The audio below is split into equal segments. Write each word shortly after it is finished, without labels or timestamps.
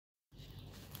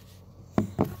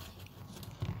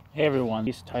Hey everyone,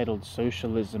 piece titled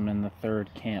Socialism in the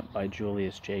Third Camp by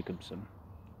Julius Jacobson.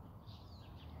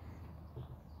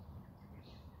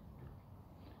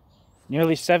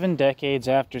 Nearly 7 decades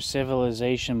after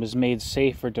civilization was made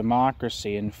safe for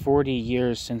democracy and 40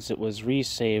 years since it was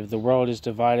resaved, the world is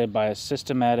divided by a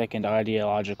systematic and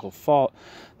ideological fault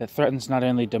that threatens not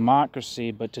only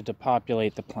democracy but to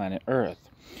depopulate the planet Earth.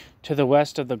 To the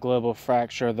west of the global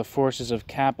fracture are the forces of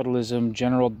capitalism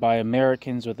generaled by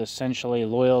Americans with essentially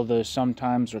loyal though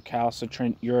sometimes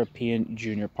recalcitrant European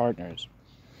junior partners.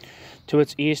 To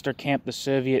its east are camped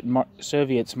the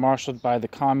Soviets marshaled by the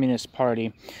Communist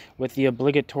Party with the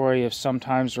obligatory if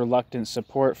sometimes reluctant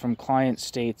support from client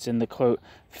states in the, quote,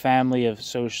 family of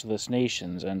socialist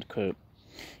nations, end quote.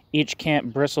 Each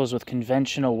camp bristles with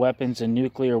conventional weapons and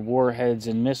nuclear warheads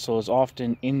and missiles,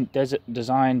 often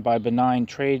designed by benign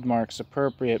trademarks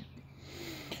appropriate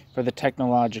for the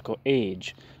technological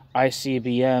age.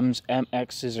 ICBMs,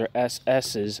 MXs, or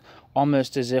SSs,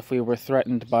 almost as if we were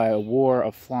threatened by a war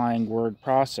of flying word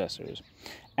processors.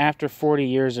 After 40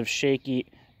 years of shaky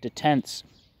detents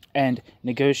and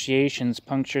negotiations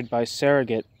punctured by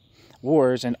surrogate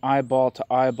wars and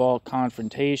eyeball-to-eyeball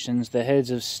confrontations, the heads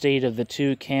of state of the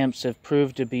two camps have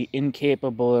proved to be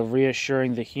incapable of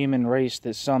reassuring the human race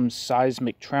that some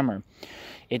seismic tremor,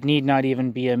 it need not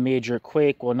even be a major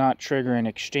quake, will not trigger an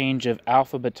exchange of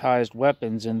alphabetized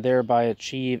weapons and thereby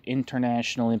achieve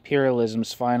international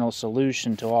imperialism's final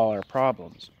solution to all our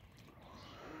problems.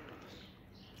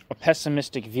 A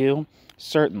pessimistic view?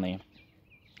 Certainly,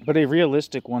 but a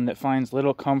realistic one that finds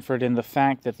little comfort in the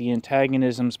fact that the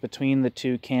antagonisms between the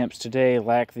two camps today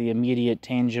lack the immediate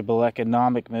tangible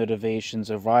economic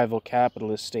motivations of rival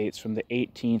capitalist states from the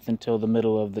 18th until the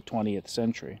middle of the 20th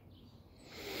century.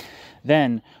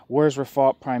 Then, wars were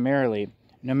fought primarily,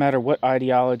 no matter what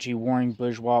ideology warring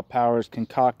bourgeois powers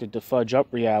concocted to fudge up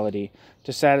reality,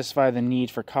 to satisfy the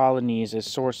need for colonies as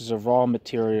sources of raw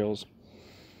materials,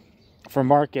 for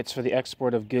markets for the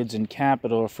export of goods and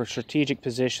capital, for strategic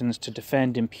positions to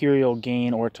defend imperial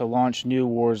gain or to launch new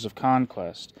wars of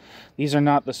conquest. These are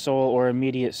not the sole or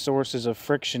immediate sources of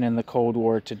friction in the Cold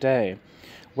War today.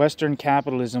 Western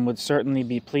capitalism would certainly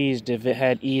be pleased if it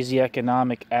had easy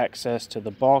economic access to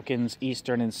the Balkans,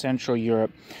 Eastern and Central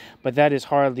Europe, but that is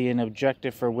hardly an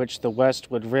objective for which the West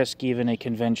would risk even a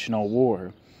conventional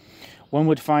war. One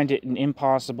would find it an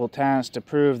impossible task to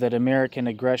prove that American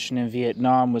aggression in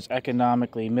Vietnam was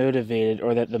economically motivated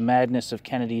or that the madness of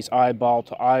Kennedy's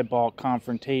eyeball-to-eyeball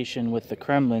confrontation with the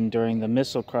Kremlin during the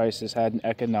missile crisis had an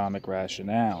economic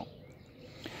rationale.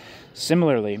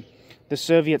 Similarly, the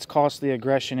Soviets' costly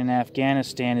aggression in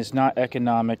Afghanistan is not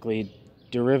economically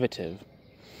derivative.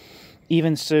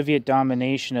 Even Soviet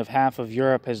domination of half of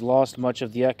Europe has lost much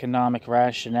of the economic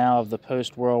rationale of the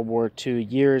post-World War II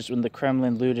years when the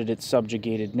Kremlin looted its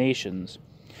subjugated nations.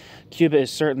 Cuba is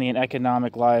certainly an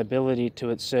economic liability to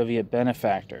its Soviet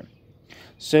benefactor.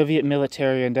 Soviet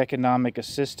military and economic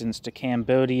assistance to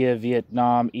Cambodia,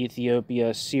 Vietnam,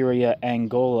 Ethiopia, Syria,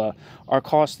 Angola are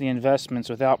costly investments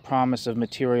without promise of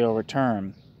material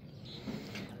return.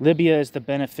 Libya is the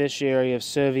beneficiary of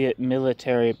Soviet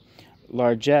military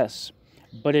largesse,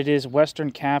 but it is Western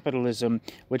capitalism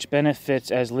which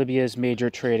benefits as Libya's major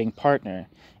trading partner.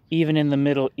 Even in the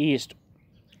Middle East,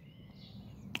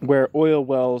 where oil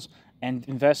wells and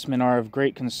investment are of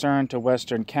great concern to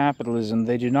Western capitalism,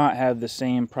 they do not have the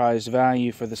same prize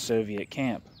value for the Soviet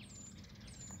camp.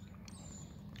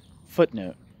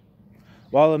 Footnote.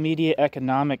 While immediate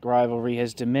economic rivalry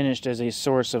has diminished as a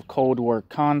source of Cold War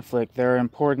conflict, there are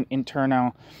important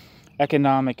internal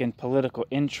economic and political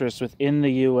interests within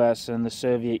the U.S. and the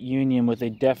Soviet Union with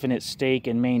a definite stake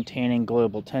in maintaining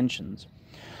global tensions.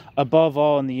 Above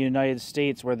all, in the United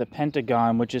States, where the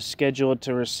Pentagon, which is scheduled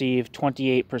to receive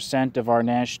 28% of our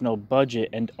national budget,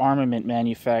 and armament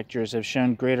manufacturers have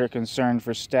shown greater concern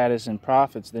for status and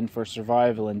profits than for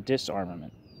survival and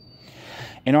disarmament.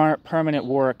 In our permanent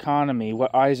war economy,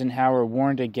 what Eisenhower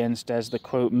warned against as the,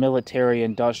 quote,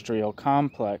 military-industrial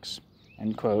complex,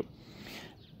 end quote,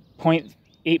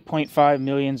 8.5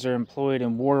 million are employed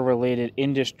in war-related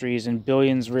industries and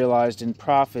billions realized in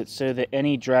profits, so that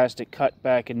any drastic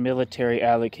cutback in military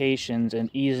allocations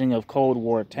and easing of Cold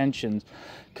War tensions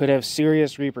could have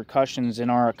serious repercussions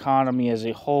in our economy as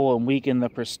a whole and weaken the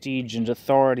prestige and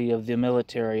authority of the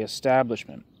military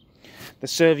establishment. The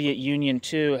Soviet Union,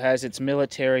 too, has its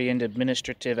military and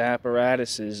administrative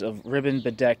apparatuses of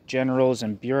ribbon-bedecked generals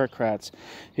and bureaucrats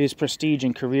whose prestige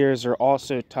and careers are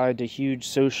also tied to huge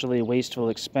socially wasteful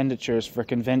expenditures for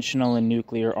conventional and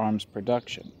nuclear arms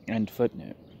production. End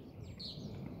footnote.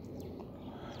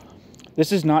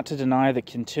 This is not to deny the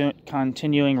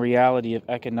continuing reality of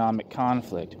economic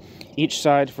conflict. Each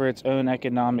side, for its own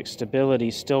economic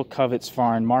stability, still covets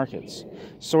foreign markets,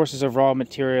 sources of raw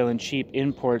material and cheap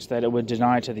imports that it would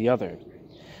deny to the other.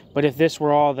 But if this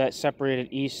were all that separated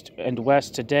East and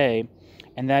West today,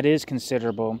 and that is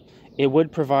considerable, it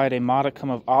would provide a modicum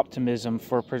of optimism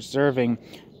for preserving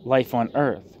life on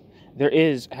Earth. There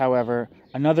is, however,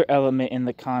 another element in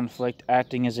the conflict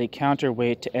acting as a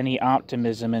counterweight to any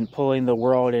optimism and pulling the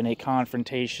world in a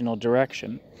confrontational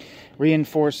direction,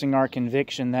 reinforcing our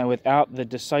conviction that without the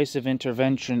decisive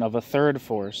intervention of a third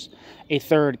force, a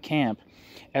third camp,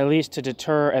 at least to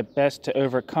deter, at best to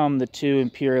overcome the two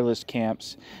imperialist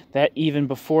camps, that even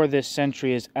before this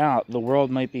century is out, the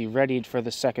world might be readied for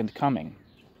the second coming.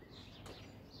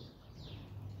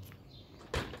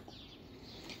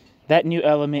 That new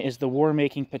element is the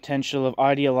war-making potential of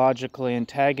ideological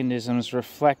antagonisms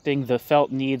reflecting the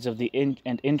felt needs of the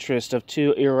interest of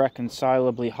two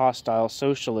irreconcilably hostile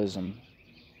social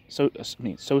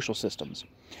systems,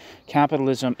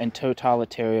 capitalism and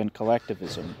totalitarian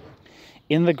collectivism.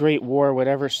 In the Great War,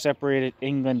 whatever separated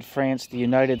England, France, the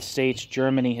United States,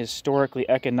 Germany, historically,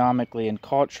 economically, and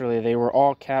culturally, they were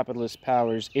all capitalist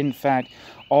powers. In fact,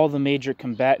 all the major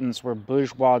combatants were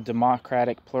bourgeois,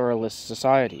 democratic, pluralist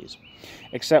societies.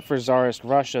 Except for Tsarist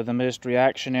Russia, the most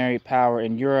reactionary power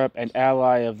in Europe and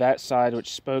ally of that side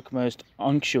which spoke most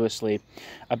unctuously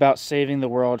about saving the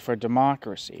world for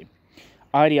democracy.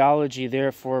 Ideology,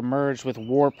 therefore, merged with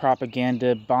war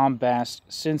propaganda bombast,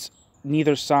 since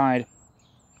neither side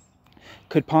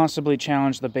could possibly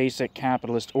challenge the basic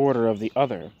capitalist order of the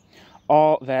other.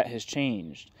 All that has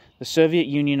changed. The Soviet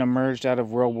Union emerged out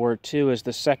of World War II as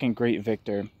the second great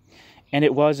victor, and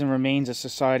it was and remains a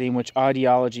society in which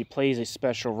ideology plays a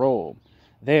special role.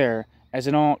 There, as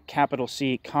in all capital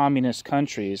C communist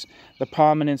countries, the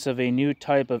prominence of a new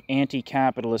type of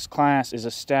anti-capitalist class is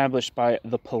established by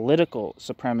the political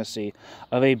supremacy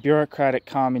of a bureaucratic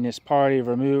communist party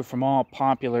removed from all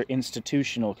popular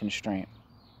institutional constraint.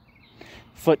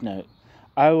 Footnote.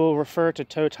 I will refer to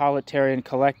totalitarian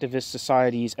collectivist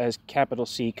societies as capital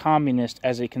C communist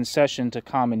as a concession to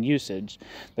common usage.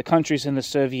 The countries in the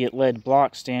Soviet-led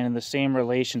bloc stand in the same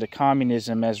relation to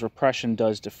communism as repression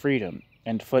does to freedom.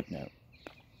 End footnote.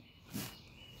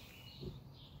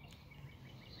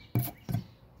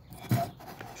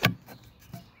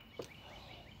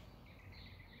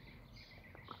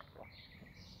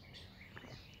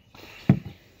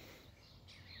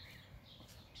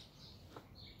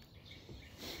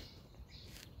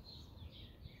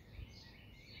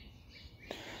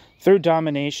 Through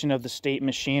domination of the state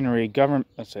machinery,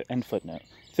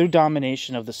 Through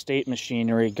domination of the state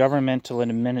machinery, governmental and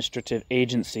administrative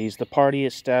agencies, the party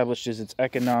establishes its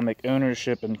economic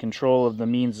ownership and control of the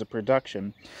means of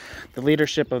production. The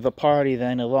leadership of the party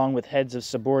then, along with heads of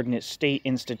subordinate state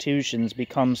institutions,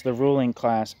 becomes the ruling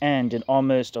class and, in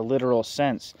almost a literal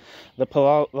sense, the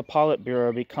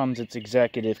Politburo becomes its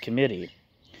executive committee.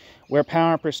 Where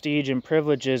power, prestige, and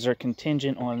privileges are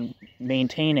contingent on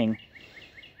maintaining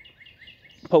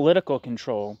political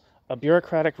control, a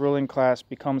bureaucratic ruling class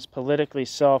becomes politically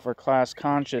self- or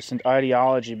class-conscious, and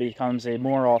ideology becomes a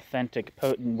more authentic,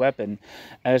 potent weapon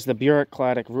as the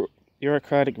bureaucratic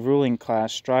ruling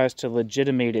class strives to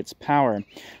legitimate its power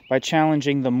by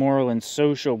challenging the moral and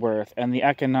social worth and the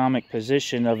economic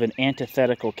position of an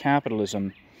antithetical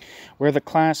capitalism, where the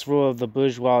class rule of the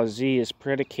bourgeoisie is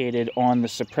predicated on the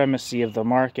supremacy of the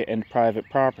market and private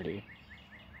property.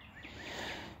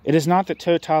 It is not that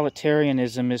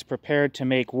totalitarianism is prepared to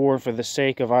make war for the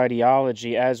sake of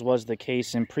ideology, as was the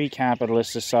case in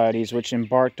pre-capitalist societies which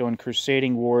embarked on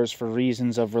crusading wars for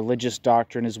reasons of religious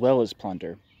doctrine as well as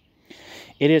plunder.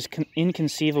 It is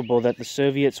inconceivable that the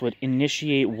Soviets would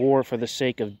initiate war for the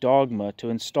sake of dogma to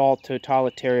install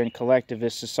totalitarian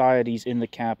collectivist societies in the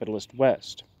capitalist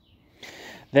West.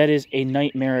 That is a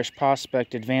nightmarish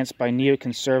prospect advanced by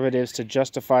neoconservatives to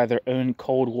justify their own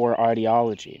Cold War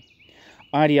ideology.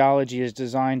 Ideology is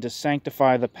designed to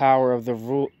sanctify the power of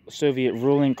the Soviet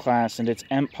ruling class and its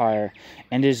empire,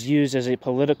 and is used as a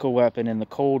political weapon in the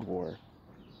Cold War.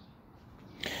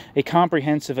 A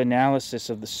comprehensive analysis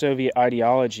of the Soviet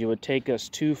ideology would take us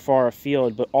too far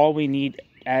afield, but all we need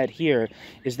add here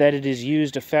is that it is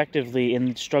used effectively in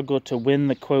the struggle to win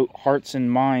the, quote, hearts and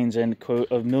minds, end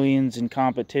quote, of millions in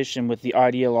competition with the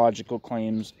ideological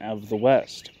claims of the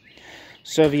West.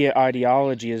 Soviet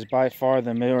ideology is by far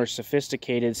the more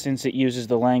sophisticated, since it uses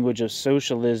the language of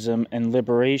socialism and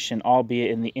liberation,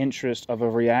 albeit in the interest of a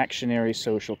reactionary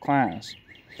social class.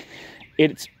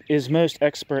 It is most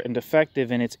expert and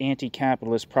effective in its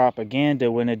anti-capitalist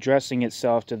propaganda when addressing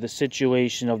itself to the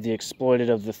situation of the exploited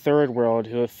of the Third World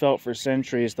who have felt for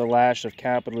centuries the lash of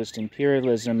capitalist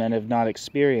imperialism and have not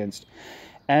experienced,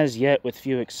 as yet with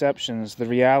few exceptions, the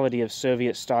reality of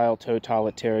Soviet-style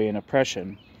totalitarian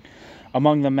oppression.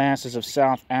 Among the masses of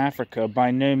South Africa,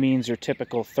 by no means your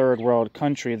typical Third World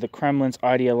country, the Kremlin's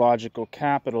ideological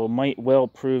capital might well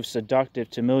prove seductive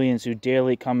to millions who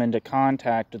daily come into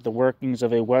contact with the workings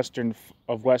of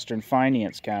Western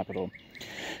finance capital.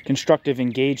 Constructive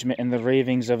engagement in the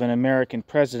ravings of an American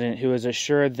president who has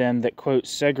assured them that, quote,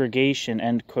 segregation,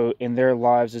 end quote, in their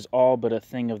lives is all but a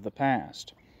thing of the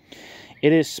past.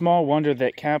 It is small wonder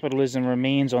that capitalism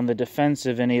remains on the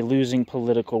defensive in a losing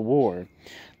political war.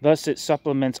 Thus it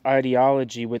supplements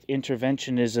ideology with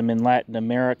interventionism in Latin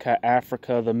America,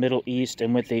 Africa, the Middle East,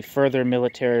 and with a further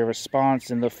military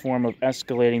response in the form of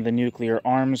escalating the nuclear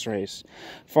arms race.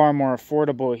 Far more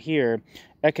affordable here,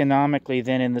 economically,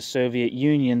 than in the Soviet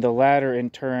Union, the latter in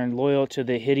turn loyal to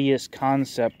the hideous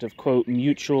concept of, quote,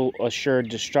 mutual assured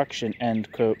destruction,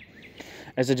 end quote.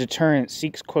 As a deterrent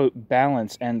seeks, quote,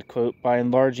 balance, end quote, by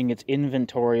enlarging its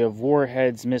inventory of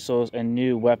warheads, missiles, and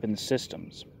new weapons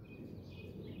systems.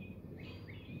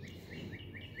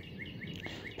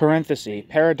 Parenthesis,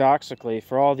 paradoxically,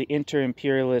 for all the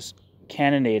inter-imperialist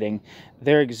cannonading,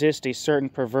 there exists a certain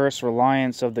perverse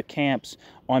reliance of the camps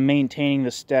on maintaining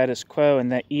the status quo,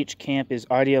 and that each camp is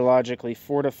ideologically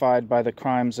fortified by the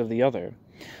crimes of the other.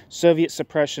 Soviet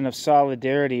suppression of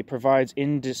solidarity provides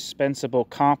indispensable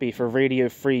copy for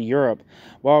Radio-Free Europe,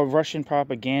 while Russian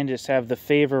propagandists have the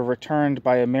favor returned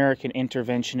by American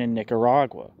intervention in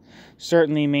Nicaragua.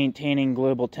 Certainly maintaining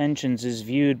global tensions is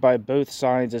viewed by both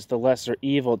sides as the lesser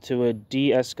evil to a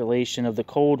de-escalation of the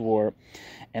Cold War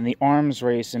and the arms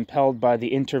race impelled by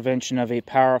the intervention of a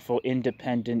powerful,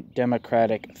 independent,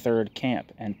 democratic third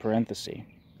camp, end parenthesis.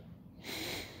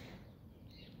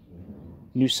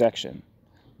 New section.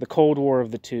 The Cold War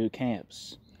of the two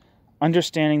camps.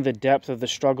 Understanding the depth of the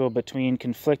struggle between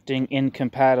conflicting,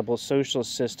 incompatible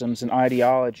socialist systems and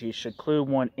ideologies should clue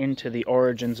one into the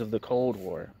origins of the Cold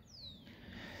War.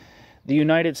 The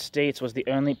United States was the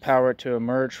only power to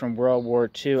emerge from World War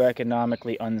II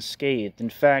economically unscathed. In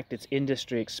fact, its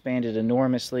industry expanded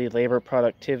enormously, labor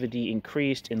productivity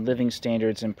increased, and living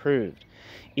standards improved.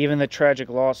 Even the tragic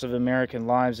loss of American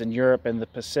lives in Europe and the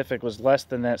Pacific was less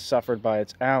than that suffered by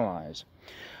its allies.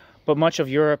 But much of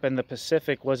Europe and the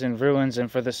Pacific was in ruins,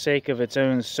 and for the sake of its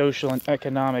own social and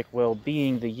economic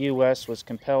well-being, the U.S. was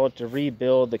compelled to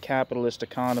rebuild the capitalist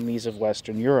economies of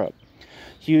Western Europe.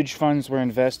 Huge funds were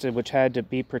invested which had to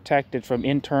be protected from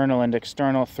internal and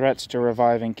external threats to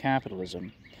reviving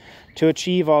capitalism. To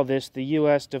achieve all this, the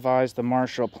U.S. devised the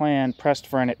Marshall Plan, pressed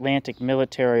for an Atlantic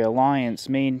military alliance,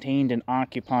 maintained an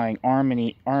occupying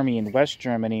army in West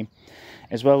Germany,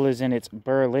 as well as in its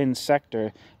Berlin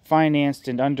sector, financed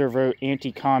and underwrote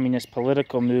anti-communist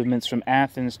political movements from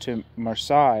Athens to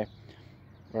Marseille.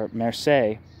 I don't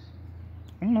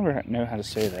know how to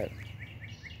say that.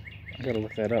 I gotta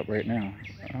look that up right now.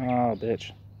 Oh,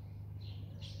 bitch.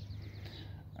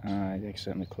 I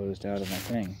accidentally closed out of my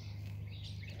thing.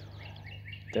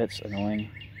 That's annoying.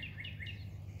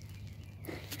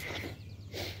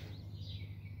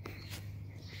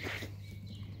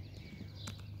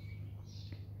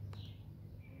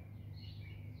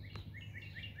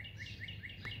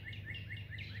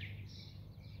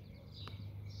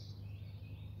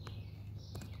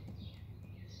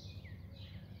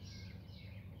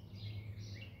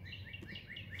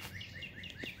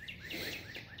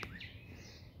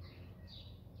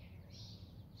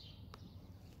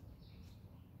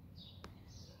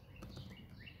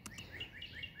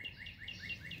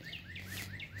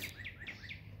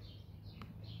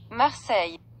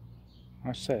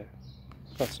 Marseille.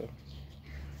 Thought so.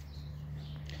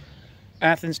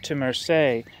 Athens to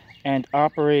Marseille, and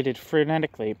operated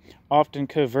frenetically, often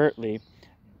covertly,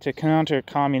 to counter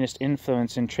communist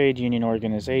influence in trade union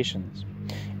organizations.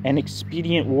 An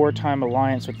expedient wartime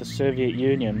alliance with the Soviet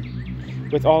Union,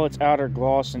 with all its outer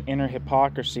gloss and inner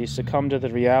hypocrisy, succumbed to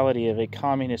the reality of a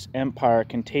communist empire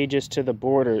contiguous to the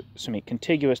borders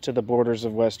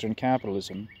of Western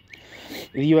capitalism.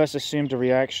 The U.S. assumed a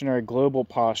reactionary global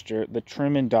posture, the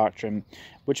Truman Doctrine,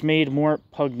 which made more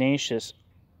pugnacious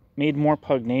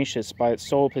by its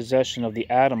sole possession of the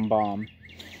atom bomb.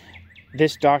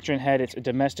 This doctrine had its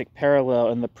domestic parallel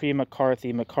in the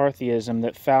pre-McCarthy McCarthyism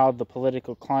that fouled the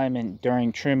political climate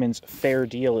during Truman's Fair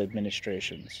Deal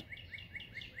administrations.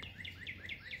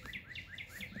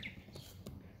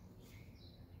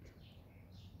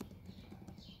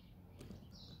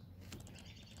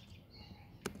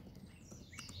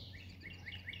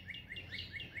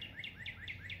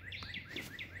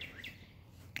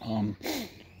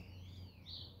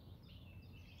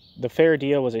 The Fair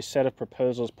Deal was a set of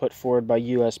proposals put forward by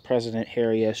U.S. President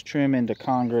Harry S. Truman to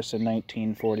Congress in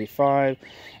 1945,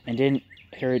 and in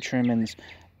Harry Truman's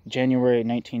January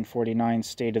 1949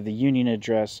 State of the Union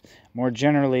address. More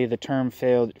generally, the term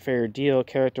Fair Deal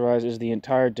characterizes the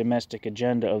entire domestic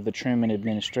agenda of the Truman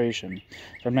administration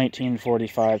from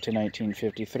 1945 to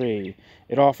 1953.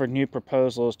 It offered new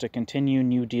proposals to continue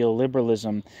New Deal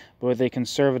liberalism, but with a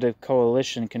conservative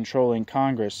coalition controlling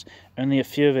Congress. Only a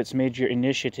few of its major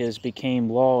initiatives became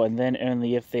law, and then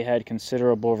only if they had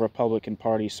considerable Republican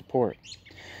Party support.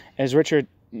 As Richard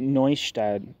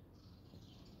Neustadt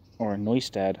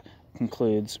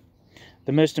concludes,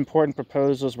 the most important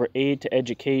proposals were aid to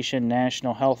education,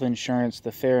 national health insurance,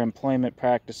 the Fair Employment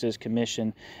Practices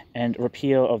Commission, and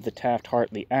repeal of the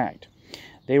Taft-Hartley Act.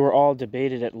 They were all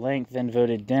debated at length, then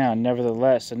voted down.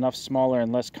 Nevertheless, enough smaller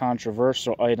and less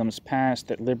controversial items passed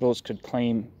that liberals could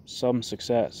claim some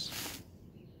success.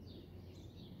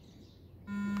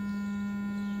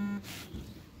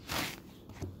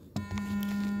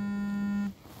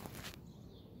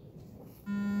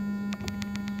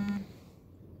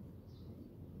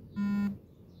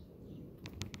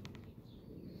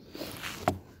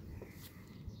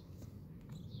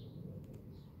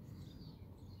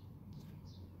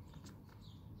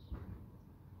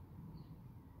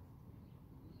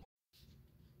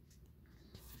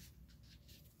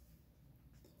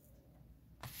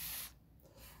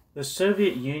 The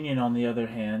Soviet Union, on the other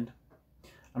hand,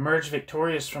 emerged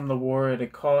victorious from the war at a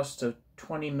cost of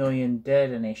 20 million dead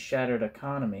and a shattered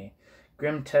economy,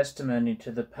 grim testimony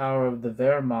to the power of the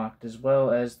Wehrmacht as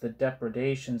well as the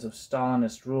depredations of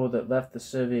Stalinist rule that left the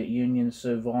Soviet Union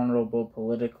so vulnerable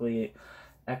politically,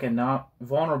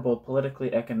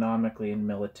 economically, and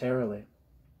militarily.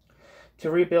 To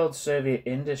rebuild Soviet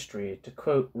industry, to,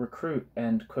 quote, recruit,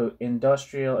 and, quote,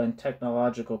 industrial and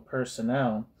technological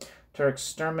personnel, to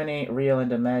exterminate real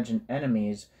and imagined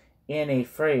enemies, in a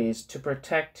phrase, to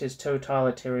protect his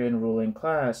totalitarian ruling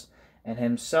class, and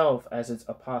himself as its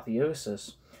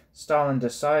apotheosis, Stalin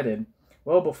decided,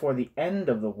 well before the end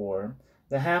of the war,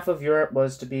 the half of Europe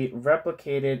was to be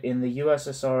replicated in the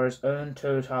USSR's own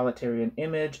totalitarian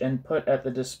image and put at the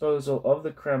disposal of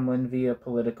the Kremlin via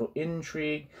political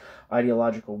intrigue,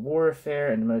 ideological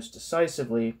warfare, and most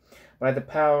decisively, by the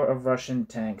power of Russian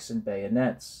tanks and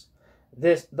bayonets.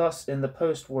 Thus, in the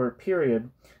post-war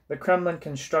period, the Kremlin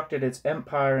constructed its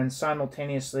empire and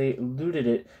simultaneously looted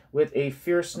it with a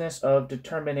fierceness of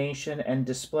determination and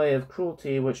display of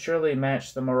cruelty which surely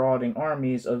matched the marauding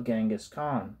armies of Genghis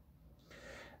Khan.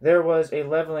 There was a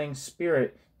leveling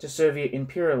spirit to Soviet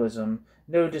imperialism.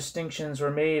 No distinctions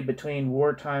were made between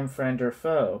wartime friend or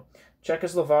foe.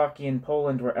 Czechoslovakia and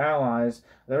Poland were allies,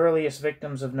 the earliest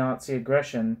victims of Nazi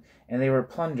aggression, and they were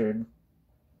plundered.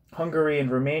 Hungary and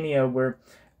Romania were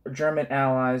German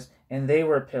allies, and they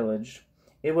were pillaged.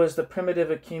 It was the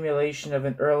primitive accumulation of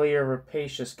an earlier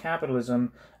rapacious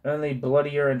capitalism, only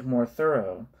bloodier and more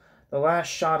thorough. The last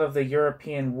shot of the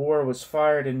European war was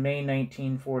fired in May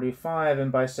 1945,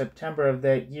 and by September of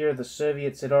that year the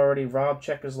Soviets had already robbed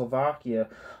Czechoslovakia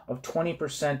of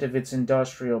 20% of its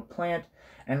industrial plant,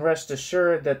 and rest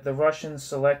assured that the Russians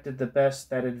selected the best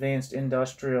that advanced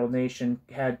industrial nation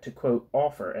had to, quote,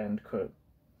 offer, end quote.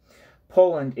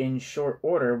 Poland, in short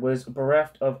order, was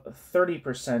bereft of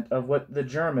 30% of what the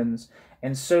Germans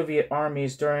and Soviet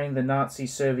armies during the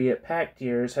Nazi-Soviet pact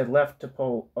years had left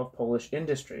of Polish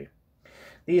industry.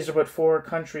 These are but 4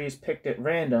 countries picked at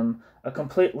random. A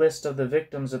complete list of the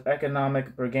victims of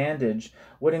economic brigandage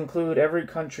would include every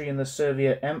country in the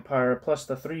Soviet Empire, plus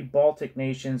the 3 Baltic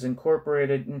nations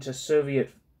incorporated into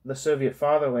the Soviet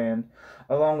fatherland,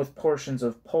 along with portions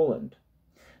of Poland.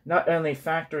 Not only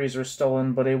factories were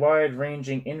stolen, but a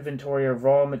wide-ranging inventory of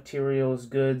raw materials,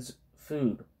 goods,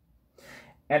 food.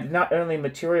 And not only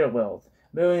material wealth,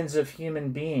 millions of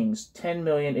human beings, 10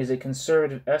 million is a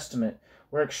conservative estimate,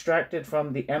 were extracted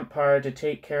from the empire to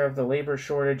take care of the labor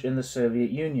shortage in the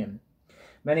Soviet Union.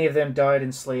 Many of them died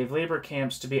in slave labor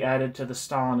camps, to be added to the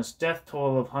Stalinist death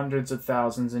toll of hundreds of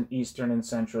thousands in Eastern and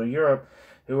Central Europe,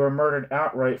 who were murdered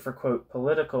outright for, quote,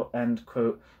 political, end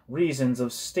quote, reasons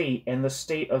of state and the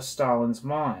state of Stalin's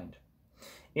mind.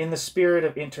 In the spirit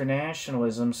of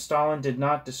internationalism, Stalin did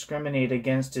not discriminate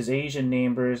against his Asian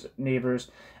neighbors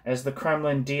as the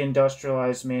Kremlin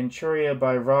deindustrialized Manchuria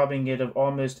by robbing it of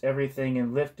almost everything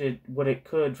and lifted what it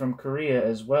could from Korea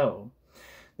as well.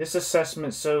 This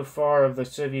assessment so far of the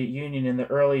Soviet Union in the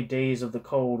early days of the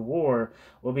Cold War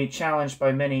will be challenged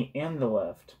by many in the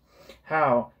left.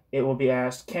 How, it will be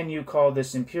asked, can you call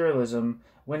this imperialism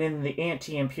when in the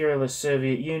anti-imperialist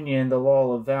Soviet Union the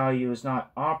law of value is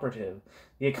not operative?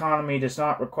 The economy does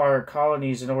not require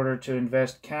colonies in order to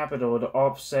invest capital to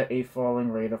offset a falling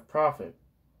rate of profit.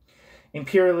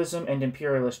 Imperialism and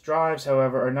imperialist drives,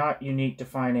 however, are not unique to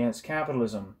finance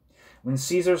capitalism. When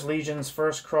Caesar's legions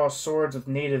first crossed swords with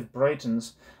native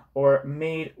Britons or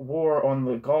made war on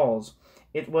the Gauls,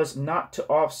 it was not to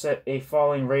offset a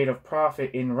falling rate of profit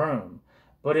in Rome,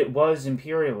 but it was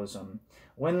imperialism.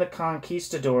 When the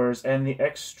conquistadors and the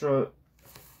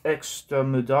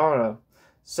extremadura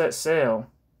set sail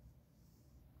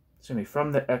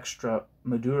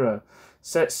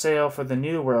for the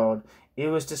New World, it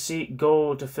was to seek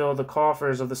gold to fill the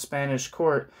coffers of the Spanish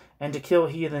court and to kill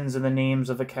heathens in the names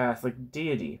of a Catholic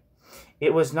deity.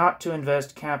 It was not to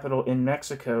invest capital in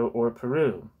Mexico or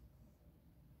Peru.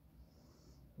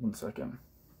 One second.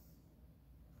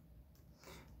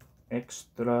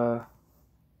 Extremadura.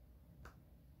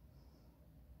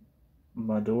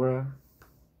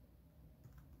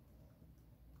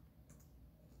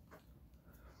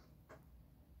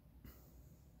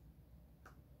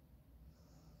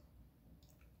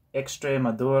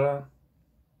 Extremadura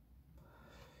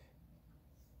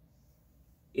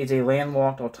is a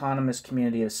landlocked autonomous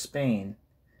community of Spain.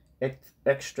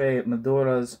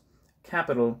 Extremadura's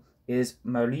capital is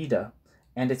Merida,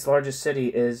 and its largest city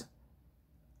is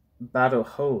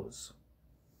Badajoz.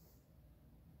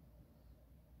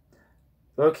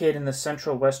 Located in the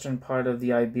central western part of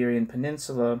the Iberian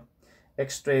Peninsula,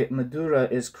 Extremadura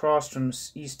is crossed from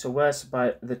east to west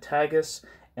by the Tagus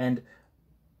and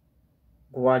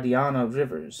Guadiana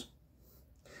rivers.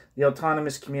 The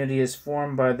autonomous community is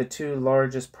formed by the two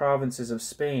largest provinces of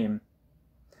Spain,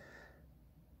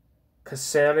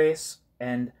 Cáceres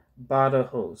and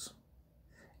Badajoz.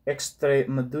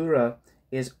 Extremadura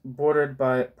is bordered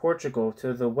by Portugal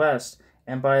to the west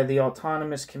and by the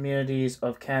autonomous communities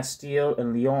of Castile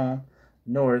and Leon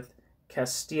north,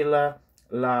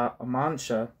 Castilla-La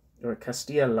Mancha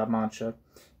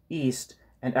east,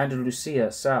 and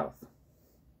Andalusia south.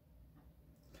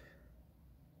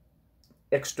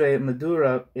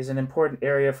 Extremadura is an important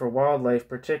area for wildlife,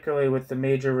 particularly with the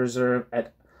major reserve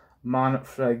at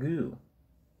Monfragüe,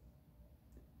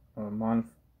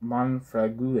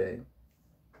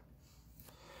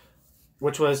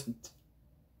 which was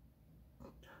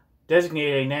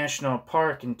designated a national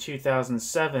park in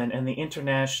 2007, and the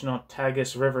International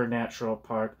Tagus River Natural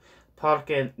Park,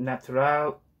 Parque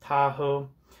Natural Tajo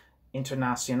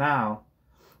Internacional.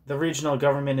 The regional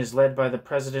government is led by the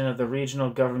president of the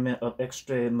regional government of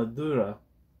Extremadura,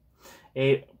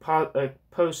 a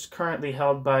post currently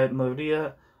held by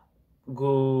Maria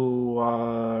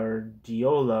Guardiola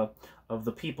of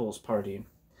the People's Party.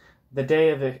 The Day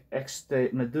of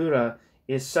Extremadura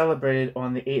is celebrated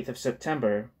on the 8th of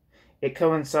September. It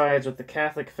coincides with the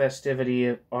Catholic festivity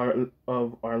of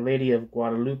Our Lady of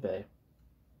Guadalupe.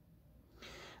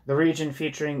 The region,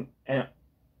 featuring an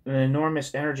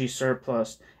enormous energy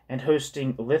surplus and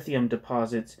hosting lithium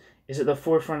deposits, is at the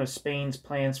forefront of Spain's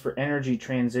plans for energy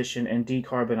transition and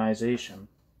decarbonization.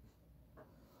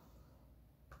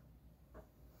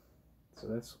 So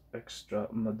that's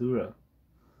Extremadura.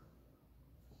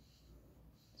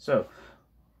 So,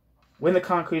 when the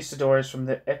conquistadors from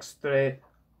the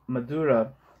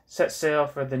Extremadura set sail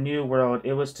for the New World,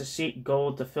 it was to seek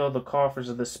gold to fill the coffers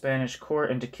of the Spanish court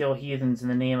and to kill heathens in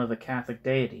the name of a Catholic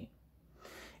deity.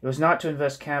 It was not to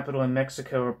invest capital in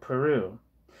Mexico or Peru.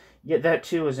 Yet that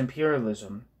too is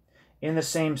imperialism. In the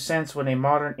same sense, when a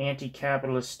modern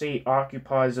anti-capitalist state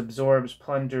occupies, absorbs,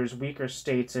 plunders weaker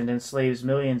states, and enslaves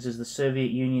millions as the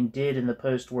Soviet Union did in the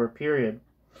post-war period,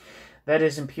 that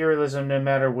is imperialism no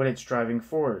matter what its driving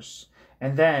force.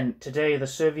 And then, today, the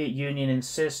Soviet Union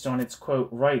insists on its, quote,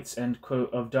 rights, end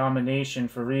quote, of domination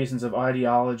for reasons of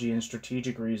ideology and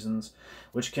strategic reasons,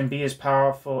 which can be as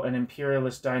powerful an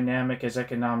imperialist dynamic as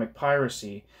economic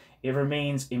piracy. It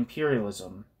remains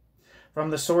imperialism.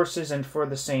 From the same sources and for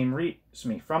the same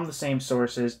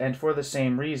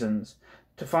reasons,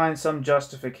 to find some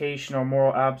justification or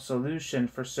moral absolution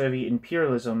for Soviet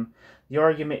imperialism, the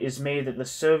argument is made that the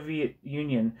Soviet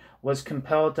Union was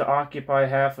compelled to occupy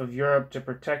half of Europe to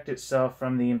protect itself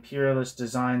from the imperialist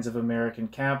designs of American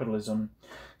capitalism.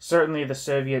 Certainly the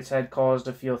Soviets had cause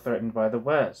to feel threatened by the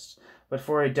West. But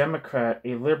for a Democrat,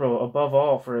 a liberal, above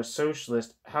all for a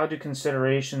socialist, how do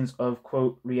considerations of,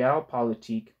 quote,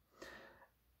 realpolitik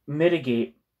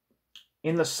mitigate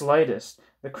in the slightest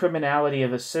the criminality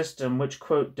of a system which,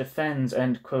 quote, defends,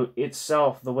 end quote,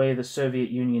 itself the way the Soviet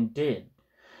Union did?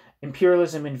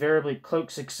 Imperialism invariably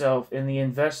cloaks itself in the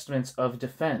investments of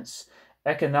defense,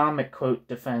 economic, quote,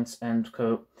 defense, end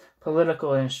quote,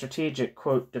 political and strategic,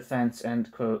 quote, defense,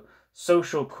 end quote,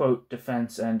 social, quote,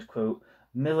 defense, end quote,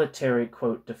 military,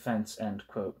 quote, defense, end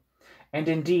quote. And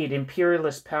indeed,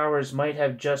 imperialist powers might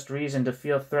have just reason to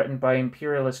feel threatened by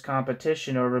imperialist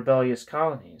competition or rebellious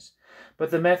colonies.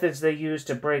 But the methods they use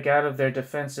to break out of their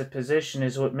defensive position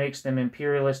is what makes them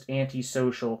imperialist,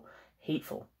 antisocial,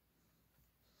 hateful.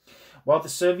 While the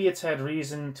Soviets had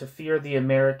reason to fear the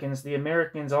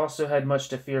Americans also had much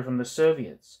to fear from the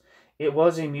Soviets. It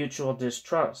was a mutual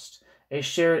distrust, a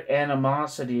shared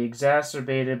animosity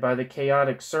exacerbated by the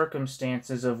chaotic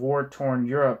circumstances of war-torn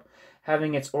Europe,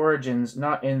 having its origins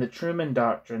not in the Truman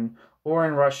Doctrine or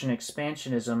in Russian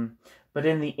expansionism, but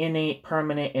in the innate,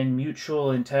 permanent, and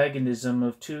mutual antagonism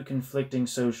of two conflicting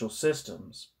social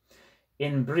systems.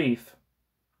 In brief,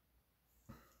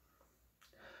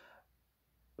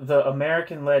 the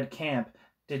American-led camp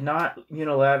did not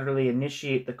unilaterally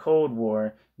initiate the Cold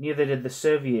War, neither did the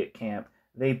Soviet camp.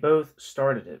 They both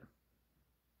started it.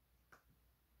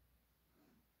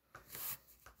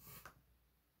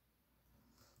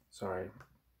 Sorry.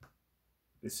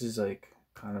 This is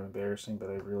kind of embarrassing, but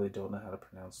I really don't know how to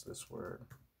pronounce this word.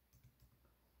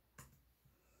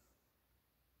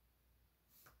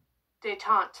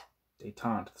 Détente.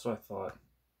 Détente, that's what I thought.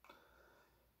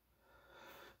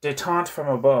 Détente from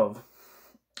above.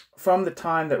 From the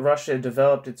time that Russia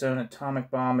developed its own atomic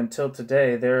bomb until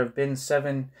today, there have been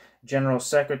 7 general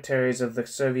secretaries of the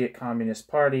Soviet Communist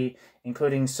Party,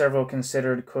 including several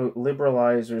considered, quote,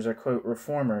 liberalizers or, quote,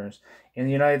 reformers. In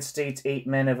the United States, 8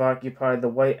 men have occupied the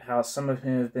White House, some of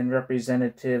whom have been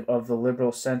representative of the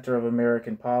liberal center of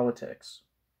American politics.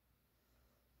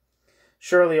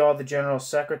 Surely all the general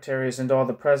secretaries and all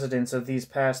the presidents of these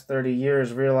past 30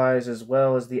 years realize as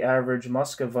well as the average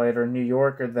Muscovite or New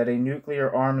Yorker that a nuclear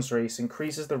arms race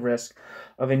increases the risk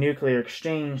of a nuclear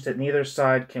exchange that neither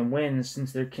side can win,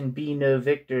 since there can be no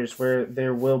victors where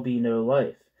there will be no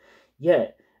life.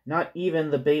 Yet, not even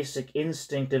the basic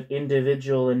instinct of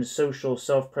individual and social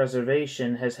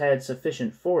self-preservation has had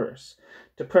sufficient force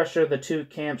to pressure the two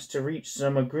camps to reach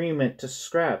some agreement to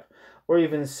scrap or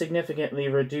even significantly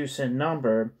reduce in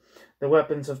number the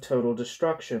weapons of total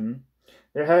destruction.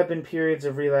 There have been periods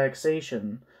of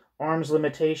relaxation, arms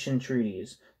limitation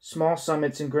treaties, small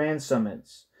summits and grand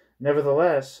summits.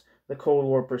 Nevertheless, the Cold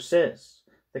War persists.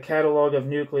 The catalog of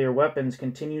nuclear weapons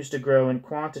continues to grow in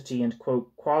quantity and,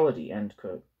 quote, quality, end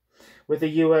quote, with the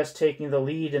U.S. taking the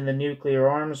lead in the nuclear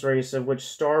arms race, of which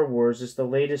Star Wars is the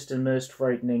latest and most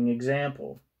frightening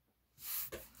example.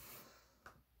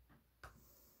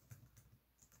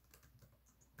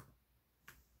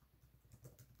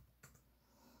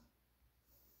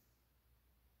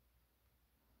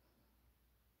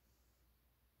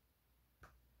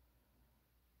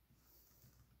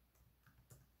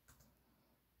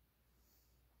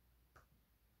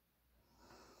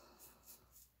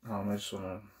 I just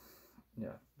want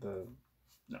to,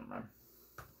 never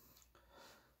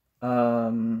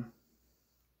mind.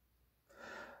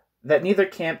 That neither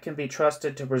camp can be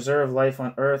trusted to preserve life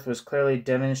on Earth was clearly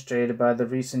demonstrated by the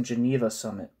recent Geneva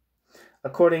summit.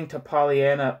 According to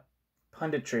Pollyanna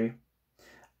punditry,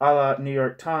 a la New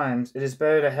York Times, it is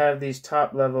better to have these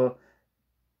top-level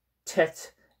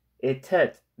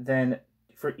tete-a-tete than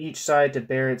for each side to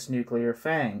bare its nuclear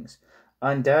fangs.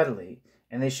 Undoubtedly,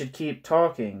 and they should keep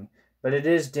talking, but it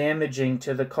is damaging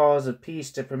to the cause of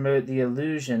peace to promote the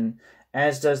illusion,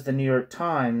 as does the New York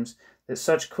Times, that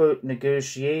such, quote,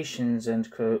 negotiations,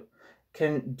 end quote,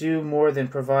 can do more than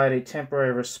provide a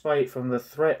temporary respite from the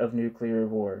threat of nuclear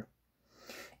war.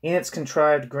 In its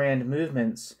contrived grand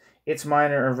movements, its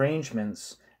minor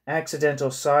arrangements, accidental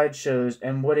sideshows,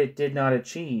 and what it did not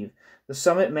achieve, the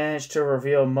summit managed to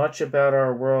reveal much about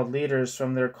our world leaders,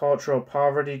 from their cultural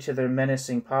poverty to their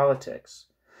menacing politics.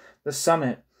 The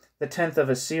summit, the 10th of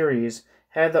a series,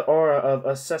 had the aura of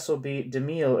a Cecil B.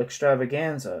 DeMille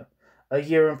extravaganza, a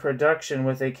year in production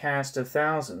with a cast of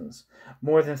thousands,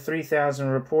 more than 3,000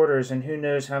 reporters, and who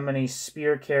knows how many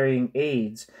spear-carrying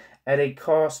aides, at a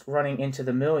cost running into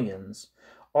the millions,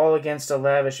 all against a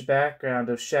lavish background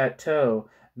of chateaux,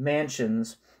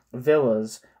 mansions,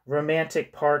 villas,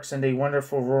 romantic parks, and a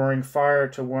wonderful roaring fire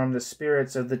to warm the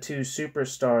spirits of the two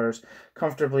superstars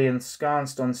comfortably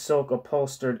ensconced on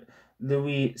silk-upholstered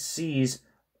Louis Seize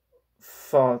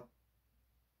fauteuils.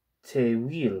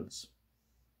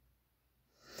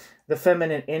 The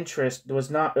feminine interest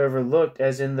was not overlooked,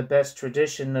 as in the best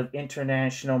tradition of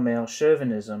international male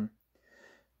chauvinism.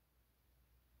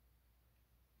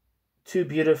 Two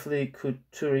beautifully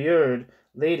couturièred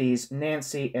ladies,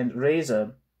 Nancy and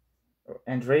Reza,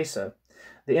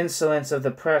 the insolence of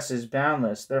the press is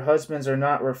boundless. Their husbands are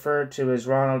not referred to as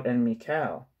Ronald and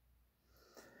Mikhail,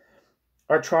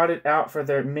 are trotted out for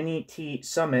their mini-tea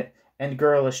summit and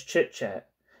girlish chit-chat.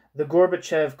 The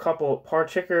Gorbachev couple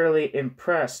particularly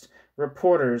impressed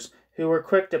reporters who were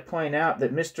quick to point out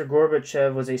that Mr.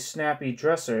 Gorbachev was a snappy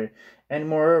dresser and,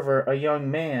 moreover, a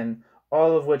young man,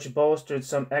 all of which bolstered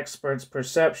some experts'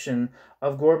 perception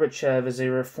of Gorbachev as a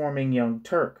reforming young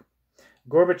Turk.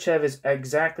 Gorbachev is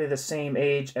exactly the same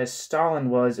age as Stalin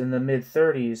was in the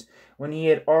mid-30s, when he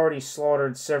had already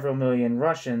slaughtered several million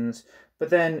Russians, but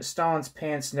then Stalin's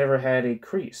pants never had a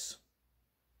crease.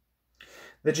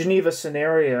 The Geneva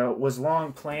scenario was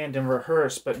long planned and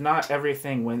rehearsed, but not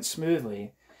everything went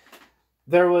smoothly.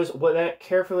 There was that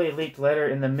carefully leaked letter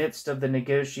in the midst of the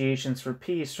negotiations for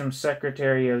peace from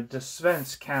Secretary of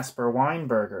Defense Caspar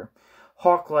Weinberger,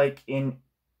 hawk-like in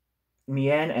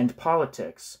mien and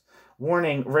politics,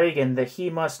 warning Reagan that he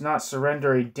must not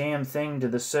surrender a damn thing to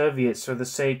the Soviets for the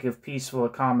sake of peaceful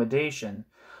accommodation.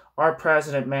 Our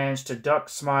president managed to duck,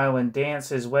 smile, and dance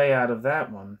his way out of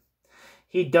that one.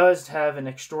 He does have an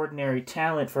extraordinary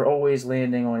talent for always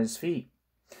landing on his feet.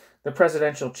 The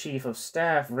presidential chief of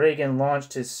staff, Reagan,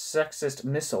 launched his sexist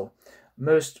missile.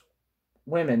 Most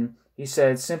women, he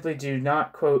said, simply do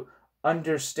not, quote,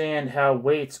 understand how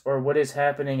weights or what is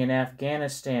happening in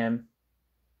Afghanistan.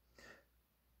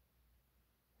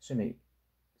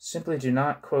 Simply do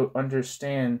not, quote,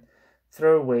 understand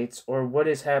throw weights or what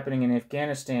is happening in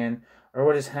Afghanistan or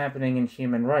what is happening in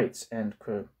human rights, end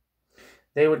quote.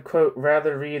 They would, quote,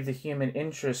 rather read the human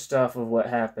interest stuff of what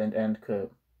happened, end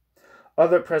quote.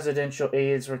 Other presidential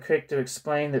aides were quick to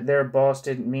explain that their boss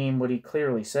didn't mean what he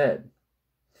clearly said.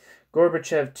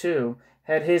 Gorbachev, too,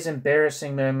 had his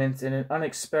embarrassing moments in an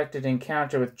unexpected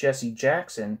encounter with Jesse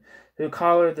Jackson, who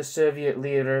collared the Soviet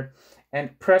leader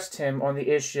and pressed him on the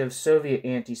issue of Soviet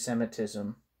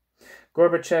anti-Semitism.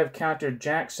 Gorbachev countered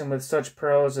Jackson with such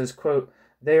pearls as, quote,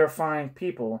 they are fine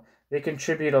people, they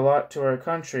contribute a lot to our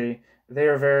country, they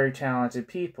are very talented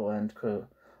people, end quote.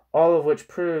 All of which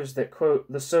proves that,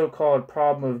 quote, the so-called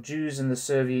problem of Jews in the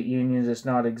Soviet Union does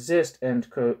not exist, end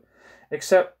quote,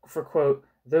 except for, quote,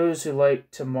 those who like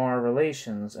to mar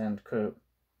relations, end quote.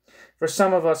 For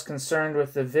some of us concerned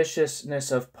with the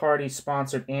viciousness of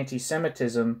party-sponsored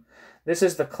anti-Semitism, this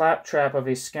is the claptrap of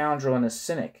a scoundrel and a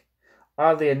cynic.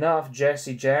 Oddly enough,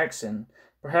 Jesse Jackson,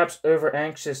 perhaps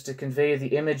over-anxious to convey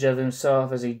the image of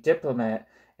himself as a diplomat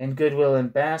and goodwill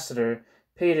ambassador,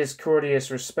 paid his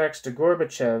courteous respects to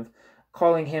Gorbachev,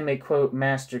 calling him a, quote,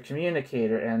 master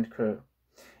communicator, end quote.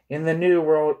 In the new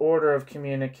world order of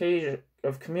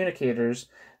communicators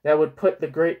that would put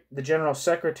the General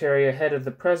Secretary ahead of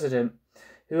the President,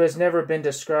 who has never been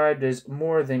described as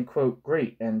more than, quote,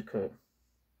 great, end quote.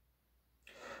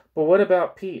 But what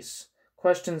about peace?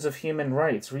 Questions of human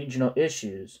rights, regional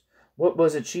issues. What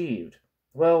was achieved?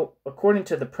 Well, according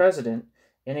to the President,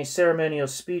 in a ceremonial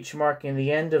speech marking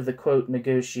the end of the, quote,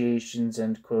 negotiations,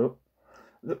 end quote,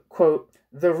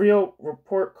 the real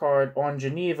report card on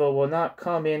Geneva will not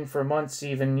come in for months,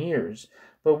 even years,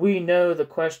 but we know the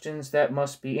questions that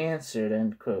must be answered,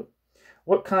 end quote.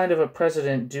 What kind of a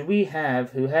president do we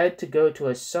have who had to go to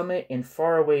a summit in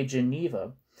faraway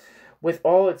Geneva, with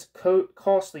all its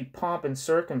costly pomp and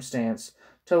circumstance,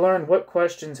 to learn what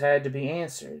questions had to be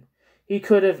answered? He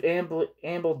could have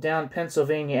ambled down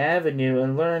Pennsylvania Avenue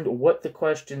and learned what the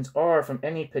questions are from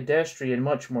any pedestrian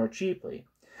much more cheaply.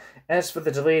 As for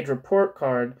the delayed report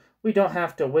card, we don't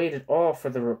have to wait at all for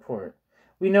the report.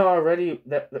 We know already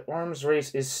that the arms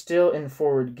race is still in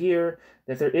forward gear,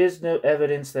 that there is no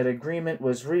evidence that agreement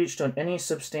was reached on any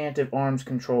substantive arms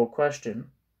control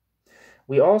question.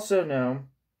 We also know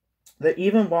that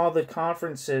even while the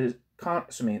conferees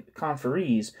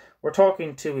were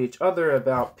talking to each other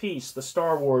about peace, the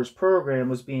Star Wars program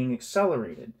was being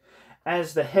accelerated.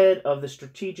 As the head of the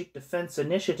Strategic Defense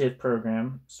Initiative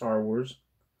Program, Star Wars,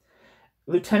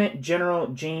 Lieutenant General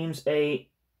James A.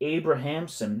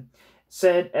 Abrahamson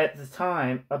said at the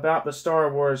time about the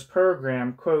Star Wars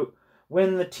program, quote,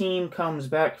 when the team comes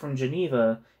back from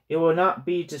Geneva, it will not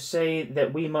be to say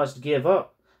that we must give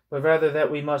up, but rather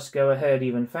that we must go ahead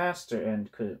even faster,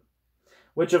 end quote.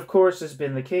 Which of course has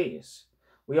been the case.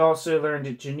 We also learned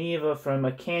at Geneva from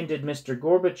a candid Mr.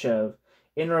 Gorbachev,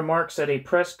 in remarks at a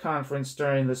press conference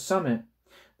during the summit,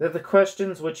 that the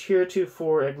questions which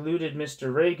heretofore eluded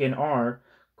Mr. Reagan are,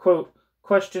 quote,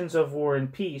 questions of war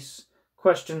and peace,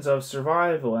 questions of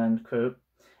survival, end quote,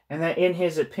 and that in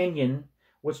his opinion,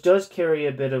 which does carry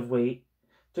a bit of weight,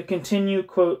 to continue,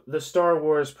 quote, the Star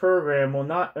Wars program will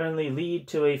not only lead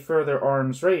to a further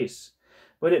arms race,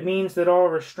 but it means that all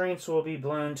restraints will be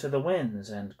blown to the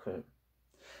winds, end quote.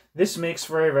 This makes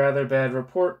for a rather bad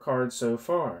report card so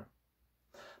far.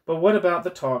 But what about the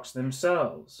talks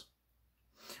themselves?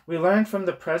 We learned from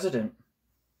the President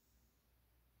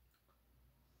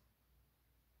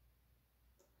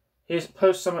his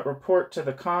post-summit report to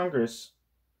the Congress,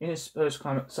 in his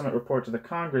post-summit report to the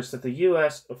Congress, that the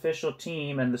U.S. official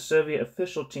team and the Soviet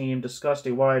official team discussed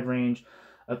a wide range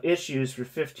of issues for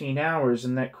 15 hours,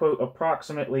 and that, quote,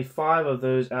 approximately 5 of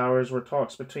those hours were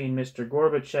talks between Mr.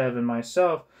 Gorbachev and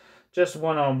myself, just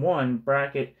one-on-one,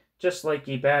 bracket, just like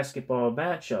a basketball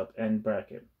matchup, end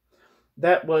bracket.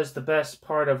 That was the best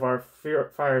part of our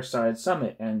fireside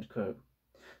summit, end quote.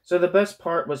 So the best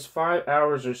part was 5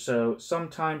 hours or so. Some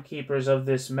timekeepers of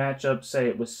this matchup say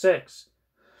it was 6.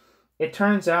 It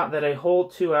turns out that a whole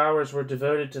 2 hours were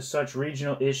devoted to such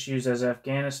regional issues as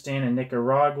Afghanistan and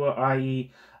Nicaragua,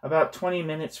 i.e., about 20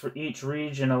 minutes for each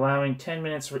region, allowing 10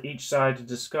 minutes for each side to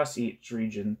discuss each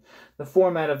region. The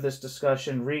format of this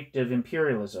discussion reeked of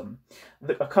imperialism.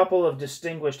 A couple of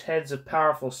distinguished heads of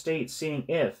powerful states seeing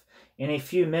if, in a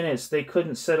few minutes, they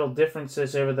couldn't settle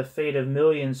differences over the fate of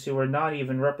millions who were not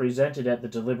even represented at the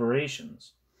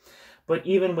deliberations. But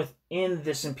even within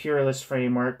this imperialist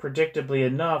framework, predictably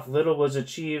enough, little was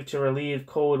achieved to relieve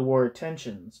Cold War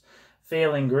tensions,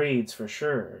 failing grades for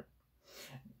sure.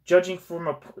 Judging from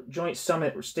a joint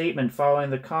summit statement following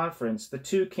the conference, the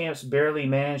two camps barely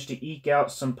managed to eke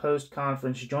out some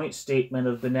post-conference joint statement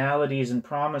of banalities and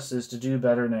promises to do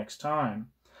better next time.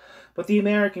 But the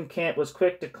American camp was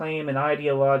quick to claim an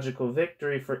ideological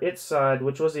victory for its side,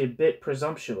 which was a bit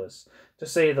presumptuous, to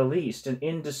say the least, and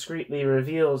indiscreetly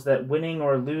reveals that winning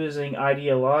or losing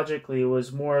ideologically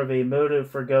was more of a motive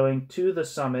for going to the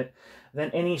summit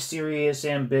than any serious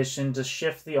ambition to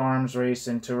shift the arms race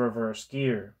into reverse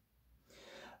gear.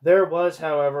 There was,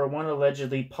 however, one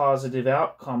allegedly positive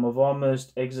outcome of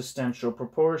almost existential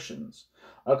proportions.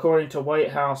 According to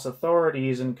White House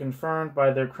authorities and confirmed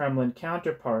by their Kremlin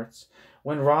counterparts,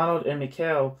 when Ronald and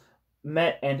Mikhail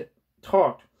met and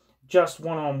talked just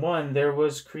one-on-one, there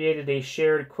was created a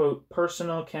shared, quote,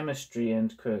 personal chemistry,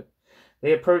 end quote.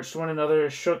 They approached one another,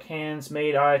 shook hands,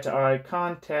 made eye-to-eye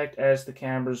contact as the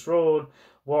cameras rolled,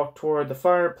 walked toward the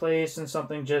fireplace, and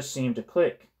something just seemed to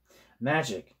click.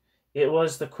 Magic. It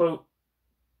was the, quote,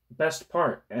 best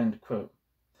part, end quote.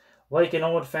 Like an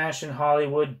old-fashioned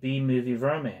Hollywood B-movie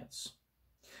romance.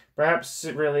 Perhaps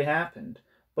it really happened,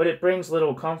 but it brings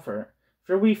little comfort,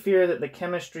 for we fear that the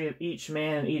chemistry of each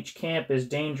man in each camp is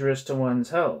dangerous to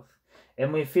one's health,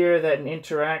 and we fear that an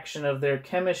interaction of their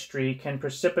chemistry can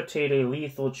precipitate a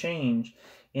lethal change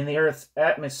in the Earth's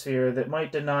atmosphere that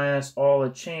might deny us all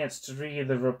a chance to read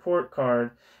the report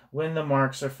card when the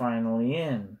marks are finally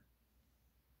in.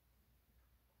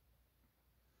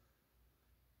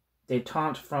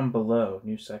 Détente from below,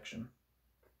 new section.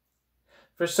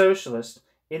 For socialists,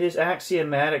 it is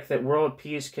axiomatic that world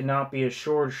peace cannot be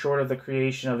assured short of the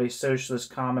creation of a socialist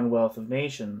commonwealth of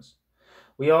nations.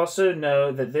 We also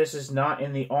know that this is not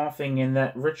in the offing, and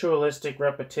that ritualistic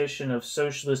repetition of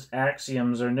socialist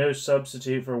axioms are no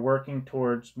substitute for working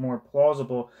towards more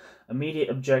plausible, immediate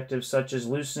objectives such as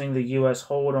loosening the U.S.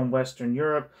 hold on Western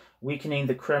Europe, weakening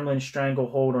the Kremlin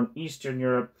stranglehold on Eastern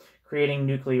Europe, creating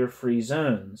nuclear-free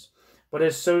zones. But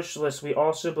as socialists, we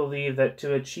also believe that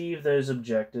to achieve those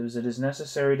objectives, it is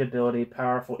necessary to build a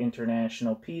powerful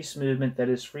international peace movement that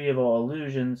is free of all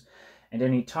illusions and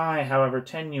any tie, however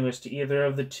tenuous, to either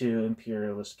of the two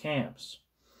imperialist camps.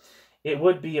 It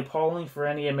would be appalling for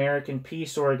any American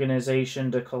peace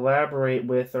organization to collaborate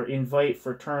with or invite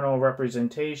fraternal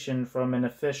representation from an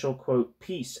official, quote,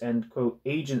 peace, end quote,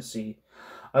 agency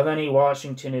of any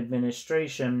Washington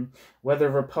administration, whether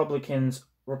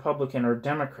Republican or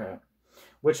Democrat,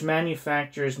 which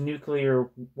manufactures nuclear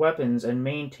weapons and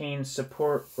remains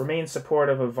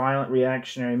supportive of violent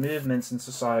reactionary movements in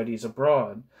societies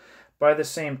abroad. By the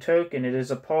same token, it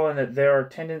is appalling that there are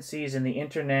tendencies in the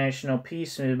international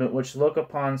peace movement which look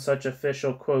upon such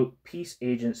official, quote, peace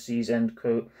agencies, end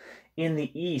quote, in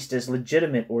the East as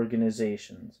legitimate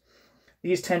organizations.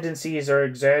 These tendencies are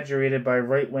exaggerated by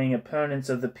right-wing opponents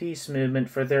of the peace movement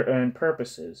for their own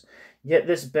purposes. Yet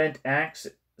this bent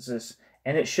exists,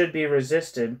 and it should be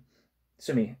resisted.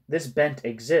 This bent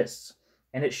exists,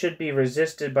 and it should be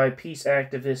resisted by peace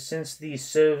activists, since these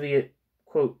Soviet,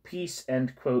 quote, peace,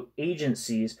 end quote,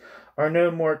 agencies are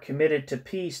no more committed to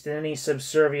peace than any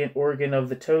subservient organ of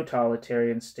the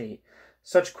totalitarian state.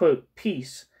 Such, quote,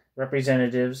 peace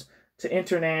representatives to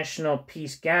international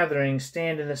peace gatherings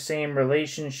stand in the same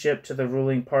relationship to the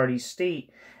ruling party state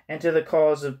and to the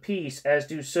cause of peace as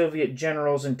do Soviet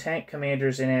generals and tank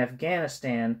commanders in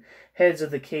Afghanistan, heads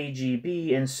of the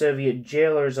KGB, and Soviet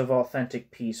jailers of authentic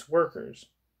peace workers.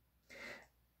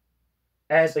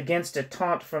 As against a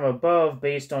taunt from above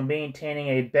based on maintaining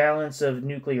a balance of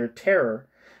nuclear terror,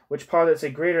 which posits a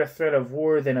greater threat of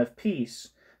war than of peace,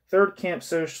 Third Camp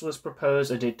Socialists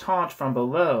propose a détente from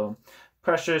below,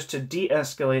 pressures to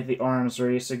de-escalate the arms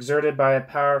race exerted by a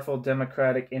powerful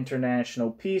democratic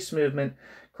international peace movement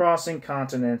crossing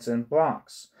continents and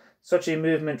blocks. Such a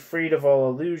movement, freed of all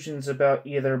illusions about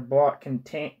either bloc,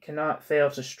 cannot fail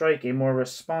to strike a more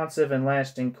responsive and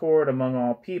lasting chord among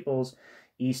all peoples,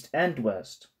 East and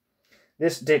West.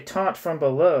 This détente from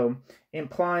below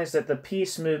implies that the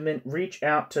peace movement reach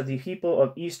out to the people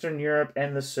of Eastern Europe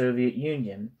and the Soviet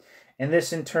Union, and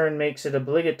this in turn makes it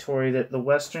obligatory that the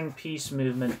Western peace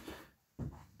movement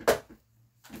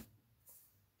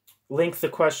link the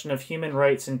question of human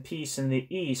rights and peace in the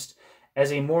East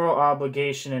as a moral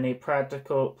obligation and a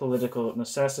practical political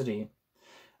necessity.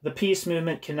 The peace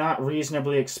movement cannot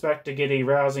reasonably expect to get a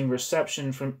rousing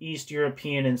reception from East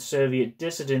European and Soviet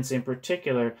dissidents in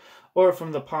particular, or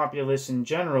from the populace in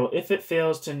general, if it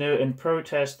fails to note and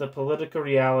protest the political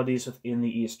realities within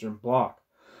the Eastern Bloc.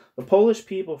 The Polish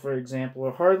people, for example,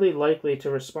 are hardly likely to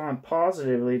respond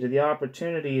positively to the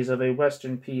opportunities of a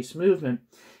Western peace movement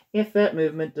if that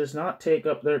movement does not take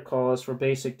up their cause for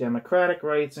basic democratic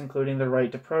rights, including the right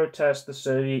to protest the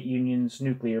Soviet Union's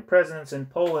nuclear presence in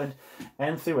Poland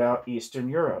and throughout Eastern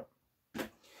Europe.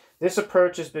 This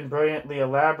approach has been brilliantly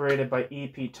elaborated by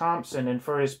E.P. Thompson, and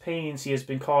for his pains he has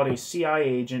been called a CIA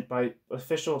agent by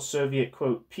official Soviet,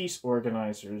 quote, peace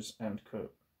organizers, end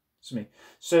quote.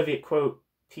 Soviet, quote,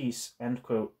 peace, end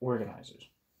quote, organizers.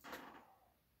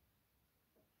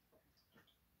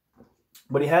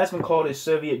 But he has been called a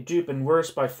Soviet dupe, and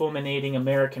worse, by fulminating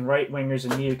American right-wingers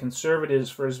and neoconservatives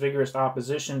for his vigorous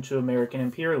opposition to American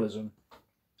imperialism.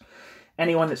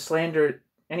 Anyone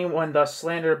thus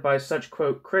slandered by such,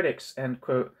 quote, critics, end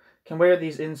quote, can wear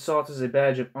these insults as a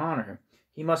badge of honor.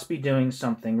 He must be doing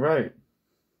something right.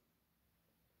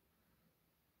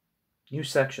 New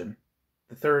section.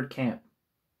 The third camp.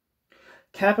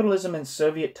 Capitalism and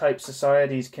Soviet-type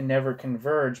societies can never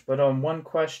converge, but on one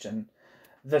question,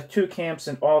 the two camps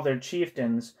and all their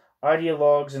chieftains,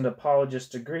 ideologues and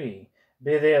apologists agree,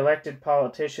 be they elected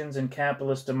politicians in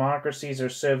capitalist democracies or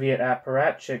Soviet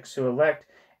apparatchiks who elect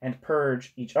and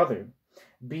purge each other,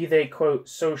 be they, quote,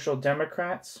 social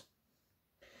democrats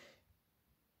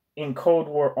in Cold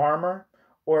War armor,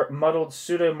 or muddled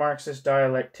pseudo-Marxist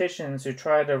dialecticians who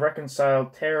try to reconcile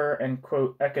terror and,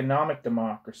 quote, economic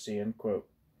democracy, end quote.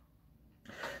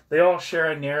 They all share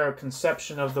a narrow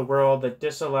conception of the world that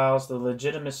disallows the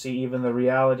legitimacy, even the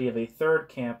reality, of a third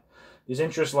camp whose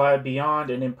interests lie beyond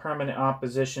and in permanent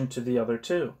opposition to the other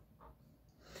two.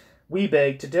 We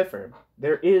beg to differ.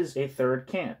 There is a third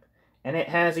camp, and it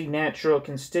has a natural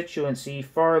constituency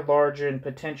far larger and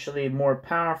potentially more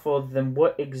powerful than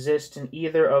what exists in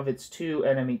either of its two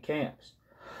enemy camps.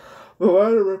 The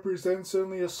latter represents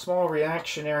only a small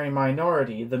reactionary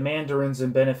minority, the mandarins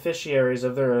and beneficiaries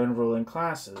of their own ruling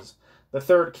classes. The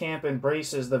third camp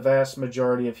embraces the vast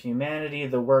majority of humanity,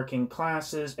 the working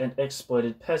classes and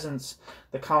exploited peasants,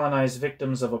 the colonized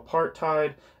victims of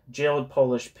apartheid, jailed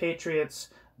Polish patriots,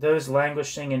 those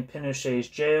languishing in Pinochet's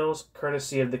jails,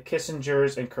 courtesy of the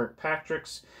Kissingers and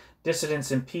Kirkpatricks, dissidents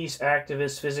and peace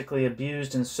activists physically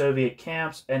abused in Soviet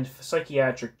camps and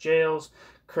psychiatric jails,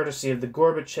 courtesy of the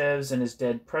Gorbachevs and his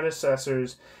dead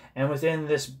predecessors, and within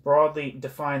this broadly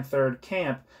defined third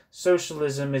camp,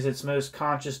 socialism is its most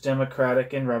conscious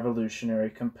democratic and revolutionary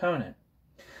component.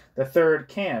 The third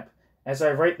camp, as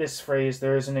I write this phrase,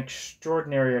 there is an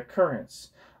extraordinary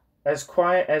occurrence. As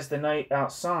quiet as the night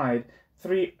outside,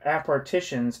 three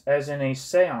apparitions, as in a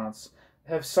seance,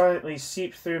 have silently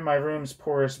seeped through my room's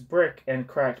porous brick and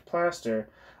cracked plaster.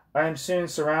 I am soon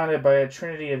surrounded by a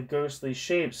trinity of ghostly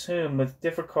shapes whom, with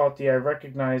difficulty, I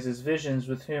recognize as visions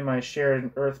with whom I shared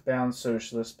an earthbound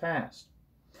socialist past.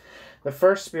 The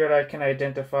first spirit I can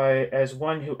identify as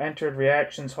one who entered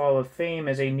Reaction's Hall of Fame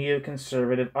as a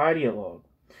neoconservative ideologue.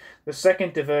 The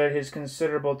second devoted his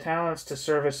considerable talents to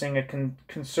servicing a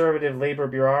conservative labor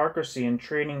bureaucracy and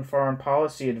training foreign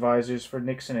policy advisors for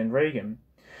Nixon and Reagan.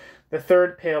 The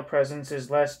third pale presence is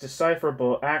less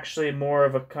decipherable, actually more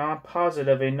of a composite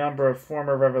of a number of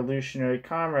former revolutionary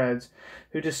comrades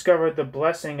who discovered the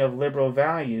blessing of liberal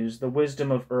values, the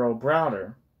wisdom of Earl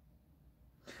Browder.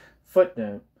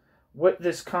 Footnote. What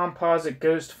this composite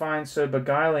ghost finds so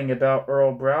beguiling about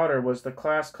Earl Browder was the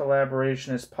class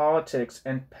collaborationist politics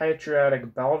and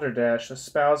patriotic balderdash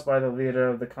espoused by the leader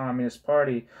of the Communist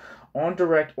Party on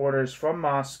direct orders from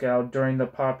Moscow during the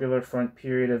Popular Front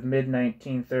period of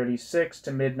mid-1936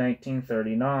 to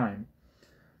mid-1939.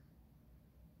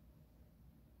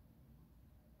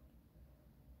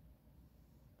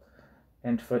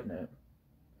 End footnote.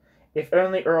 If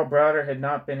only Earl Browder had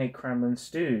not been a Kremlin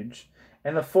stooge,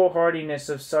 and the foolhardiness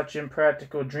of such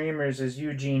impractical dreamers as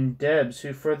Eugene Debs,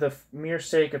 who for the mere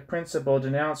sake of principle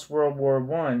denounced World War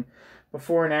I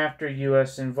before and after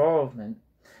U.S. involvement.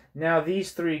 Now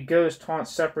these three ghosts haunt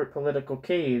separate political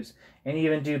caves, and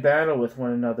even do battle with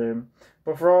one another.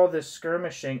 But for all this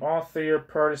skirmishing, all three are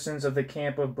partisans of the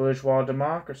camp of bourgeois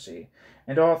democracy,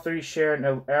 and all three share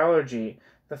an allergy,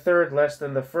 the third less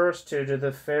than the first two, to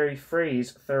the very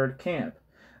phrase third camp.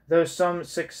 Though some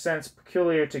sixth sense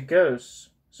peculiar to ghosts,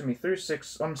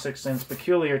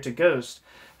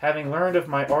 having learned of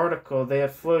my article, they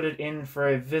have floated in for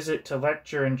a visit to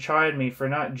lecture and chide me for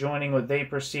not joining what they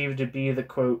perceive to be the,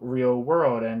 quote, real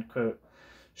world, end quote.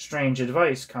 Strange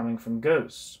advice coming from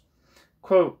ghosts.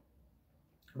 Quote,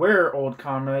 where, old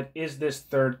comrade, is this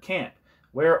third camp?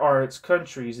 Where are its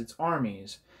countries, its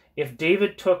armies? If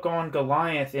David took on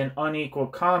Goliath in unequal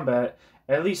combat,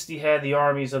 at least he had the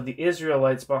armies of the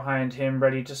Israelites behind him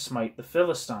ready to smite the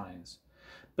Philistines.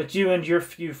 But you and your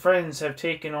few friends have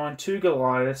taken on 2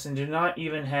 Goliaths and do not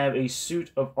even have a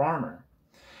suit of armor.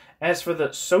 As for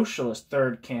the socialist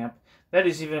third camp, that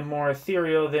is even more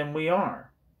ethereal than we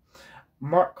are.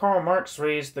 Karl Marx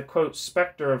raised the, quote,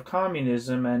 specter of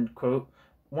communism, end quote,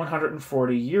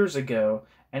 140 years ago,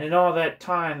 and in all that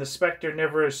time the specter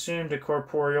never assumed a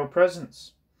corporeal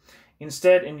presence.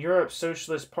 Instead, in Europe,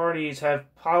 socialist parties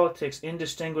have politics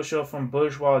indistinguishable from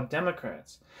bourgeois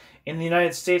democrats. In the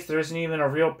United States, there isn't even a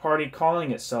real party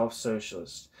calling itself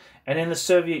socialist. And in the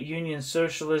Soviet Union,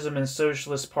 socialism and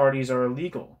socialist parties are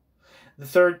illegal. The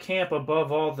third camp,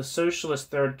 above all, the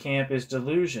socialist third camp, is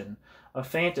delusion, a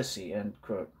fantasy, end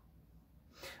quote.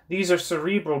 These are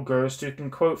cerebral ghosts who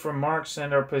can quote from Marx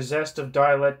and are possessed of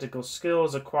dialectical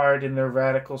skills acquired in their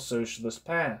radical socialist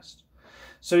past.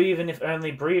 So even if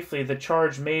only briefly, the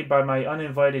charge made by my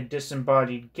uninvited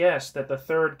disembodied guest that the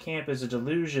third camp is a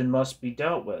delusion must be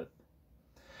dealt with.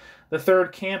 The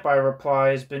third camp, I reply,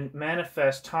 has been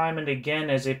manifest time and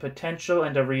again as a potential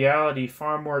and a reality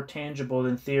far more tangible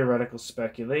than theoretical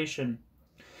speculation.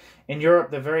 In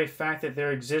Europe, the very fact that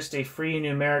there exists a free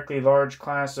numerically large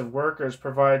class of workers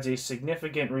provides a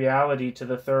significant reality to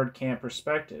the third camp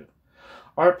perspective.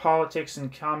 Our politics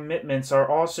and commitments are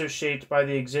also shaped by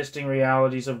the existing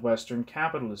realities of Western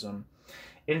capitalism.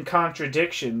 In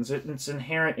contradictions, its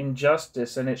inherent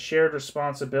injustice, and its shared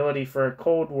responsibility for a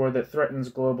Cold War that threatens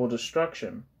global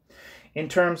destruction. In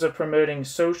terms of promoting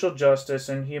social justice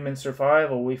and human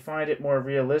survival, we find it more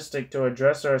realistic to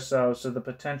address ourselves to the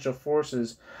potential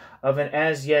forces of an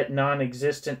as yet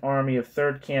non-existent army of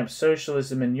third camp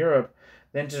socialism in Europe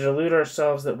than to delude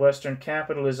ourselves that Western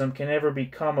capitalism can ever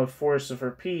become a force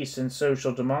for peace and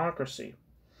social democracy.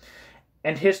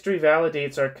 And history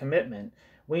validates our commitment.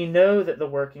 We know that the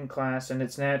working class and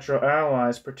its natural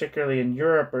allies, particularly in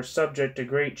Europe, are subject to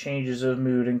great changes of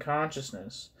mood and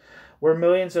consciousness. Where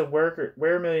millions of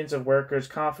workers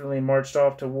confidently marched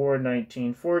off to war in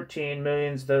 1914,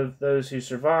 millions of those who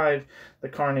survived the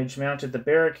carnage mounted the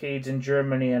barricades in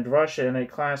Germany and Russia in a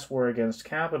class war against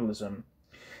capitalism.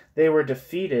 They were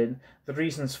defeated, the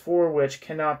reasons for which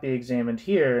cannot be examined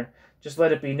here. Just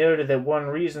let it be noted that one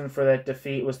reason for that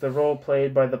defeat was the role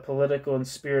played by the political and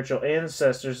spiritual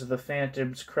ancestors of the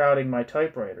phantoms crowding my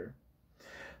typewriter.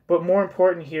 But more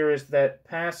important here is that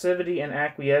passivity and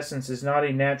acquiescence is not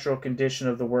a natural condition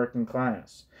of the working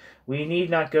class. We need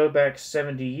not go back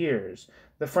 70 years.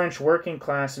 The French working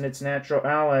class and its natural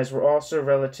allies were also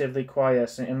relatively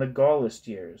quiescent in the Gaullist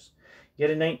years. Yet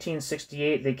in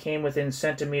 1968 they came within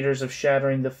centimeters of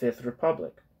shattering the Fifth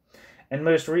Republic. And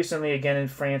most recently again in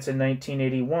France in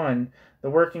 1981, the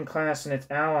working class and its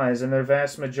allies in their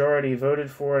vast majority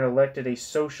voted for and elected a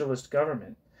socialist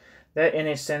government. That in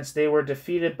a sense they were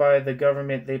defeated by the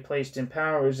government they placed in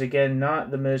power is again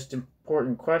not the most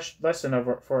important lesson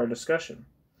for our discussion.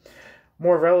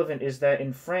 More relevant is that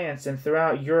in France and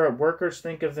throughout Europe, workers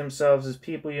think of themselves as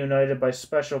people united by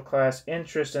special class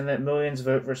interest and that millions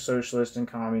vote for socialist and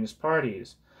communist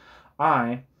parties.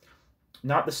 I,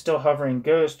 not the still hovering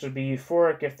ghost, would be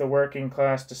euphoric if the working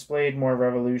class displayed more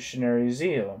revolutionary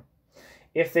zeal.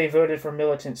 If they voted for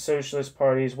militant socialist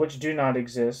parties, which do not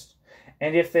exist,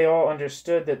 and if they all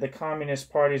understood that the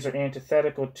communist parties are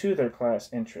antithetical to their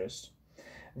class interest.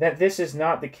 That this is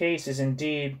not the case is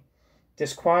indeed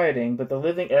disquieting, but the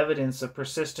living evidence of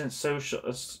persistent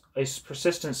socialist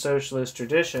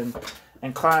tradition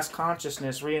and class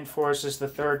consciousness reinforces the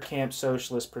third camp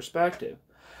socialist perspective.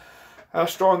 How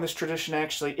strong this tradition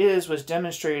actually is was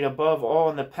demonstrated above all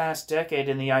in the past decade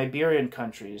in the Iberian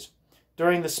countries.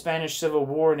 During the Spanish Civil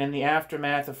War and in the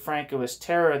aftermath of Francoist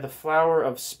terror, the flower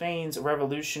of Spain's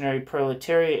revolutionary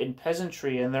proletariat and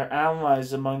peasantry and their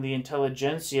allies among the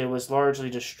intelligentsia was largely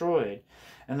destroyed,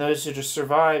 and those who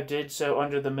survived did so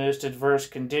under the most adverse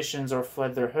conditions or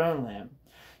fled their homeland.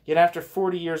 Yet after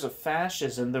 40 years of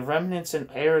fascism, the remnants and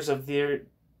heirs of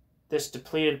this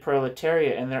depleted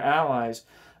proletariat and their allies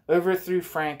overthrew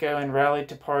Franco and rallied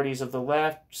to parties of the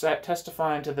left,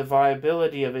 testifying to the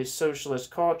viability of a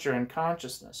socialist culture and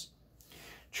consciousness.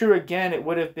 True again, it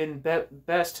would have been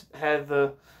best had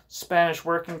the Spanish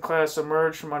working class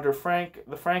emerged from under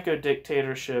the Franco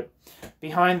dictatorship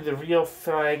behind the real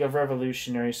flag of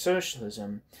revolutionary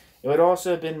socialism. It would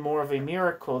also have been more of a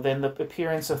miracle than the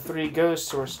appearance of three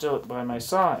ghosts who are still by my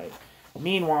side.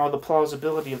 Meanwhile, the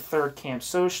plausibility of third camp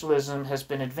socialism has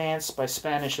been advanced by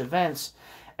Spanish events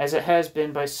as it has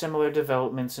been by similar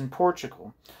developments in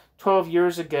Portugal. 12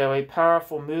 years ago, a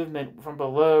powerful movement from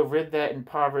below rid that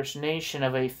impoverished nation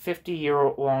of a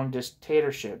 50-year-long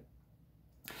dictatorship.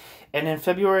 And in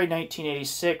February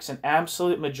 1986, an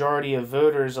absolute majority of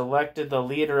voters elected the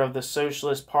leader of the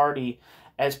Socialist Party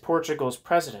as Portugal's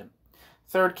president.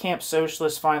 Third camp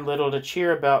socialists find little to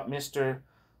cheer about Mr.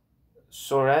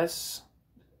 Soares'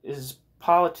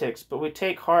 politics, but we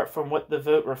take heart from what the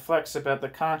vote reflects about the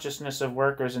consciousness of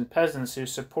workers and peasants who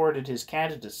supported his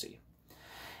candidacy.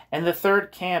 And the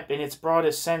third camp, in its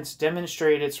broadest sense,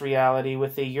 demonstrated its reality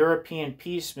with the European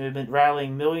peace movement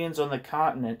rallying millions on the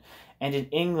continent and in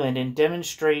England in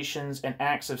demonstrations and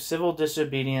acts of civil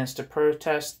disobedience to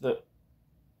protest the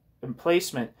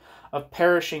emplacement of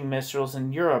perishing missiles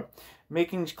in Europe,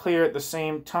 making clear at the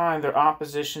same time their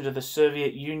opposition to the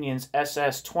Soviet Union's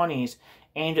SS-20s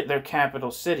aimed at their capital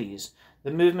cities.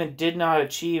 The movement did not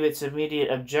achieve its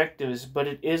immediate objectives, but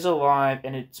it is alive,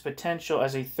 and its potential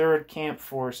as a third camp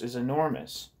force is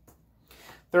enormous.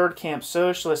 Third camp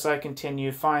socialists, I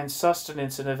continue, find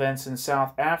sustenance in events in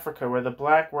South Africa, where the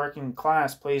black working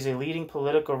class plays a leading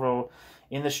political role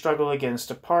in the struggle against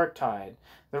apartheid.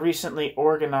 The recently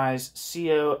organized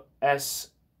COSATU,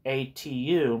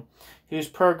 whose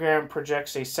program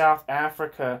projects a South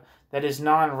Africa that is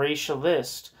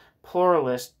non-racialist,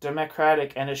 pluralist,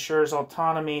 democratic, and assures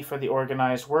autonomy for the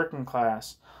organized working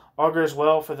class, augurs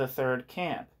well for the third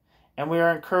camp. And we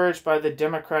are encouraged by the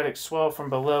democratic swell from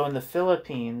below in the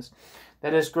Philippines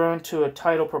that has grown to a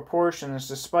tidal proportions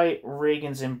despite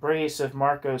Reagan's embrace of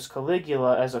Marcos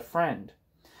Caligula as a friend.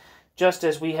 Just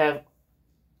as we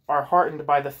are heartened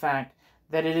by the fact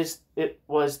that it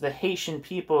was the Haitian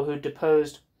people who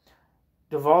deposed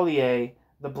Duvalier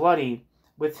the Bloody,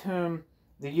 with whom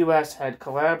the U.S. had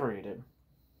collaborated.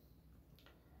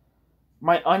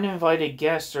 My uninvited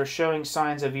guests are showing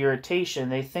signs of irritation.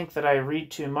 They think that I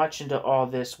read too much into all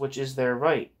this, which is their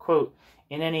right. Quote,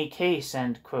 in any case,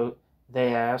 end quote,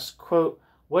 they ask, quote,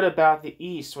 what about the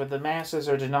East, where the masses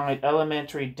are denied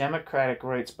elementary democratic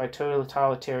rights by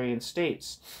totalitarian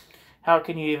states? How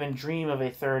can you even dream of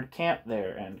a third camp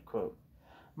there, end quote?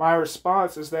 My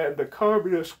response is that in the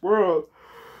communist world,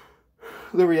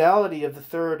 the reality of the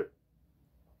third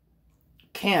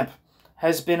camp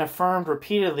has been affirmed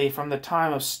repeatedly from the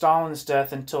time of Stalin's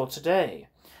death until today.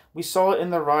 We saw it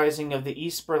in the rising of the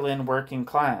East Berlin working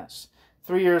class.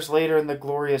 3 years later in the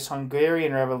glorious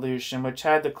Hungarian Revolution, which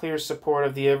had the clear support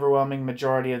of the overwhelming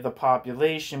majority of the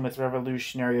population with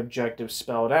revolutionary objectives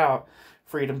spelled out,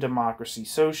 freedom, democracy,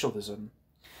 socialism.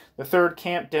 The third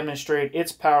camp demonstrated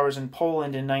its powers in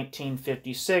Poland in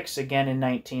 1956, again in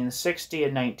 1960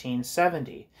 and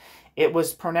 1970. It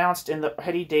was pronounced in the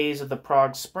heady days of the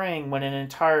Prague Spring when an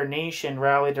entire nation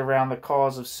rallied around the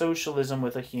cause of socialism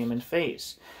with a human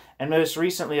face. And most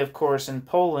recently, of course, in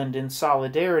Poland in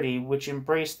Solidarity, which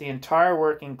embraced the entire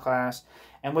working class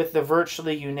and with the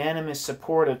virtually unanimous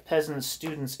support of peasants,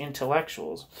 students,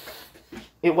 intellectuals.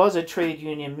 It was a trade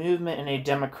union movement and a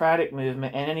democratic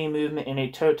movement, and any movement in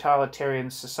a totalitarian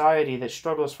society that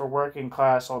struggles for working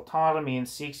class autonomy and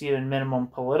seeks even minimum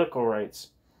political rights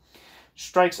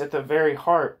strikes at the very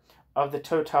heart of the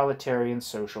totalitarian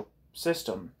social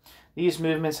system. These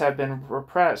movements have been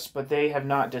repressed, but they have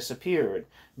not disappeared.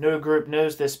 No group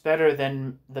knows this better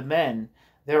than the men.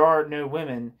 There are no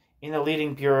women in the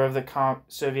leading bureau of the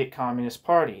Soviet Communist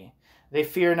Party. They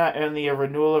fear not only a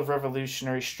renewal of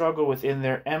revolutionary struggle within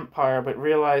their empire, but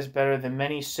realize better than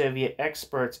many Soviet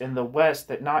experts in the West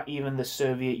that not even the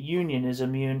Soviet Union is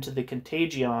immune to the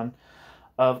contagion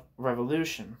of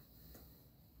revolution.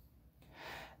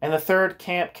 And the third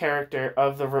camp character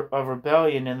of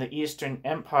rebellion in the Eastern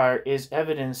Empire is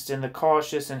evidenced in the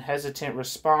cautious and hesitant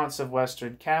response of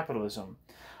Western capitalism.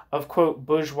 of, quote,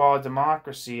 bourgeois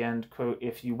democracy, end quote,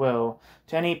 if you will,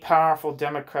 to any powerful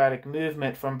democratic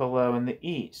movement from below in the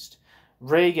East.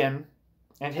 Reagan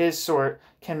and his sort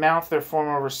can mount their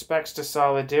formal respects to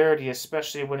solidarity,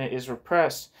 especially when it is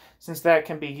repressed, since that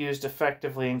can be used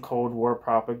effectively in Cold War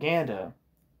propaganda.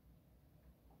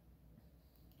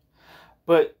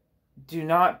 But do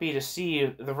not be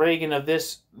deceived. The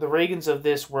Reagans of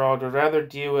this world would rather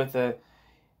deal with a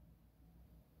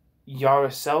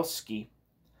Jaruzelski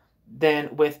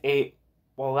than with a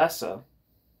Walesa,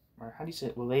 or how do you say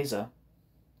it? Walesa.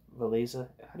 Walesa.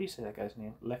 How do you say that guy's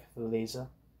name? Lech Walesa,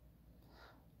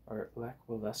 or Lech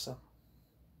Walesa.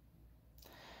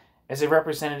 As a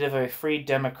representative of a free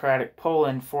democratic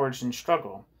Poland forged in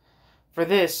struggle. For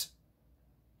this,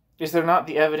 is there not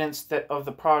the evidence that of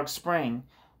the Prague Spring,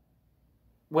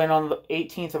 when on the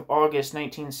 18th of August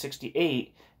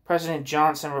 1968, President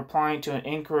Johnson, replying to an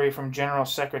inquiry from General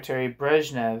Secretary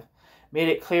Brezhnev, made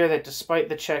it clear that despite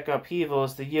the Czech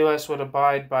upheavals, the U.S. would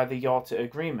abide by the Yalta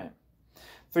Agreement.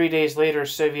 3 days later,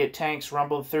 Soviet tanks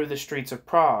rumbled through the streets of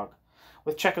Prague.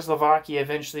 With Czechoslovakia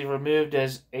eventually removed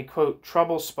as a, quote,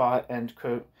 trouble spot, end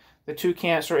quote, the two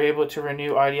camps were able to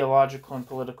renew ideological and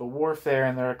political warfare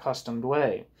in their accustomed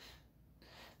way.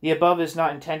 The above is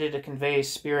not intended to convey a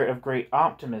spirit of great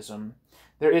optimism.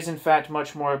 There is in fact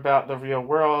much more about the real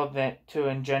world to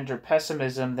engender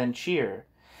pessimism than cheer.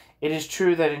 It is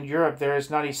true that in Europe there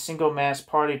is not a single mass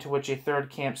party to which a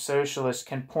third camp socialist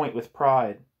can point with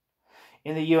pride.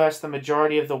 In the U.S., the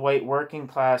majority of the white working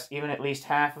class, even at least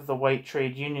half of the white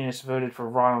trade unionists, voted for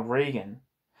Ronald Reagan.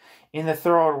 In the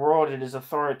third world, it is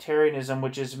authoritarianism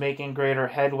which is making greater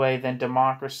headway than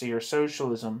democracy or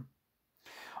socialism.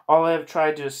 All I have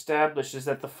tried to establish is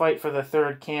that the fight for the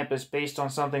third camp is based on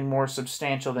something more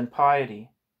substantial than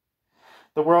piety.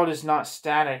 The world is not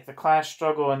static. The class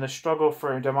struggle and the struggle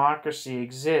for democracy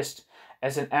exist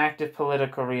as an active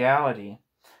political reality.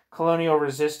 Colonial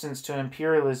resistance to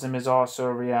imperialism is also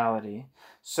a reality.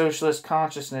 Socialist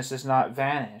consciousness has not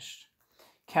vanished.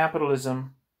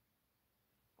 Capitalism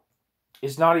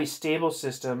is not a stable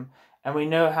system, and we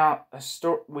know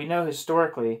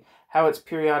historically how its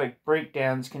periodic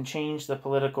breakdowns can change the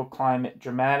political climate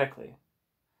dramatically.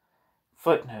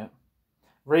 Footnote.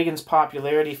 Reagan's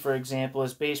popularity, for example,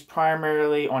 is based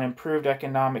primarily on improved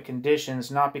economic conditions,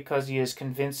 not because he is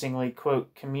convincingly,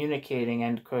 quote, communicating,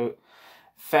 end quote,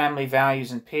 family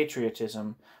values and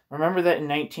patriotism. Remember that in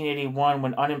 1981,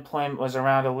 when unemployment was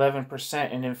around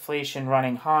 11% and inflation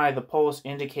running high, the polls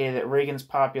indicated that Reagan's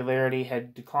popularity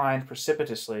had declined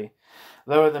precipitously,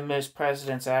 lower than most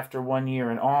presidents after 1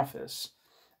 year in office.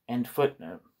 End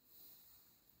footnote.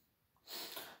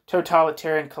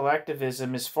 Totalitarian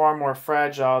collectivism is far more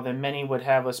fragile than many would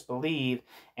have us believe,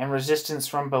 and resistance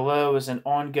from below is an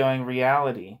ongoing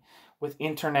reality, with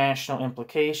international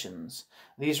implications.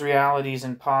 These realities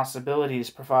and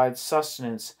possibilities provide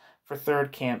sustenance for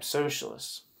third camp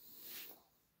socialists.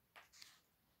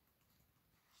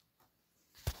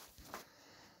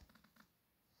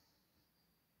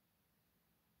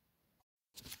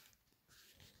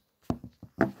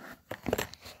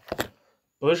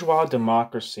 Bourgeois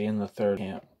democracy in the third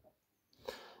camp.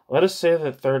 Let us say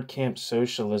that third camp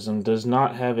socialism does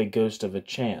not have a ghost of a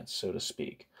chance, so to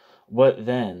speak. What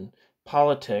then?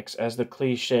 Politics, as the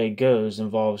cliché goes,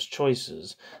 involves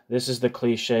choices. This is the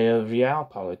cliché of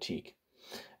realpolitik.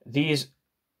 These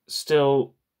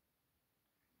still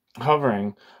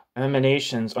hovering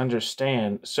emanations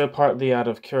understand, so partly out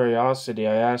of curiosity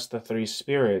I asked the three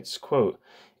spirits, quote,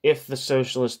 if the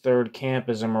socialist third camp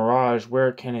is a mirage,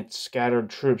 where can its scattered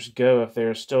troops go if they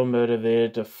are still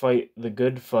motivated to fight the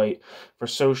good fight for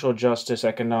social justice,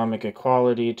 economic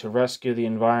equality, to rescue the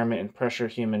environment and pressure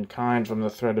humankind from the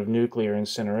threat of nuclear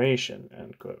incineration?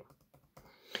 End quote.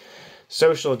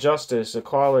 Social justice,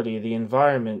 equality, the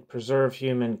environment, preserve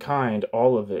humankind,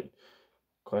 all of it.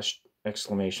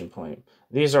 Exclamation point.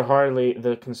 These are hardly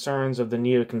the concerns of the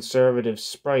neoconservative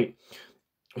sprite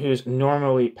whose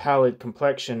normally pallid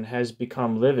complexion has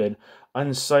become livid,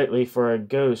 unsightly for a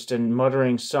ghost, and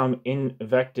muttering some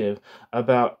invective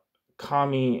about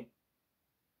commie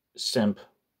simp.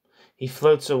 He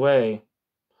floats away,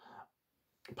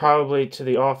 probably to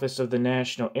the office of the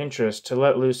national interest, to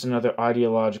let loose another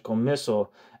ideological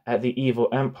missile at the evil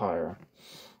empire.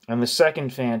 And the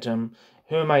second phantom,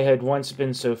 whom I had once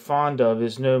been so fond of,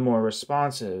 is no more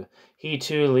responsive. He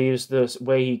too leaves the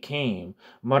way he came,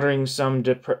 muttering some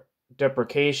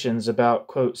deprecations about,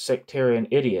 quote, sectarian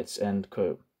idiots, end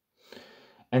quote.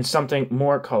 And something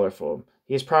more colorful.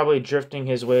 He is probably drifting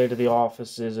his way to the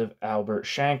offices of Albert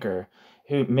Shanker,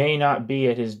 who may not be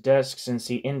at his desk since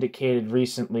he indicated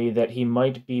recently that he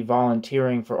might be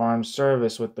volunteering for armed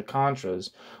service with the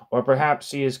Contras, or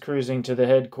perhaps he is cruising to the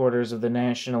headquarters of the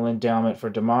National Endowment for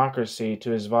Democracy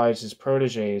to advise his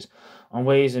protégés on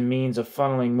ways and means of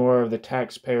funneling more of the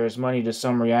taxpayers' money to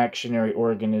some reactionary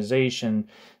organization,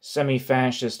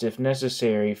 semi-fascist if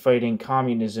necessary, fighting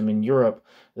communism in Europe,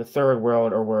 the Third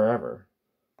World, or wherever.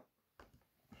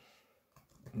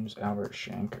 Who's Albert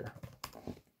Shanker?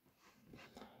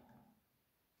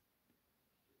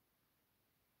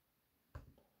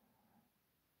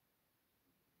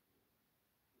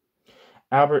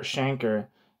 Albert Shanker,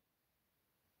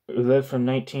 who lived from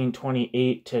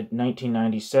 1928 to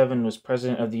 1997, was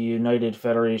president of the United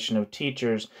Federation of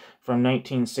Teachers from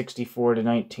 1964 to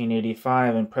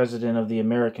 1985 and president of the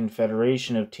American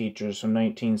Federation of Teachers from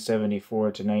 1974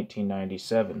 to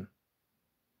 1997.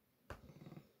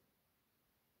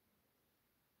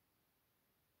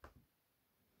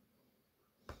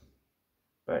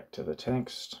 Back to the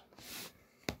text.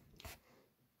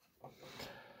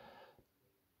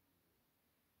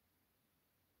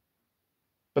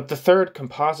 But the third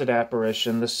composite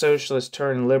apparition, the socialist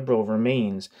turned liberal,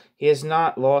 remains. He has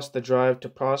not lost the drive to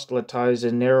proselytize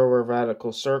in narrower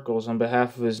radical circles on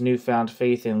behalf of his newfound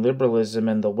faith in liberalism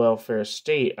and the welfare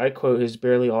state. I quote his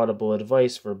barely audible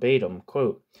advice verbatim,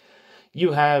 quote,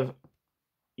 You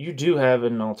do have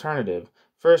an alternative.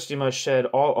 First, you must shed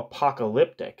all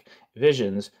apocalyptic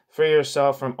visions, free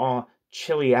yourself from all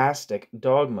chiliastic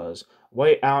dogmas,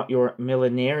 white out your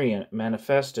millenarian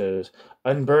manifestos,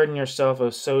 unburden yourself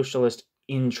of socialist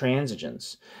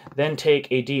intransigence, then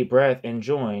take a deep breath and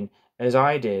join, as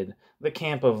I did, the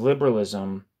camp of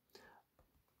liberalism,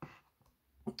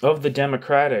 of the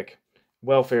democratic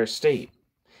welfare state.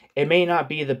 It may not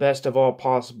be the best of all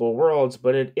possible worlds,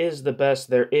 but it is the best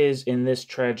there is in this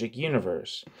tragic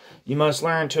universe. You must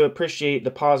learn to appreciate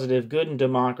the positive good in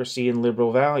democracy and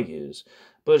liberal values.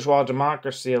 Bourgeois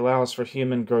democracy allows for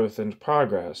human growth and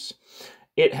progress.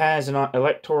 It has an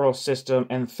electoral system,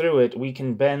 and through it we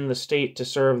can bend the state to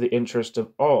serve the interest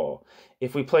of all.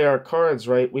 If we play our cards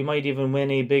right, we might even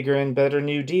win a bigger and better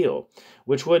New Deal,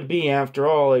 which would be, after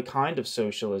all, a kind of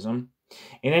socialism.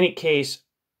 In any case,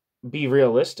 be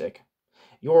realistic.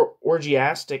 Your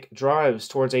orgiastic drives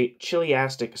towards a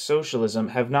chiliastic socialism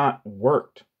have not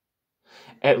worked.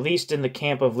 At least in the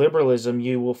camp of liberalism,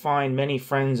 you will find many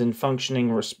friends in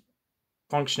functioning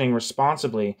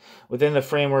responsibly within the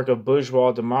framework of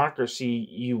bourgeois democracy.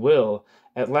 You will,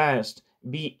 at last,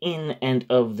 be in and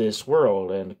of this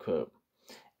world, end quote.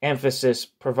 Emphasis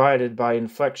provided by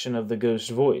inflection of the ghost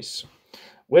voice.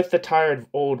 With this tired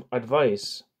old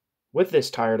advice,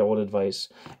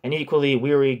 an equally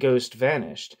weary ghost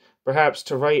vanished, perhaps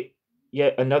to write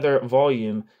yet another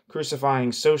volume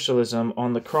crucifying socialism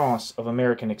on the cross of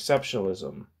American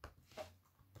exceptionalism.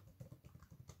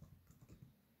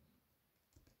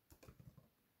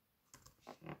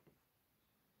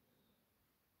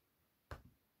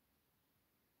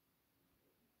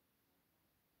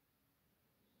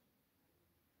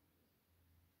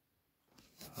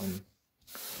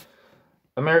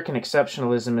 American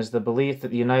exceptionalism is the belief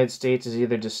that the United States is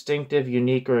either distinctive,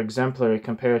 unique, or exemplary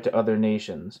compared to other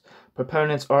nations.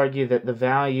 Proponents argue that the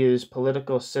values,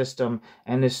 political system,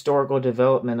 and historical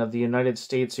development of the United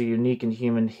States are unique in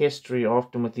human history,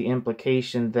 often with the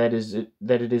implication that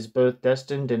it is both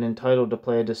destined and entitled to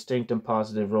play a distinct and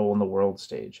positive role on the world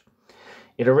stage.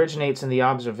 It originates in the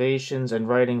observations and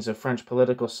writings of French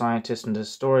political scientist and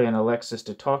historian Alexis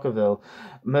de Tocqueville,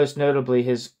 most notably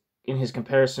in his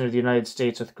comparison of the United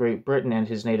States with Great Britain and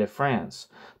his native France.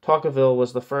 Tocqueville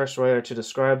was the first writer to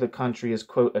describe the country as,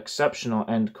 quote, exceptional,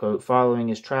 end quote, following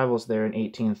his travels there in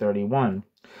 1831.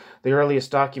 The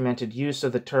earliest documented use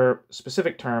of the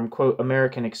specific term, quote,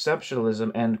 American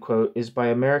exceptionalism, end quote, is by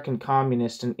American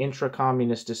communist and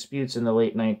intra-communist disputes in the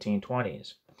late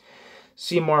 1920s.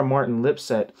 Seymour Morton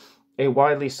Lipset, a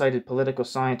widely cited political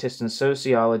scientist and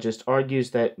sociologist,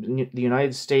 argues that the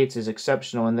United States is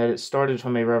exceptional and that it started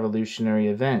from a revolutionary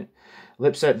event.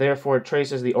 Lipset therefore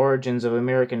traces the origins of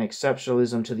American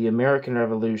exceptionalism to the American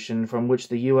Revolution, from which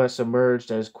the U.S. emerged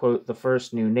as, quote, the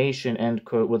first new nation, end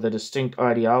quote, with a distinct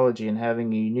ideology and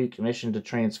having a unique mission to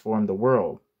transform the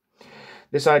world.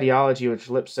 This ideology, which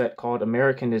Lipset called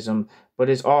Americanism, but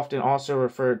is often also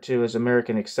referred to as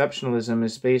American exceptionalism,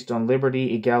 is based on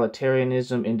liberty,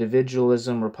 egalitarianism,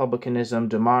 individualism, republicanism,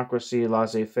 democracy,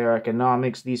 laissez-faire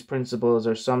economics. These principles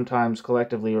are sometimes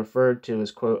collectively referred to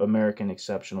as, quote, American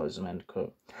exceptionalism, end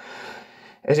quote.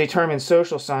 As a term in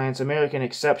social science, American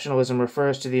exceptionalism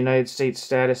refers to the United States'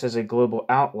 status as a global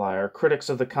outlier. Critics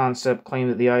of the concept claim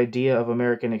that the idea of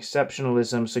American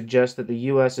exceptionalism suggests that the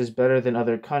U.S. is better than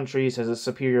other countries, has a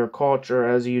superior culture,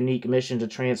 has a unique mission to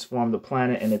transform the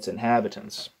planet and its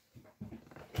inhabitants.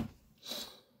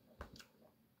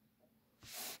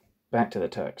 Back to the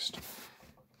text.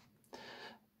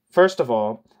 First of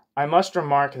all, I must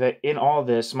remark that in all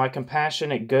this, my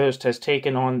compassionate ghost has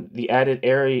taken on the added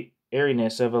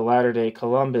airiness of a latter-day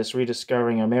Columbus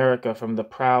rediscovering America from the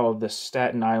prow of the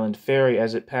Staten Island ferry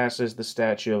as it passes the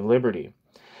Statue of Liberty.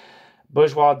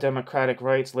 Bourgeois democratic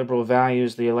rights, liberal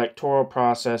values, the electoral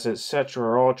process, etc.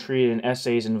 are all treated in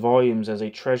essays and volumes as a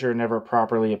treasure never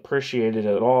properly appreciated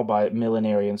at all by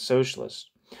millenarian socialists.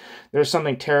 There is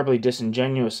something terribly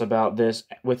disingenuous about this,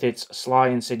 with its sly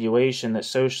insinuation that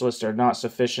socialists are not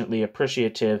sufficiently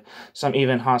appreciative, some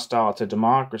even hostile to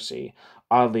democracy.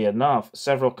 Oddly enough,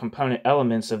 several component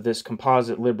elements of this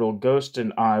composite liberal ghost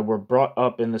and I were brought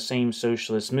up in the same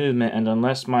socialist movement, and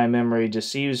unless my memory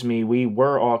deceives me, we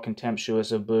were all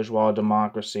contemptuous of bourgeois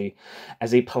democracy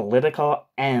as a political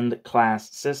and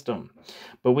class system.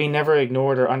 But we never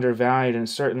ignored or undervalued, and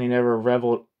certainly never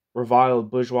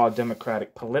reviled bourgeois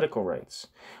democratic political rights.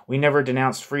 We never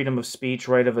denounced freedom of speech,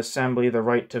 right of assembly, the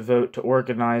right to vote, to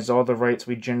organize, all the rights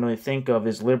we generally think of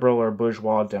as liberal or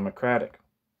bourgeois democratic.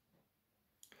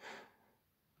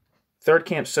 Third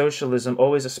camp socialism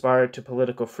always aspired to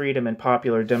political freedom and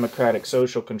popular democratic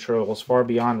social controls far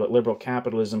beyond what liberal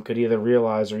capitalism could either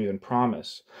realize or even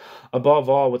promise. Above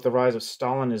all, with the rise of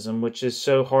Stalinism, which has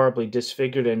so horribly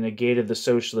disfigured and negated the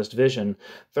socialist vision,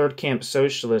 third camp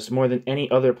socialists, more than any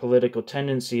other political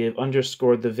tendency, have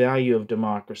underscored the value of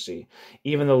democracy,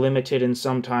 even the limited and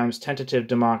sometimes tentative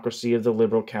democracy of the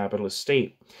liberal capitalist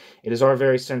state. It is our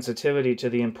very sensitivity to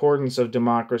the importance of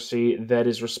democracy that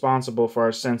is responsible for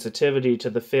our sensitivity to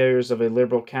the failures of a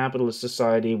liberal capitalist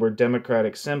society where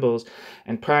democratic symbols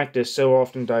and practice so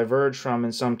often diverge from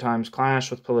and sometimes clash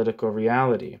with political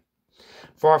reality.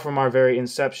 Far from our very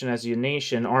inception as a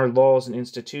nation, our laws and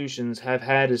institutions have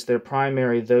had as their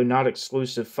primary, though not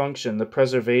exclusive, function the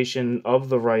preservation of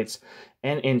the rights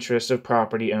and interests of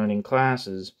property-owning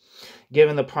classes.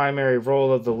 Given the primary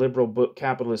role of the liberal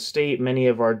capitalist state, many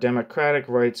of our democratic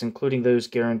rights, including those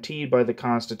guaranteed by the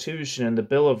Constitution and the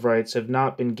Bill of Rights, have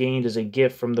not been gained as a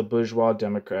gift from the bourgeois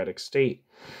democratic state.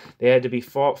 They had to be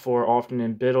fought for, often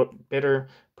in bitter,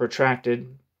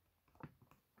 protracted,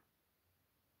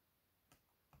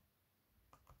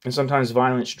 and sometimes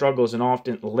violent struggles, and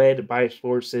often led by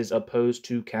forces opposed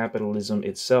to capitalism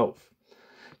itself.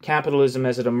 Capitalism,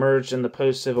 as it emerged in the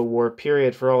post-Civil War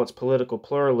period, for all its political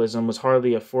pluralism, was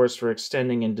hardly a force for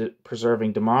extending and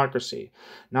preserving democracy.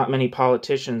 Not many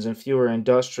politicians and fewer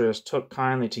industrialists took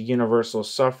kindly to universal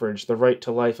suffrage, the right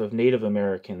to life of Native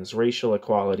Americans, racial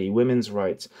equality, women's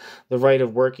rights, the right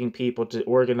of working people to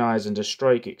organize and to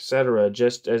strike, etc.,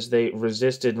 just as they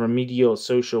resisted remedial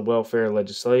social welfare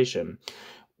legislation.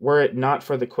 Were it not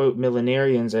for the, quote,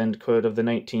 millenarians, end quote, of the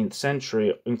 19th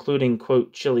century, including,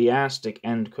 quote, chiliastic,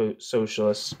 end quote,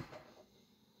 socialists,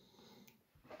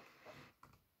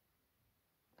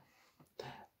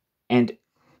 and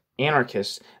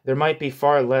anarchists, there might be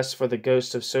far less for the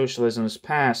ghosts of socialism's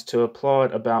past to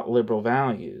applaud about liberal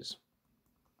values.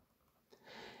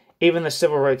 Even the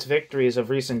civil rights victories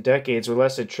of recent decades were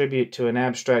less a tribute to an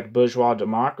abstract bourgeois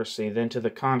democracy than to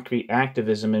the concrete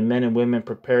activism in men and women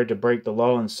prepared to break the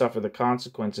law and suffer the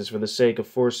consequences for the sake of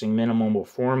forcing minimal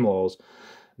reform laws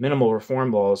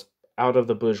out of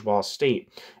the bourgeois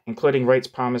state, including rights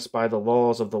promised by the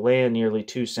laws of the land nearly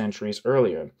 2 centuries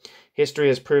earlier. History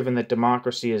has proven that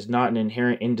democracy is not an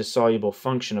inherent indissoluble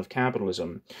function of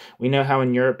capitalism. We know how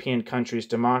in European countries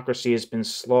democracy has been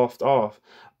sloughed off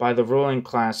by the ruling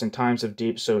class in times of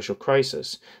deep social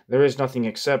crisis. There is nothing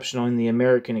exceptional in the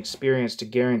American experience to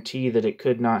guarantee that it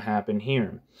could not happen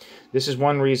here. This is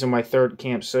one reason why third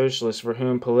camp socialists, for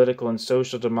whom political and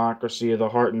social democracy are the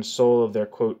heart and soul of their,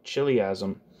 quote,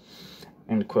 chiliasm,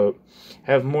 end quote,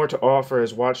 have more to offer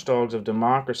as watchdogs of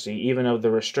democracy, even of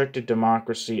the restricted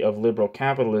democracy of liberal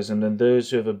capitalism, than those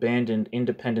who have abandoned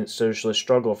independent socialist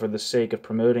struggle for the sake of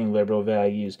promoting liberal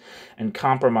values and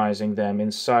compromising them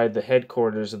inside the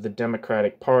headquarters of the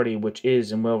Democratic Party, which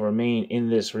is and will remain in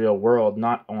this real world,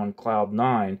 not on Cloud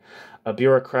 9, a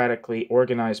bureaucratically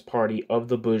organized party of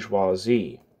the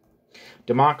bourgeoisie.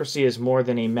 Democracy is more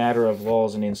than a matter of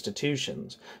laws and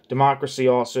institutions. Democracy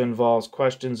also involves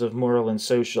questions of moral and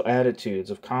social attitudes,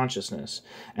 of consciousness.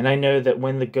 And I know that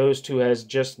when the ghost who has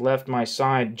just left my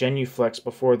side genuflects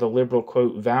before the liberal,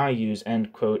 quote, values,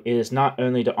 end quote, it is not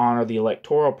only to honor the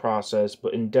electoral process,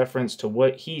 but in deference to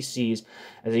what he sees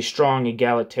as a strong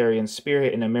egalitarian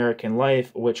spirit in American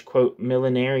life, which, quote,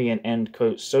 millenarian, end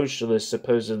quote, socialists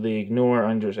supposedly ignore or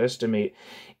underestimate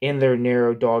in their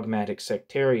narrow dogmatic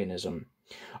sectarianism.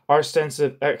 Our sense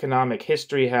of economic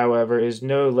history, however, is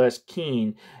no less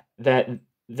keen than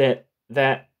that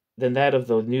of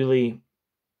the newly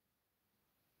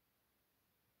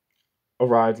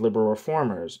arrived liberal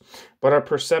reformers. But our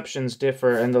perceptions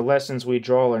differ, and the lessons we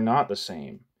draw are not the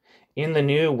same. In the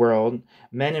New World,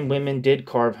 men and women did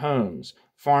carve homes,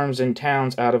 farms, and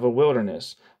towns out of a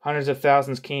wilderness. Hundreds of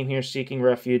thousands came here seeking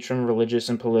refuge from religious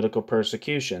and political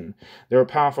persecution. There were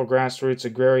powerful grassroots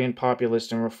agrarian,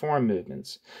 populist, and reform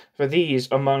movements. For these,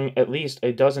 among at least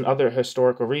a dozen other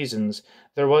historical reasons,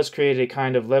 there was created a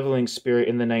kind of leveling spirit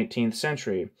in the 19th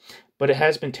century. But it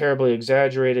has been terribly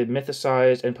exaggerated,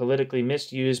 mythicized, and politically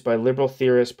misused by liberal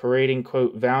theorists parading,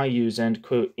 quote, values, end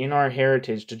quote, in our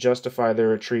heritage to justify their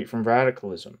retreat from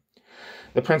radicalism.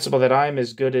 The principle that I am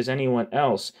as good as anyone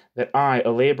else, that I,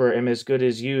 a laborer, am as good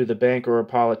as you, the banker or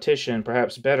politician,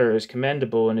 perhaps better, is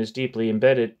commendable and is deeply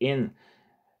embedded in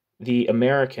the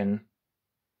American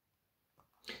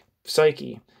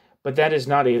psyche. But that is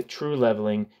not a true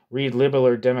leveling, read liberal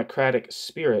or democratic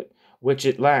spirit, which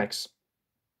it lacks.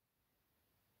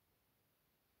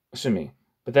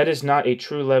 But that is not a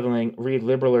true leveling, read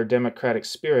liberal or democratic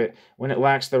spirit when it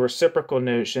lacks the reciprocal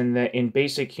notion that in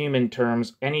basic human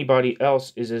terms anybody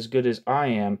else is as good as I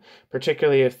am,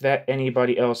 particularly if that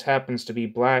anybody else happens to be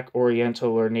black,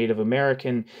 oriental, or Native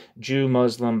American, Jew,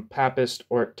 Muslim, Papist,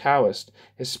 or Taoist,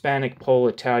 Hispanic, Pole,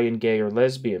 Italian, gay, or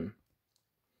lesbian.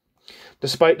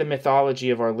 Despite the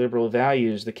mythology of our liberal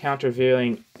values, the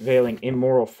countervailing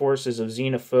immoral forces of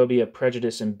xenophobia,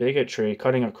 prejudice, and bigotry,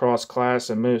 cutting across class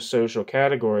and most social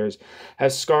categories,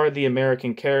 has scarred the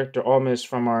American character almost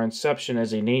from our inception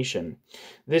as a nation.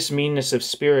 This meanness of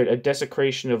spirit, a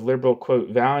desecration of liberal, quote,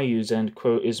 values, end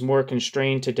quote, is more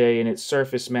constrained today in its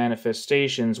surface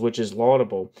manifestations, which is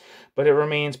laudable, but it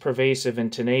remains pervasive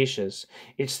and tenacious.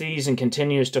 It sees and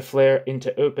continues to flare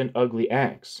into open, ugly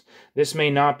acts. This may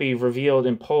not be revealed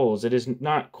in polls. It is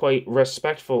not quite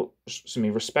respectable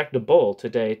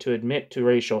today to admit to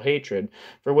racial hatred,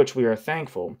 for which we are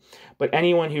thankful. But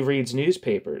anyone who reads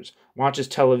newspapers, watches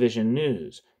television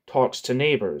news, talks to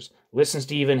neighbors, listens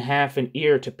to even half an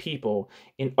ear to people,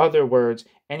 in other words,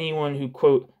 anyone who,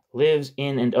 quote, lives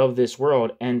in and of this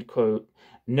world, end quote,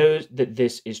 knows that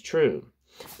this is true.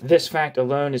 This fact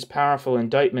alone is powerful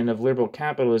indictment of liberal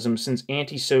capitalism, since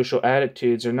antisocial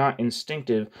attitudes are not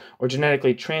instinctive or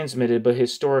genetically transmitted, but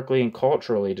historically and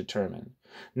culturally determined.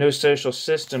 No social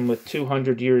system with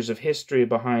 200 years of history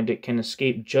behind it can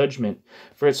escape judgment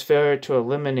for its failure to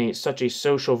eliminate such a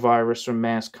social virus from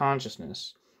mass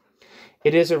consciousness.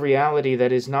 It is a reality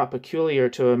that is not peculiar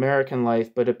to American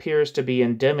life, but appears to be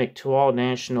endemic to all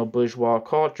national bourgeois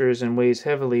cultures and weighs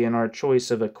heavily in our choice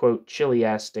of a, quote,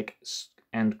 chiliastic,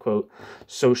 end quote,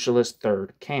 socialist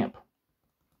third camp.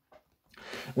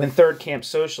 When third camp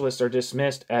socialists are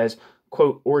dismissed as,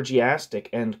 quote, orgiastic,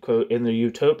 end quote, in their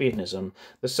utopianism,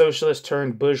 the socialist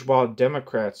turned bourgeois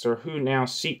Democrats, or who now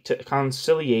seek to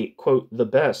conciliate, quote, the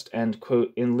best, end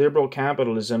quote, in liberal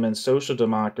capitalism and social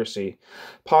democracy,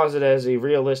 posit as a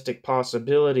realistic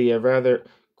possibility a rather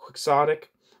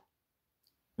quixotic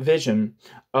vision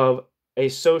of a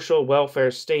social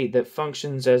welfare state that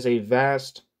functions as a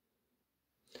vast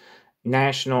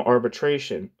national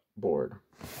arbitration board.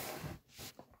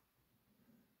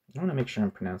 I want to make sure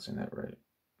I'm pronouncing that right.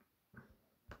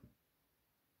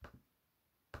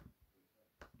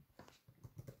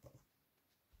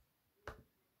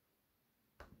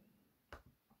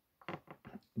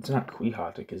 It's not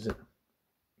quixotic, is it?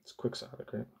 It's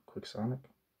quixotic, right? Quixotic?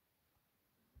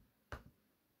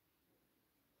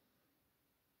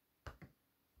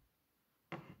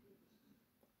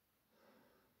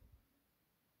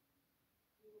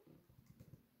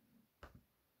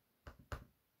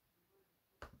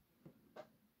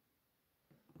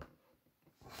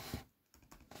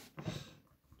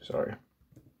 Sorry.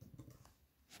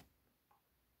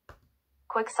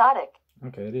 Quixotic.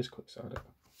 Okay, it is quixotic.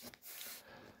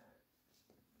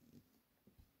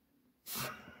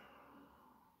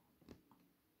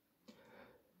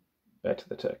 Back to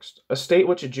the text. A state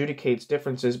which adjudicates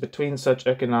differences between such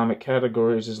economic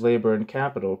categories as labor and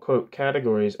capital, quote,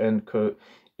 categories, end quote,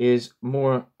 is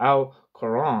more al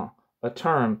Quran, a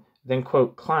term then,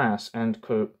 quote, class, end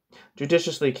quote,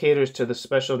 judiciously caters to the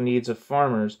special needs of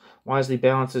farmers, wisely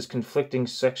balances conflicting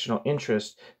sectional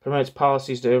interests, promotes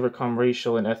policies to overcome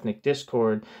racial and ethnic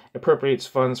discord, appropriates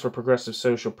funds for progressive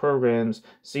social programs,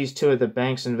 sees to it that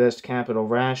banks invest capital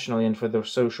rationally and for the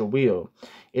social weal,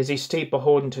 is a state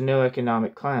beholden to no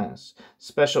economic class,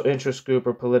 special interest group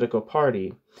or political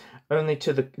party, only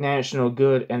to the national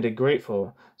good and a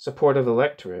grateful, supportive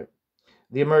electorate.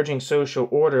 The emerging social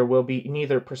order will be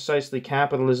neither precisely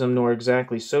capitalism nor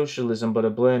exactly socialism, but a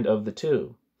blend of the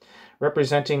two,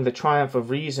 representing the triumph of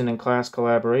reason and class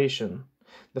collaboration.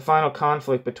 The final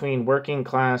conflict between working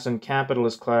class and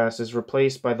capitalist class is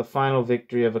replaced by the final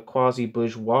victory of a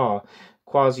quasi-bourgeois,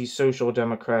 quasi-social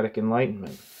democratic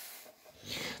enlightenment.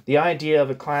 The idea of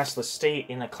a classless state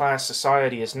in a class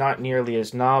society is not nearly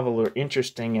as novel or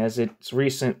interesting as its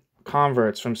recent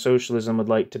converts from socialism would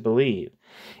like to believe.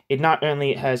 It not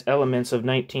only has elements of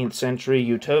 19th century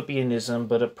utopianism,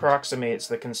 but approximates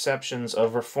the conceptions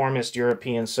of reformist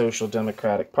European social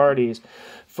democratic parties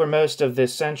for most of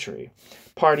this century,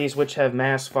 parties which have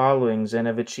mass followings and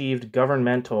have achieved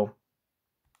governmental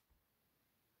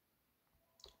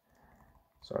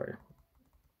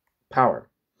power.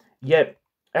 Yet,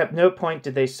 at no point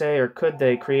did they say or could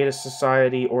they create a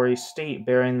society or a state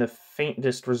bearing the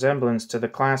faintest resemblance to the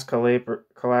class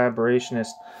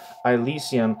collaborationist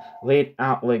Elysium laid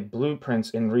out like blueprints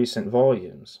in recent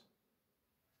volumes.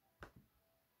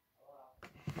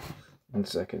 1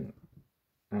 second.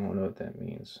 I don't know what that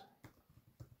means.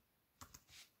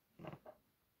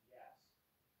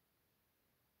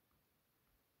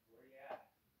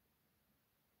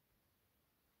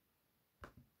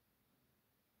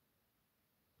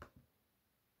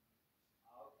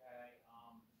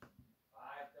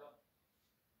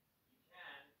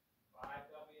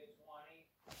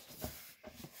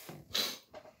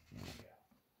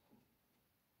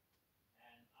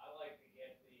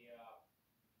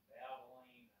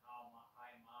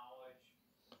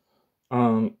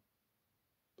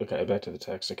 Okay, back to the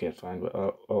text. I can't find what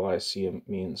OIC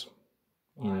means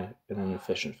in an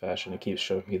efficient fashion. It keeps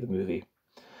showing me the movie.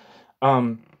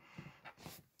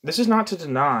 This is not to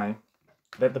deny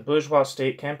that the bourgeois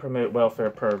state can promote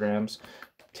welfare programs,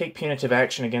 take punitive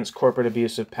action against corporate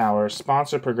abuse of power,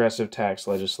 sponsor progressive tax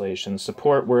legislation,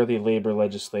 support worthy labor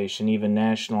legislation, even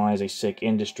nationalize a sick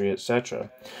industry,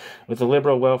 etc. What the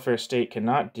liberal welfare state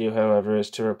cannot do, however, is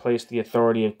to replace the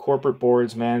authority of corporate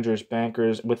boards, managers,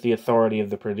 bankers with the authority of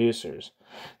the producers.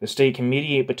 The state can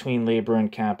mediate between labor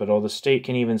and capital. The state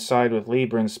can even side with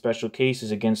labor in special cases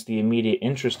against the immediate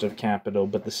interest of capital,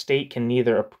 but the state can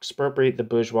neither expropriate the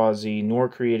bourgeoisie nor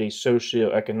create a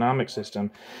socio-economic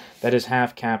system that is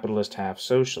half capitalist, half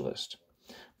socialist.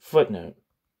 Footnote.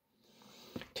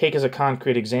 Take as a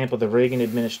concrete example the Reagan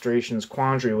administration's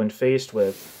quandary when faced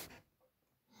with...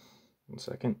 1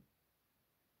 second.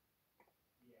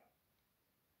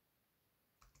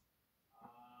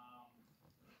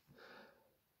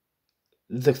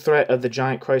 The threat of the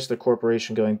giant Chrysler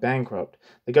Corporation going bankrupt.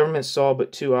 The government saw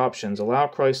but two options: allow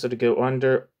Chrysler to go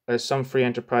under, as some free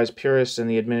enterprise purists in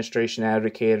the administration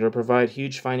advocated, or provide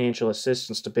huge financial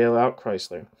assistance to bail out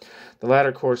Chrysler. The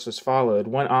latter course was followed.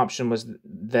 One option was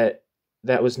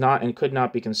that was not and could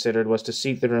not be considered was to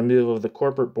seek the removal of the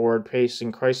corporate board,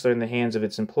 placing Chrysler in the hands of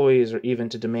its employees, or even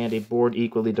to demand a board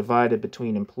equally divided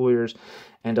between employers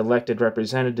and elected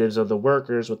representatives of the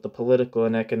workers with the political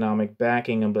and economic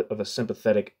backing of a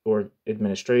sympathetic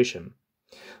administration.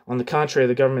 On the contrary,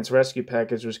 the government's rescue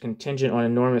package was contingent on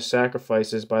enormous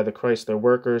sacrifices by the Chrysler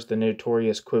workers, the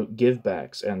notorious, quote,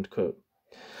 givebacks, end quote.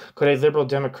 Could a liberal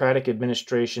democratic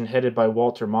administration headed by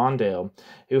Walter Mondale,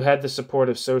 who had the support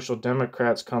of social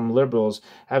democrats come liberals,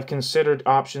 have considered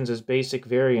options as basic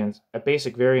variants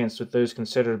with those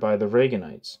considered by the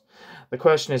Reaganites? The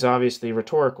question is obviously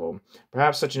rhetorical.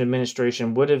 Perhaps such an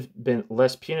administration would have been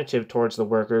less punitive towards the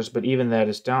workers, but even that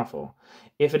is doubtful.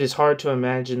 If it is hard to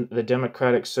imagine the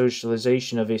democratic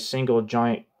socialization of a single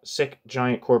giant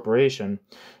corporation,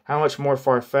 how much more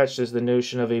far-fetched is the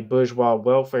notion of a bourgeois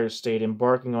welfare state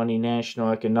embarking on a national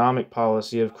economic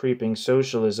policy of creeping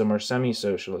socialism or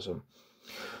semi-socialism,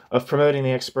 of promoting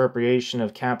the expropriation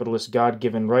of capitalists'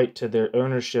 God-given right to their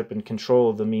ownership and control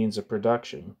of the means of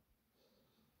production.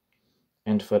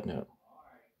 End footnote.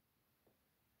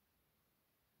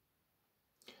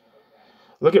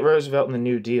 Look at Roosevelt and the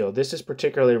New Deal. This is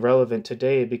particularly relevant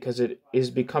today because it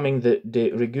is becoming the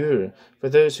de rigueur for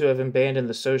those who have abandoned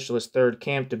the socialist third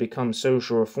camp to become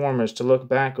social reformers to look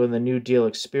back on the New Deal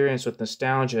experience with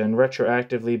nostalgia and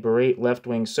retroactively berate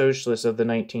left-wing socialists of the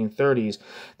 1930s,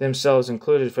 themselves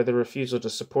included, for their refusal to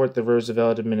support the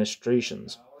Roosevelt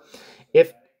administrations.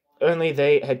 If only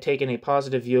they had taken a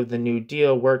positive view of the New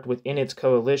Deal, worked within its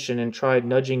coalition, and tried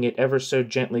nudging it ever so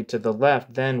gently to the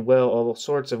left, then, well, all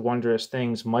sorts of wondrous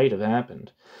things might have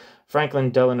happened.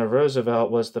 Franklin Delano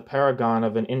Roosevelt was the paragon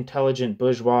of an intelligent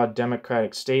bourgeois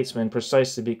democratic statesman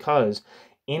precisely because,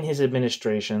 in his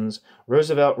administrations,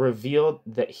 Roosevelt revealed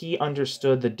that he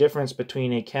understood the difference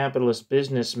between a capitalist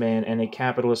businessman and a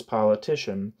capitalist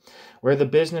politician. Where the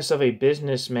business of a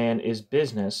businessman is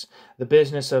business, the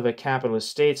business of a capitalist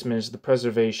statesman is the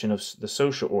preservation of the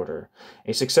social order.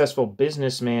 A successful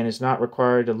businessman is not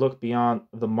required to look beyond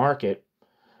the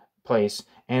marketplace,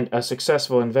 and a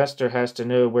successful investor has to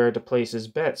know where to place his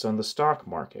bets on the stock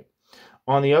market.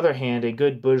 On the other hand, a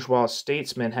good bourgeois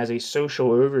statesman has a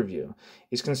social overview.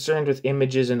 He's concerned with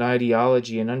images and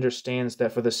ideology and understands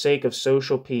that for the sake of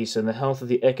social peace and the health of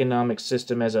the economic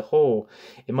system as a whole,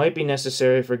 it might be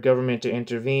necessary for government to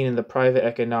intervene in the private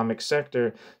economic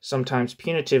sector, sometimes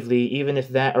punitively, even if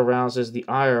that arouses the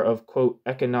ire of, quote,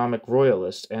 economic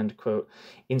royalists, end quote,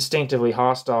 instinctively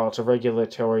hostile to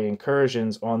regulatory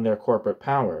incursions on their corporate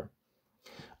power.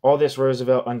 All this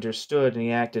Roosevelt understood, and he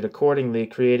acted accordingly,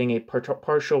 creating a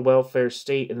partial welfare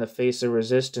state in the face of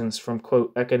resistance from,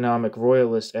 quote, economic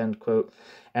royalists, end quote,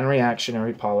 and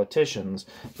reactionary politicians.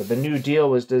 But the New Deal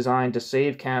was designed to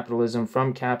save capitalism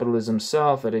from capitalism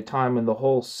itself at a time when the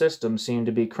whole system seemed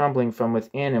to be crumbling from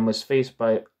within and was faced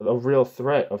by a real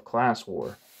threat of class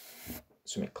warfare.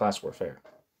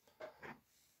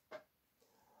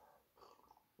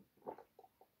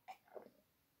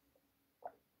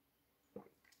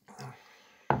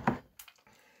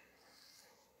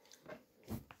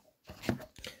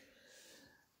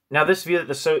 Now, this view that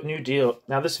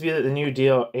the New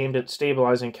Deal aimed at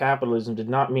stabilizing capitalism did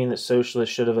not mean that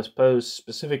socialists should have opposed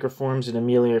specific reforms and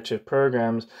ameliorative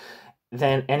programs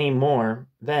any more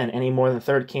than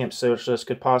third camp socialists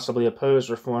could possibly oppose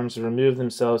reforms and remove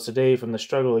themselves today from the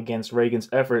struggle against Reagan's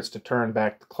efforts to turn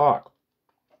back the clock.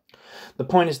 The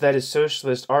point is that as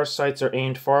socialists, our sights are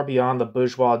aimed far beyond the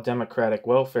bourgeois democratic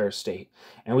welfare state,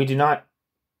 and we do not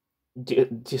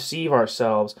deceive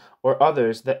ourselves or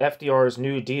others that FDR's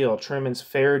New Deal, Truman's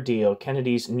Fair Deal,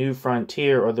 Kennedy's New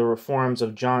Frontier, or the reforms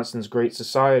of Johnson's Great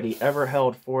Society ever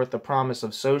held forth the promise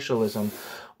of socialism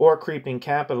or creeping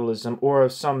capitalism or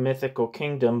of some mythical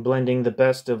kingdom blending the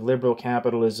best of liberal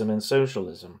capitalism and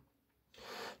socialism.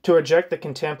 To reject the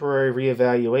contemporary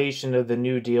reevaluation of the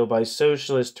New Deal by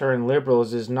socialists turned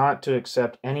liberals is not to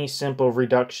accept any simple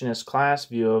reductionist class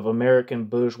view of American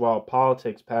bourgeois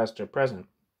politics past or present.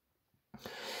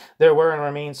 There were and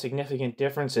remain significant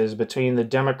differences between the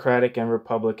Democratic and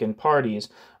Republican parties.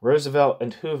 Roosevelt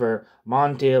and Hoover,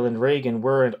 Mondale and Reagan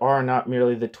were and are not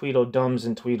merely the Tweedledums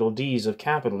and Tweedledees of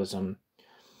capitalism.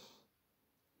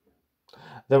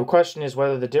 The question is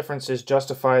whether the differences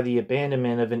justify the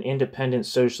abandonment of an independent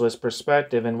socialist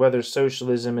perspective and whether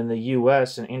socialism in the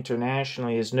U.S. and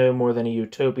internationally is no more than a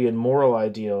utopian moral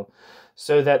ideal,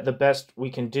 so that the best we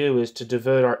can do is to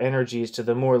devote our energies to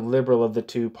the more liberal of the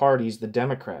two parties, the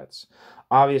Democrats.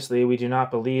 Obviously, we do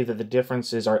not believe that the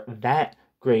differences are that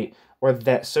great or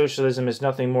that socialism is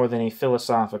nothing more than a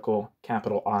philosophical,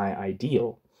 capital I,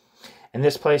 ideal. And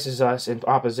this places us in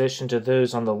opposition to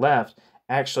those on the left,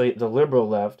 actually the liberal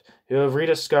left, who have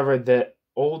rediscovered that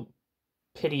old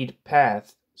pitted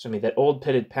path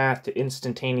to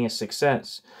instantaneous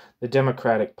success, the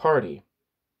Democratic Party.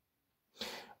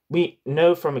 We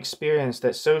know from experience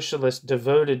that socialists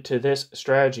devoted to this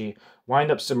strategy wind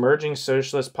up submerging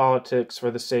socialist politics for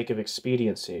the sake of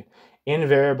expediency.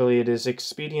 Invariably, it is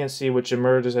expediency which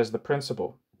emerges as the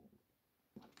principle.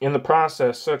 In the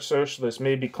process, such socialists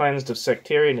may be cleansed of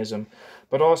sectarianism,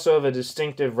 but also of a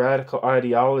distinctive radical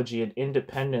ideology and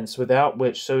independence without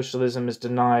which socialism is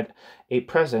denied a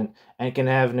present and can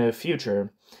have no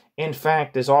future. In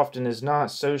fact, as often as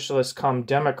not, socialists come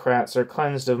Democrats are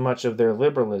cleansed of much of their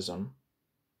liberalism.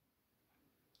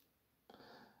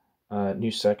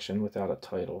 New section without a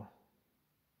title.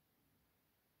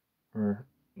 Or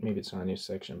maybe it's not a new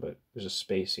section, but there's a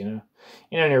space, You know,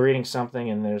 when you're reading something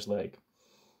and there's like,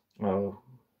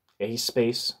 a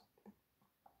space.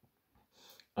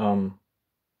 Where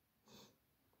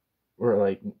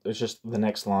like there's just the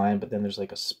next line, but then there's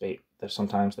like a space.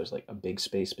 Sometimes there's like a big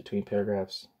space between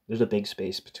paragraphs. There's a big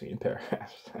space between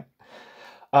paragraphs.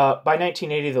 By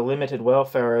 1980, the limited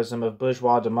welfarism of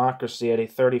bourgeois democracy had a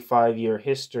 35-year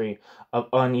history of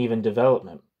uneven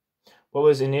development. What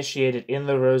was initiated in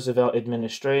the Roosevelt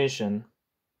administration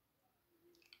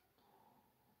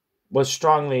was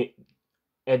strongly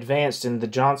advanced in the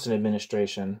Johnson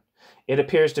administration. It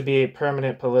appears to be a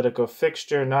permanent political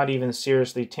fixture, not even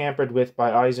seriously tampered with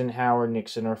by Eisenhower,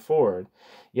 Nixon, or Ford.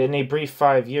 Yet in a brief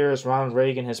 5 years, Ronald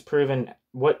Reagan has proven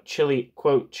what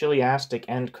chiliastic,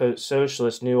 end quote,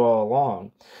 socialists knew all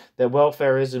along, that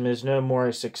welfarism is no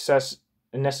more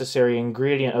a necessary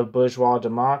ingredient of bourgeois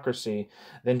democracy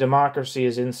than democracy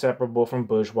is inseparable from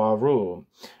bourgeois rule.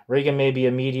 Reagan may be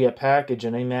a media package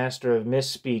and a master of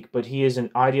misspeak, but he is an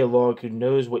ideologue who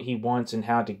knows what he wants and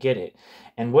how to get it.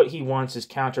 And what he wants is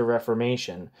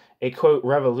counter-reformation, a, quote,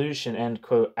 revolution, end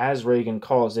quote, as Reagan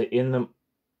calls it, in the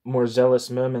more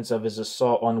zealous moments of his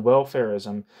assault on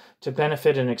welfarism, to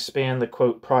benefit and expand the,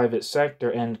 quote, private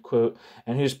sector, end quote,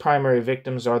 and whose primary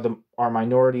victims are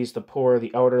minorities, the poor,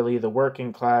 the elderly, the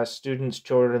working class, students,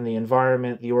 children, the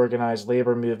environment, the organized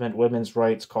labor movement, women's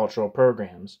rights, cultural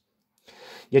programs.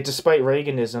 Yet despite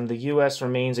Reaganism, the U.S.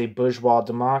 remains a bourgeois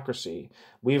democracy.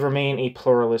 We remain a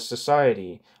pluralist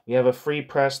society. We have a free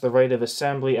press, the right of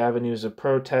assembly, avenues of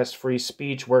protest, free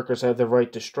speech, workers have the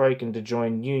right to strike and to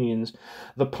join unions.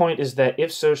 The point is that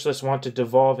if socialists want to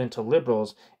devolve into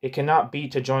liberals, it cannot be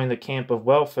to join the camp of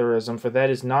welfarism, for that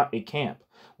is not a camp.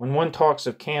 When one talks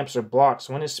of camps or blocks,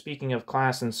 one is speaking of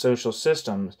class and social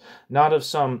systems, not of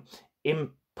some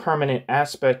impermanent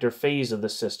aspect or phase of the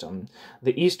system.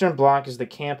 The Eastern Bloc is the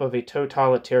camp of a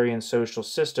totalitarian social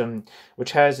system,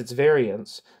 which has its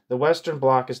variants. The Western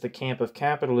Bloc is the camp of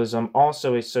capitalism,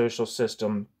 also a social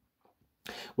system,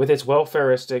 with its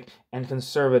welfaristic and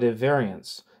conservative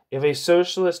variants. If a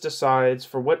socialist decides,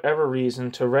 for whatever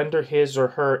reason, to render his or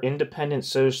her independent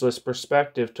socialist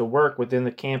perspective to work within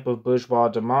the camp of bourgeois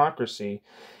democracy,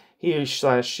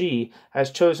 he/she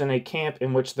has chosen a camp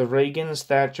in which the Reagans,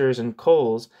 Thatchers, and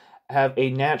Kohls have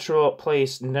a natural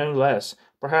place no less,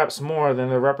 perhaps more, than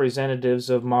the representatives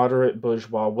of moderate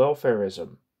bourgeois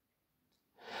welfarism.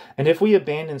 And if we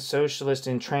abandon socialist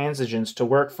intransigence to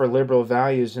work for liberal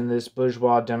values in this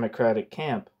bourgeois democratic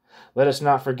camp, let us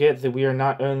not forget that we are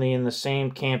not only in the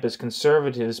same camp as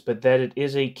conservatives, but that it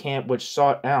is a camp which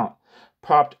sought out,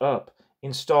 propped up,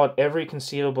 installed every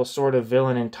conceivable sort of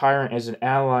villain and tyrant as an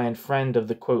ally and friend of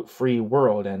the, quote, free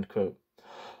world, end quote.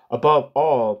 Above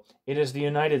all, it is the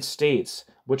United States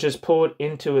which has pulled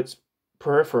into its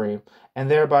periphery, and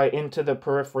thereby into the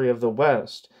periphery of the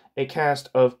West, a cast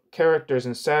of characters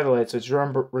and satellites which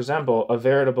resemble a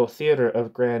veritable theater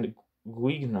of Grand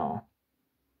Guignol.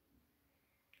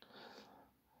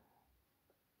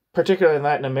 Particularly in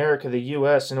Latin America, the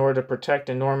U.S., in order to protect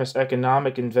enormous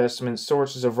economic investments,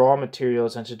 sources of raw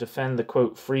materials, and to defend the,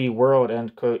 quote, free world,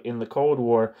 end quote, in the Cold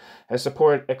War, has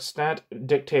supported extant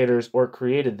dictators or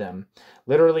created them.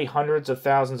 Literally hundreds of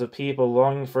thousands of people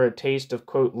longing for a taste of,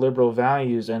 quote, liberal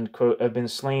values, end quote, have been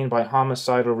slain by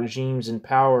homicidal regimes in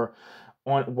power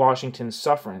on Washington's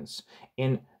sufferance.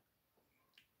 In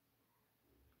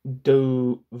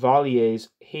Duvalier's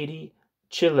Haiti,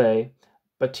 Chile,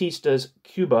 Batista's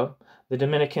Cuba, the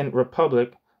Dominican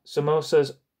Republic,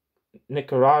 Somoza's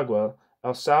Nicaragua,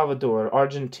 El Salvador,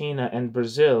 Argentina, and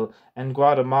Brazil, and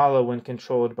Guatemala when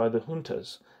controlled by the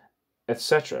juntas,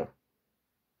 etc.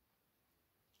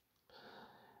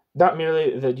 Not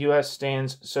merely the U.S.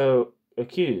 stands so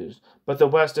accused, but the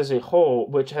West as a whole,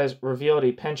 which has revealed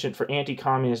a penchant for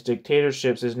anti-communist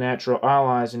dictatorships as natural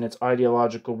allies in its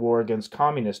ideological war against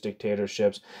communist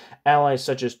dictatorships, allies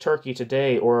such as Turkey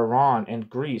today or Iran and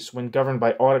Greece when governed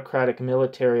by autocratic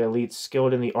military elites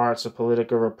skilled in the arts of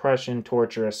political repression,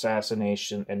 torture,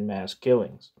 assassination, and mass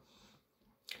killings.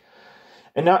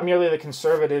 And not merely the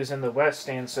conservatives in the West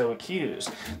stand so accused.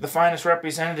 The finest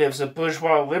representatives of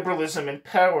bourgeois liberalism in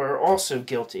power are also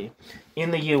guilty.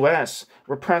 In the U.S.,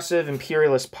 repressive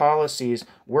imperialist policies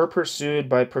were pursued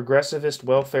by progressivist,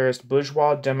 welfarist,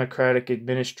 bourgeois democratic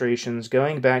administrations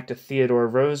going back to Theodore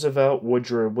Roosevelt,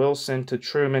 Woodrow Wilson, to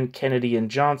Truman, Kennedy,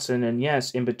 and Johnson, and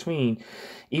yes, in between,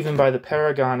 even by the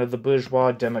paragon of the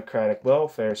bourgeois democratic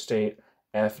welfare state,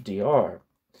 FDR.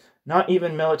 Not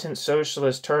even militant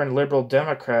socialists turned liberal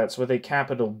Democrats with a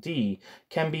capital D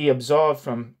can be absolved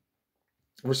from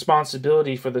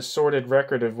responsibility for the sordid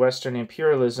record of Western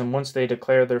imperialism once they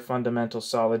declare their fundamental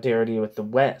solidarity with the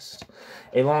West.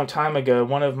 A long time ago,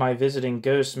 one of my visiting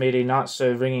ghosts made a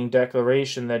not-so-ringing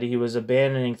declaration that he was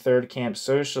abandoning third camp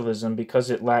socialism because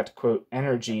it lacked, quote,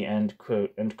 energy, end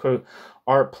quote.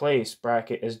 Our place,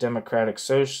 bracket, as democratic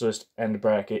socialist, end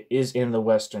bracket, is in the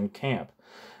Western camp,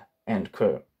 end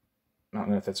quote. I don't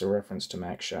know if that's a reference to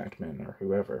Max Shachtman or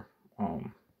whoever.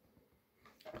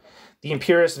 The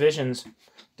empirist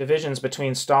divisions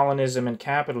between Stalinism and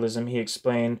capitalism, he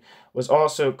explained, was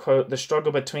also, quote, the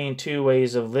struggle between two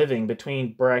ways of living,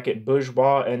 between bracket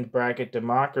bourgeois and bracket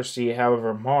democracy,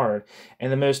 however marred,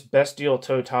 and the most bestial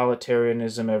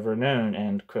totalitarianism ever known,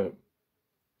 end quote.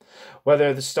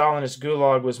 Whether the Stalinist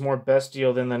Gulag was more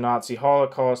bestial than the Nazi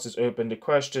Holocaust is open to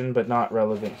question, but not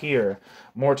relevant here.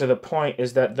 More to the point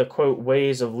is that the, quote,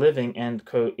 ways of living, end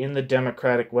quote, in the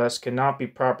democratic West cannot be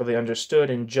properly understood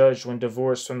and judged when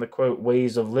divorced from the, quote,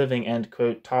 ways of living, end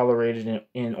quote, tolerated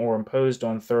in or imposed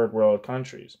on third world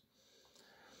countries.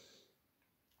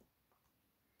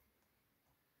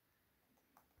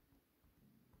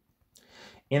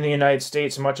 In the United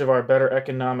States, much of our better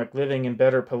economic living and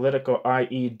better political,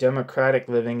 i.e. democratic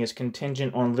living, is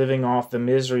contingent on living off the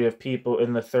misery of people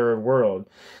in the third world,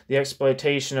 the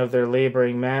exploitation of their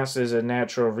laboring masses and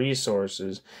natural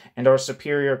resources, and our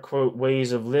superior, quote,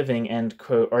 ways of living, end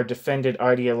quote, are defended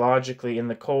ideologically in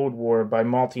the Cold War by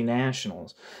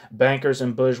multinationals, bankers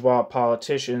and bourgeois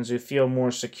politicians who feel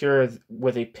more secure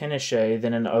with a Pinochet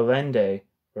than an Allende,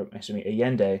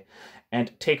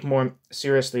 and take more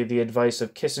seriously the advice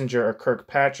of Kissinger or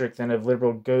Kirkpatrick than of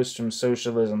liberal ghosts from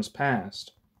socialism's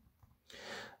past.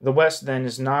 The West, then,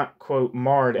 is not, quote,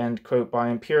 marred, end quote, by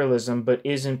imperialism, but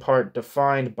is in part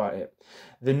defined by it.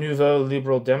 The nouveau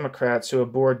liberal Democrats who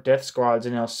abhor death squads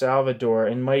in El Salvador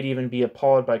and might even be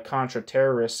appalled by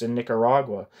Contra-terrorists in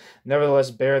Nicaragua,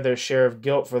 nevertheless bear their share of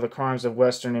guilt for the crimes of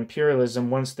Western imperialism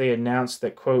once they announce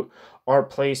that, quote, our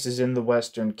place is in the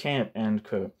Western camp, end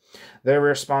quote. Their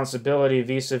responsibility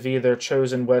vis-a-vis their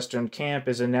chosen Western camp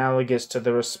is analogous to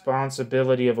the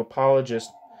responsibility of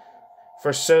apologists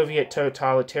for Soviet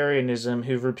totalitarianism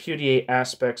who repudiate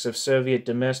aspects of Soviet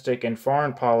domestic and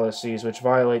foreign policies which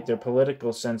violate their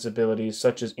political sensibilities,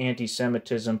 such as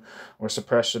anti-Semitism or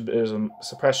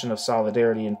suppression of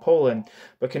solidarity in Poland,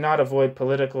 but cannot avoid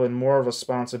political and moral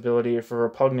responsibility for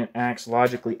repugnant acts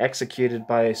logically executed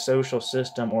by a social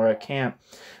system or a camp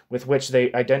with which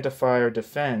they identify or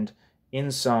defend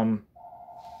in some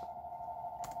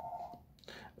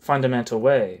fundamental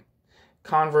way.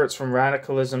 Converts from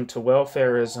radicalism to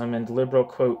welfarism and liberal,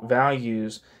 quote,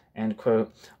 values, end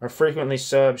quote, are frequently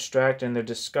so abstract in their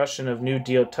discussion of New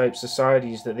Deal type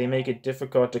societies that they make it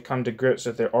difficult to come to grips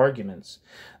with their arguments.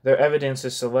 Their evidence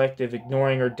is selective,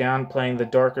 ignoring or downplaying the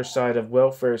darker side of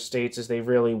welfare states as they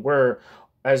really were,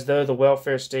 as though the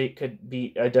welfare state could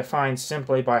be defined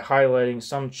simply by highlighting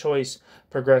some choice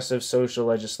progressive social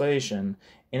legislation.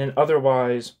 In an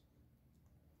otherwise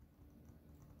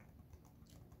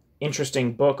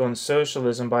interesting book on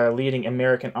socialism by a leading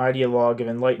American ideologue of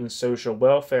enlightened social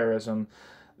welfarism,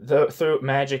 through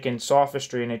magic and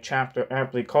sophistry in a chapter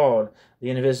aptly called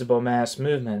The Invisible Mass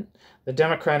Movement, the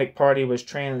Democratic Party was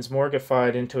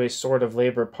transmorgified into a sort of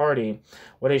labor party.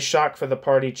 What a shock for the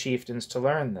party chieftains to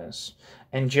learn this.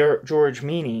 And George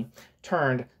Meany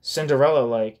turned,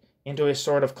 Cinderella-like, into a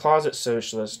sort of closet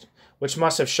socialist, which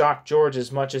must have shocked George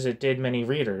as much as it did many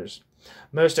readers.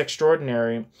 Most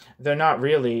extraordinary, though not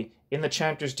really, in the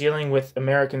chapters dealing with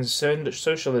American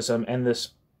socialism and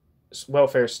this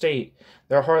welfare state,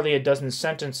 there are hardly a dozen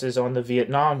sentences on the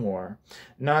Vietnam War,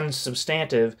 none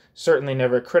substantive, certainly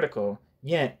never critical.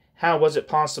 Yet, how was it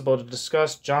possible to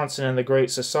discuss Johnson and the Great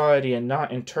Society and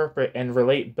not interpret and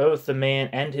relate both the man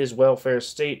and his welfare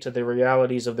state to the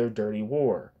realities of their dirty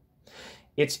war?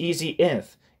 It's easy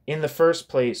if, in the first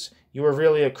place, you were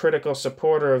really a critical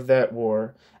supporter of that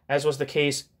war, as was the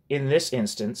case in this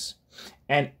instance,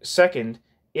 and second,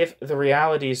 if the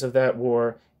realities of that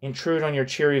war intrude on your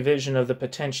cheery vision of the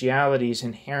potentialities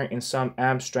inherent in some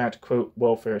abstract, quote,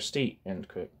 welfare state, end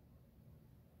quote.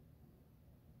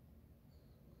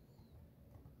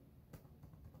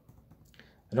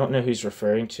 I don't know who he's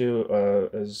referring to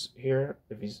as here.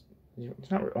 If he's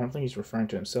not, I don't think he's referring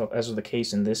to himself, as was the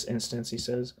case in this instance, he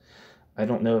says. I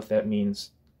don't know if that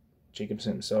means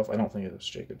Jacobson himself. I don't think it was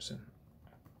Jacobson.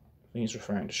 I think he's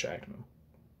referring to Shachtman,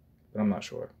 but I'm not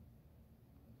sure.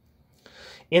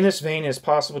 In this vein, it is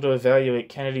possible to evaluate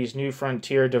Kennedy's New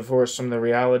Frontier divorced from the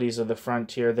realities of the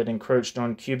frontier that encroached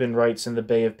on Cuban rights in the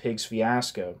Bay of Pigs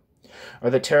fiasco, or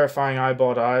the terrifying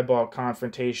eyeball-to-eyeball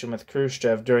confrontation with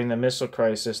Khrushchev during the missile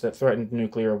crisis that threatened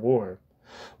nuclear war.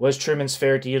 Was Truman's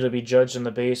fair deal to be judged on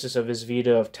the basis of his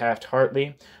veto of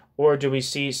Taft-Hartley, or do we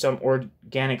see some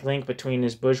organic link between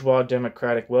his bourgeois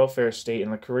democratic welfare state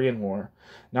and the Korean War,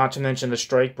 not to mention the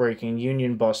strike-breaking,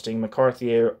 union-busting,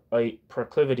 McCarthyite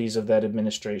proclivities of that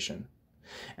administration?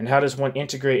 And how does one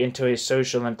integrate into a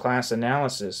social and class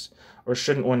analysis, or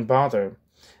shouldn't one bother,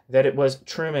 that it was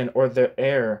Truman or the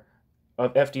heir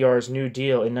of FDR's New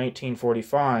Deal in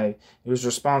 1945, he was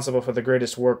responsible for the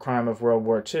greatest war crime of World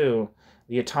War II,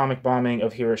 the atomic bombing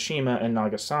of Hiroshima and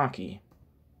Nagasaki.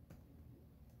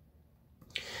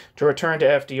 To return to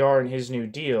FDR and his New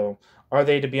Deal, are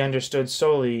they to be understood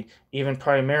solely, even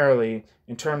primarily,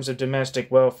 in terms of domestic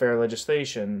welfare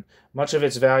legislation, much of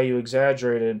its value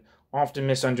exaggerated, often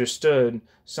misunderstood,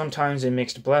 sometimes a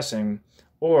mixed blessing?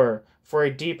 Or, for a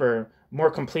deeper,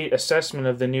 more complete assessment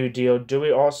of the New Deal, do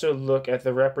we also look at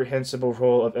the reprehensible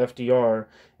role of FDR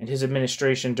and his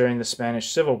administration during the Spanish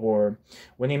Civil War,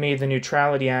 when he made the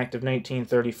Neutrality Act of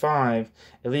 1935,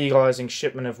 illegalizing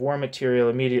shipment of war material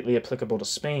immediately applicable to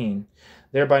Spain,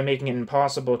 thereby making it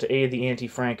impossible to aid the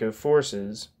anti-Franco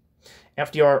forces?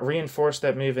 FDR reinforced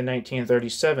that move in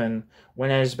 1937,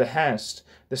 when at his behest,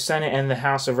 the Senate and the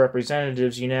House of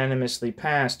Representatives unanimously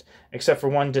passed, except for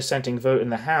one dissenting vote in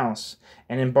the House,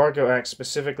 an embargo act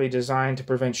specifically designed to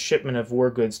prevent shipment of war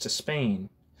goods to Spain.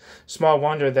 Small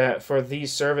wonder that for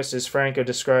these services Franco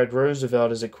described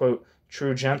Roosevelt as a, quote,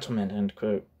 true gentleman, end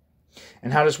quote.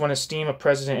 And how does one esteem a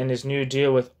president in his New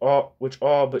Deal which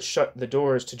all but shut the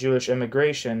doors to Jewish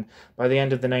immigration by the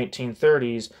end of the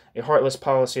 1930s, a heartless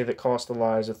policy that cost the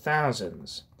lives of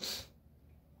thousands?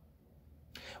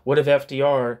 What of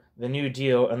FDR, the New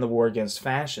Deal, and the war against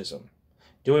fascism?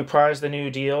 Do we prize the New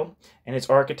Deal and its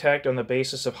architect on the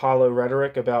basis of hollow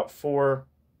rhetoric about four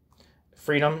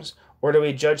freedoms, or do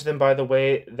we judge them by the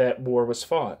way that war was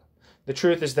fought? The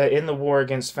truth is that in the war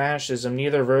against fascism,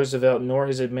 neither Roosevelt nor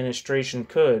his administration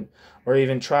could, or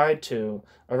even tried to,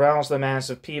 arouse the mass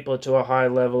of people to a high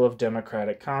level of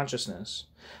democratic consciousness.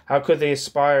 How could they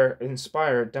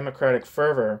inspire democratic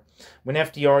fervor when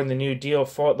FDR and the New Deal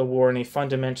fought the war in a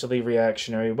fundamentally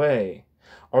reactionary way?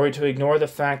 Are we to ignore the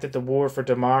fact that the war for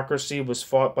democracy was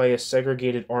fought by a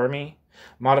segregated army,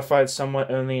 modified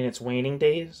somewhat only in its waning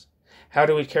days? How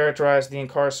do we characterize the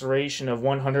incarceration of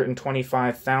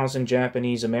 125,000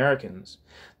 Japanese Americans,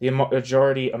 the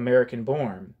majority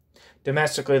American-born?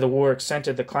 Domestically, the war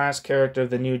accented the class character of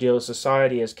the New Deal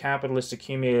society as capitalists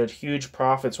accumulated huge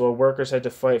profits while workers had to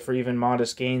fight for even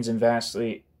modest gains in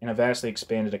a vastly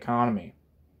expanded economy.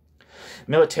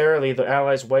 Militarily, the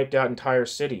Allies wiped out entire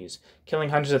cities, killing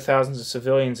hundreds of thousands of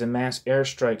civilians in mass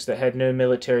airstrikes that had no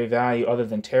military value other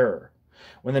than terror.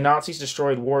 When the Nazis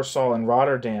destroyed Warsaw and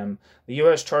Rotterdam, the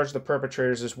U.S. charged the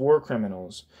perpetrators as war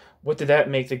criminals. What did that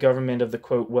make the government of the,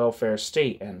 quote, welfare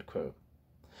state, end quote?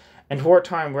 And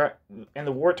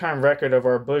the wartime record of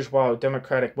our bourgeois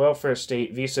democratic welfare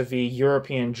state vis-a-vis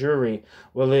European Jewry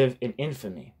will live in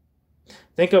infamy.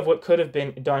 Think of what could have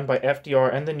been done by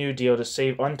FDR and the New Deal to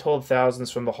save untold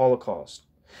thousands from the Holocaust.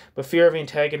 But fear of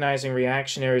antagonizing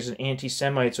reactionaries and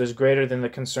anti-Semites was greater than the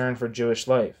concern for Jewish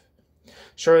life.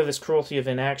 Surely this cruelty of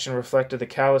inaction reflected the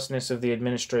callousness of the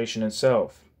administration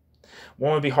itself.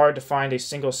 One would be hard to find a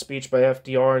single speech by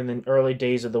FDR in the early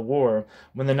days of the war,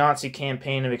 when the Nazi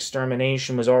campaign of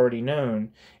extermination was already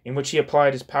known, in which he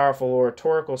applied his powerful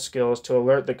oratorical skills to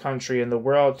alert the country and the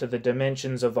world to the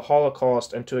dimensions of the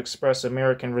Holocaust and to express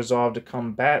American resolve to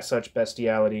combat such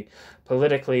bestiality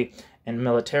politically and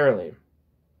militarily.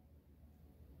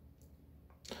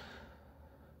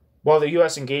 While the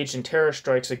U.S. engaged in terror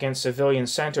strikes against civilian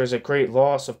centers at great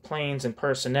loss of planes and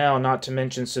personnel, not to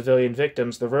mention civilian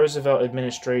victims, the Roosevelt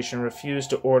administration refused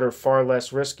to order far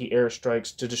less risky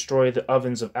airstrikes to destroy the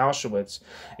ovens of Auschwitz,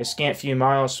 a scant few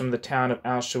miles from the town of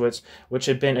Auschwitz, which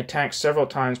had been attacked several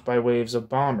times by waves of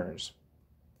bombers.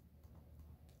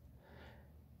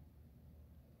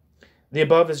 The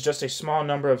above is just a small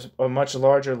number of a much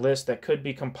larger list that could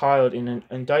be compiled in an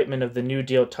indictment of the New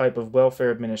Deal type of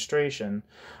welfare administration.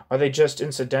 Are they just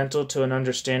incidental to an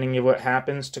understanding of what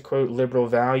happens to, quote, liberal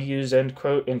values, end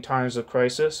quote, in times of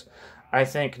crisis? I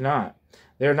think not.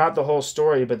 They are not the whole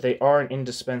story, but they are an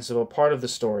indispensable part of the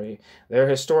story. They are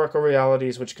historical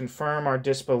realities which confirm our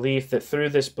disbelief that through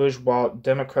this bourgeois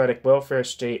democratic welfare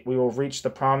state we will reach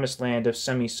the promised land of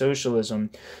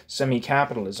semi-socialism,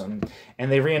 semi-capitalism,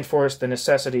 and they reinforce the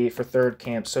necessity for third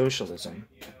camp socialism.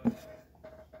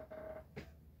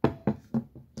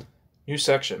 New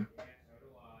section.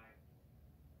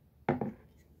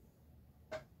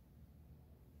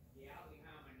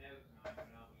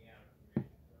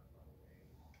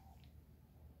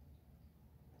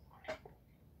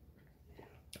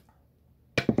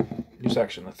 New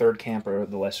section, the third camp or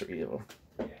the lesser evil.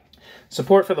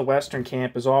 Support for the Western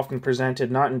camp is often presented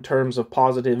not in terms of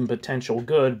positive and potential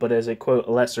good, but as a, quote,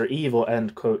 lesser evil,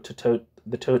 end quote, to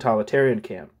the totalitarian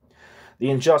camp.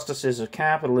 The injustices of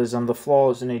capitalism, the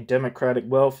flaws in a democratic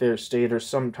welfare state are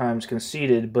sometimes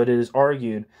conceded, but it is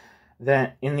argued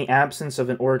that in the absence of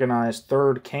an organized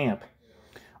third camp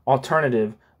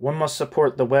alternative, One must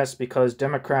support the West because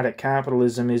democratic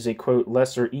capitalism is a, quote,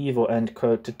 lesser evil, end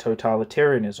quote, to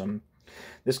totalitarianism.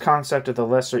 This concept of the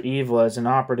lesser evil as an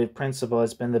operative principle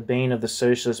has been the bane of the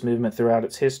socialist movement throughout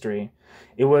its history.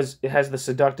 It has the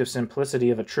seductive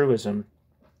simplicity of a truism.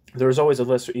 There is always a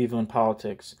lesser evil in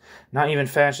politics. Not even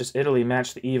fascist Italy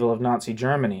matched the evil of Nazi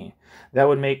Germany. That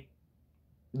would make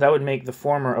the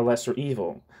former a lesser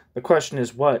evil. The question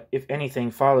is what, if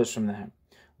anything, follows from that?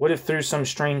 What if through some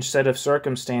strange set of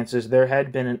circumstances there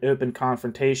had been an open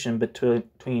confrontation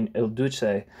between Il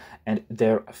Duce and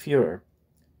Der Führer?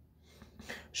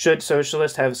 Should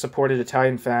socialists have supported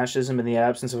Italian fascism in the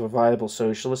absence of a viable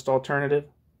socialist alternative?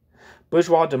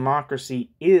 Bourgeois democracy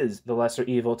is the lesser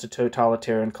evil to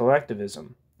totalitarian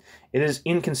collectivism. It is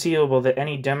inconceivable that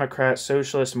any Democrat,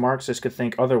 socialist, Marxist could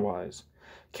think otherwise.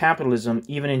 Capitalism,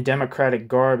 even in democratic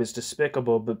garb, is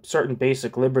despicable, but certain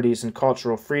basic liberties and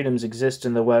cultural freedoms exist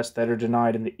in the West that are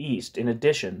denied in the East. In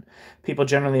addition, people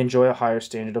generally enjoy a higher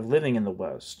standard of living in the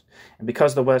West. And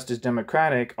because the West is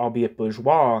democratic, albeit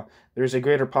bourgeois, there is a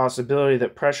greater possibility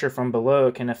that pressure from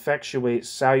below can effectuate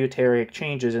salutary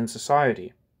changes in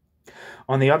society.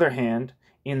 On the other hand,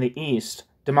 in the East,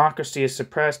 democracy is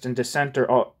suppressed and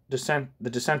the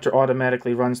dissenter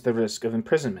automatically runs the risk of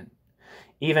imprisonment.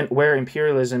 Even where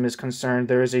imperialism is concerned,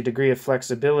 there is a degree of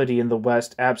flexibility in the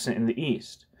West absent in the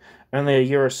East. Only a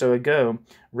year or so ago,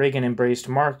 Reagan embraced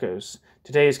Marcos.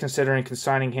 Today is considering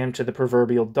consigning him to the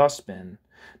proverbial dustbin.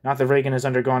 Not that Reagan has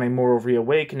undergone a moral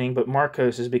reawakening, but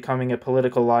Marcos is becoming a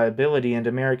political liability and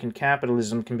American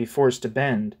capitalism can be forced to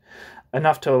bend,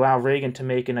 enough to allow Reagan to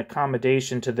make an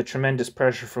accommodation to the tremendous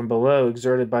pressure from below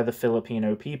exerted by the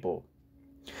Filipino people.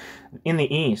 In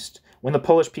the East, when the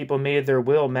Polish people made their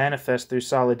will manifest through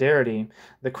solidarity,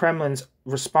 the Kremlin's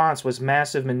response was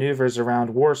massive maneuvers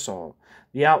around Warsaw,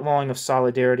 the outlawing of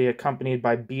solidarity accompanied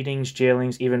by beatings,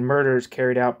 jailings, even murders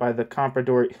carried out by the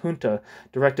Comprador junta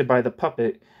directed by the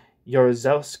puppet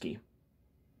Jaruzelski.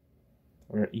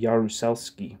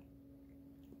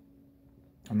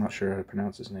 I'm not sure how to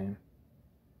pronounce his name.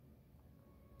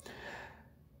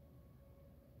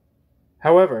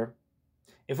 However,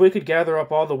 if we could gather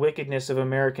up all the wickedness of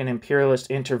American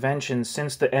imperialist intervention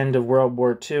since the end of World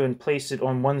War II and place it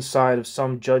on one side of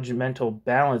some judgmental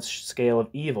balance scale of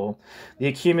evil, the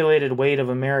accumulated weight of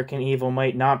American evil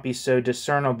might not be so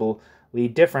discernibly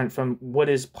different from what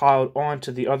is piled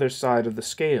onto the other side of the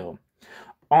scale.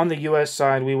 On the U.S.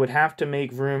 side, we would have to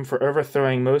make room for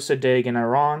overthrowing Mossadegh in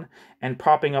Iran and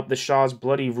propping up the Shah's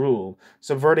bloody rule,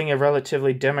 subverting a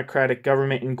relatively democratic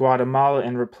government in Guatemala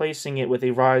and replacing it with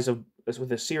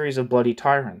a series of bloody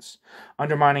tyrants,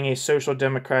 undermining a social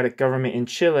democratic government in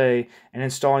Chile and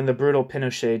installing the brutal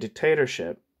Pinochet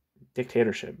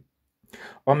dictatorship.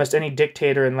 Almost any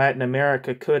dictator in Latin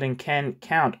America could and can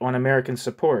count on American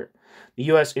support. The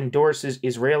U.S. endorses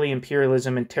Israeli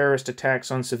imperialism and terrorist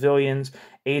attacks on civilians,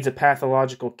 aids a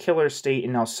pathological killer state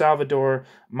in El Salvador,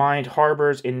 mined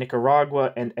harbors in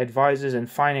Nicaragua, and advises and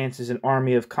finances an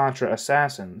army of Contra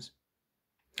assassins.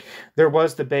 There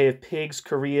was the Bay of Pigs,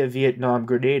 Korea, Vietnam,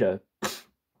 Grenada.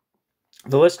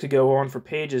 The list could go on for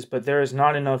pages, but there is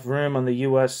not enough room on the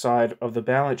U.S. side of the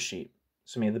balance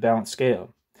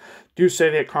scale. Do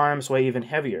Soviet crimes weigh even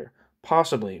heavier?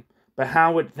 Possibly. But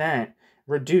how would that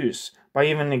reduce, by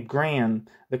even a gram,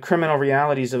 the criminal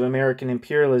realities of American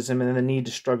imperialism and the need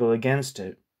to struggle against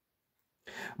it?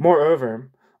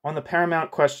 Moreover, on the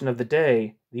paramount question of the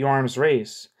day, the arms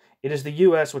race, it is the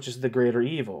U.S. which is the greater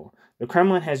evil. The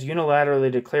Kremlin has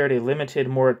unilaterally declared a limited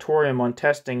moratorium on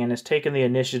testing and has taken the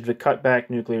initiative to cut back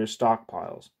nuclear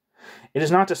stockpiles. It is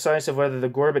not decisive whether the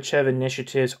Gorbachev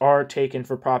initiatives are taken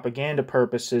for propaganda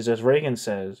purposes, as Reagan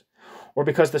says, or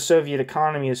because the Soviet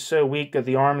economy is so weak that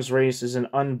the arms race is an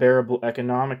unbearable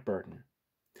economic burden.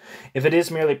 If it is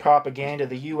merely propaganda,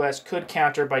 the U.S. could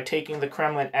counter by taking the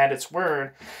Kremlin at its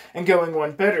word and going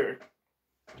one better.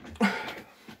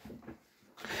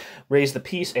 Raise the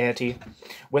peace ante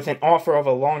with an offer of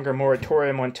a longer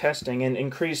moratorium on testing and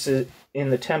increases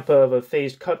in the tempo of a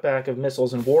phased cutback of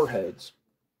missiles and warheads.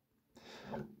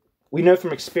 We know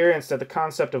from experience that the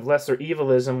concept of lesser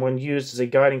evilism, when used as a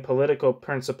guiding political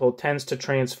principle, tends to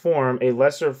transform a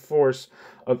lesser force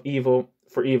of evil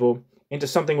into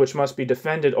something which must be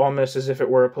defended almost as if it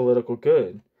were a political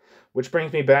good. Which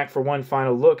brings me back for one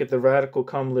final look at the radical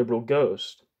cum liberal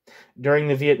ghost. During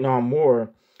the Vietnam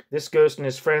War, this ghost and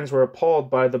his friends were appalled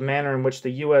by the manner in which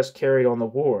the U.S. carried on the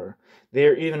war. They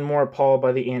are even more appalled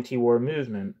by the anti-war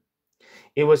movement.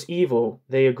 It was evil,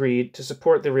 they agreed, to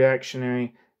support the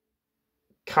reactionary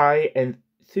Cai and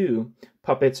Thu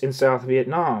puppets in South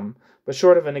Vietnam, But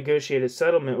short of a negotiated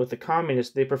settlement with the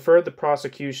communists, they preferred the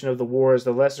prosecution of the war as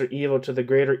the lesser evil to the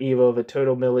greater evil of a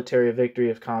total military victory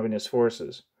of communist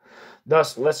forces.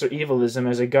 Thus, lesser evilism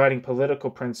as a guiding political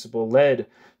principle led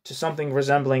to something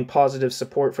resembling positive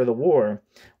support for the war,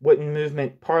 what in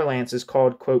movement parlance is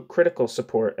called, quote, critical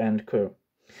support, end quote.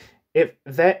 If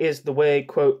that is the way,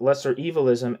 quote, lesser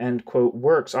evilism, end quote,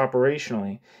 works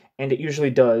operationally, and it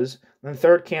usually does, then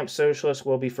third camp socialists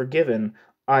will be forgiven,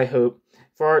 I hope,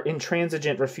 for our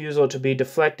intransigent refusal to be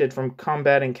deflected from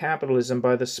combating capitalism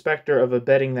by the specter of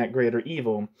abetting that greater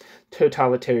evil,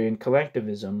 totalitarian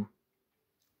collectivism.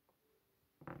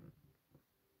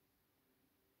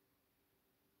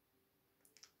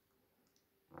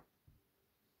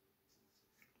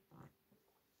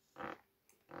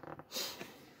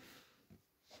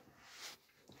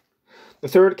 The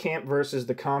third camp versus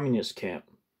the communist camp.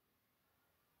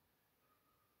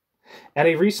 At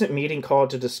a recent meeting called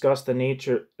to discuss the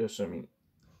nature,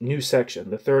 new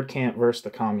section, the third camp versus the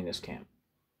communist camp.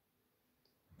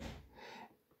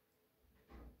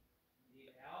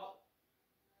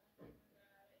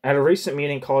 At a recent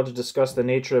meeting called to discuss the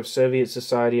nature of Soviet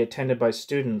society attended by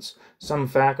students, some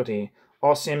faculty,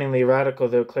 all seemingly radical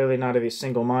though clearly not of a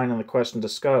single mind on the question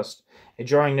discussed, a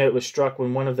jarring note was struck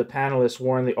when one of the panelists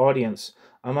warned the audience,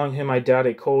 among whom I doubt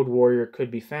a cold warrior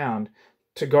could be found,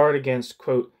 to guard against,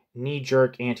 quote,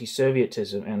 knee-jerk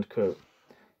anti-Sovietism, end quote.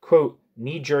 Quote,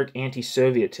 knee-jerk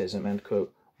anti-Sovietism, end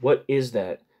quote. What is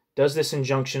that? Does this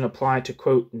injunction apply to,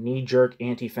 quote, knee-jerk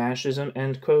anti-fascism,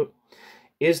 end quote?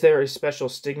 Is there a special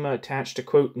stigma attached to,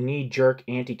 quote, knee-jerk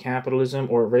anti-capitalism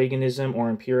or Reaganism or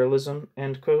imperialism,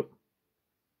 end quote?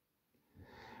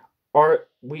 Are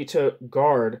we to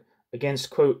guard against,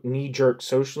 quote, knee-jerk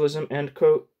socialism, end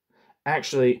quote?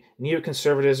 Actually,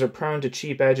 neoconservatives are prone to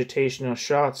cheap agitational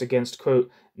shots against, quote,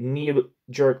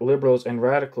 knee-jerk liberals and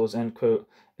radicals, end quote,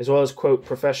 as well as, quote,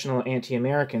 professional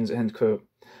anti-Americans, end quote.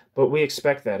 But we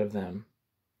expect that of them.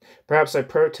 Perhaps I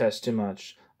protest too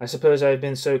much. I suppose I have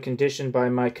been so conditioned by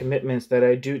my commitments that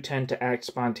I do tend to act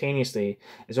spontaneously,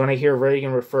 as when I hear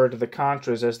Reagan refer to the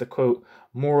Contras as the, quote,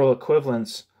 moral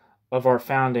equivalents of our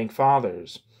founding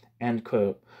fathers, end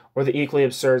quote, or the equally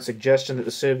absurd suggestion that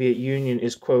the Soviet Union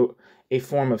is, quote, a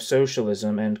form of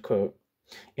socialism, end quote.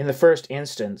 In the first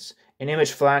instance, an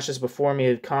image flashes before me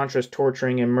of Contras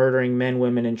torturing and murdering men,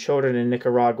 women, and children in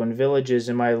Nicaraguan villages,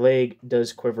 and my leg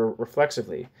does quiver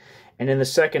reflexively. And in the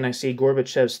second, I see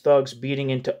Gorbachev's thugs beating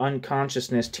into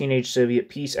unconsciousness teenage Soviet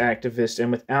peace activists,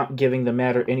 and without giving the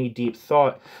matter any deep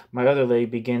thought, my other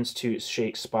leg begins to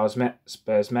shake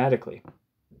spasmodically.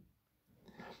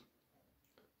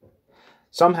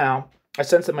 Somehow, I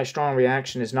sense that my strong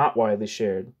reaction is not widely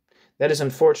shared. That is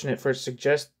unfortunate, for it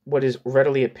suggests what is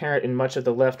readily apparent in much of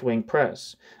the left-wing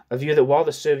press, a view that while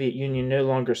the Soviet Union no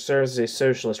longer serves as a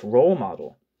socialist role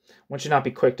model, one should not be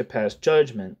quick to pass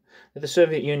judgment, that the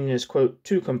Soviet Union is, quote,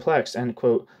 too complex, end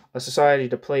quote, a society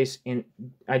to place in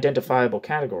identifiable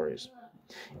categories.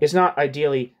 It's not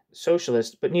ideally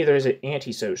socialist, but neither is it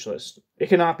anti-socialist. It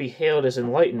cannot be hailed as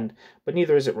enlightened, but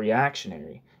neither is it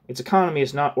reactionary. Its economy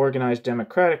is not organized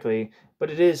democratically, but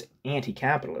it is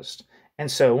anti-capitalist, and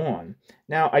so on.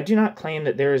 Now, I do not claim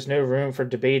that there is no room for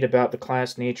debate about the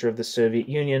class nature of the Soviet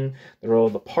Union, the role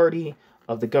of the party,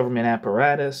 of the government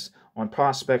apparatus, on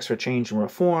prospects for change and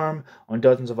reform, on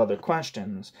dozens of other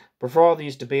questions. But for all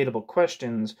these debatable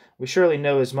questions, we surely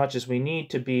know as much as we need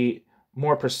to be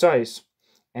more precise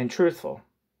and truthful.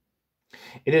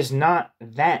 It is not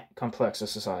that complex a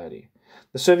society.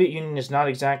 The Soviet Union is not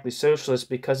exactly socialist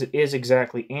because it is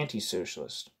exactly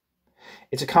anti-socialist.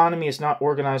 Its economy is not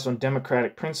organized on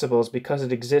democratic principles because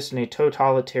it exists in a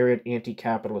totalitarian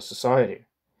anti-capitalist society.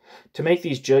 To make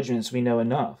these judgments, we know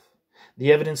enough.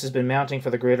 The evidence has been mounting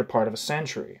for the greater part of a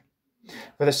century.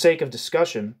 For the sake of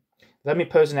discussion, let me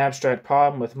pose an abstract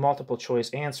problem with multiple choice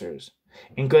answers.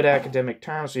 In good academic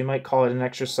terms, we might call it an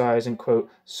exercise in, quote,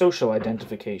 social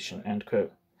identification, end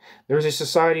quote. There is a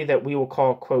society that we will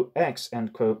call, quote, X,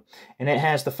 end quote, and it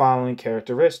has the following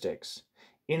characteristics.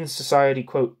 In society,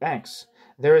 quote, X,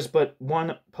 there is but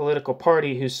one political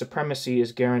party whose supremacy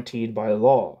is guaranteed by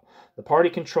law. The party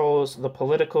controls the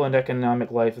political and economic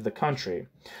life of the country.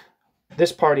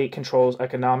 This party controls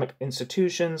economic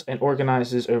institutions and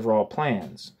organizes overall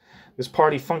plans. This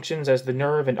party functions as the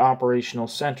nerve and operational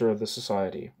center of the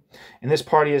society. And this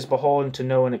party is beholden to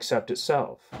no one except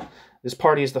itself. This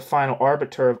party is the final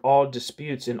arbiter of all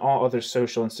disputes in all other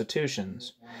social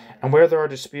institutions. And where there are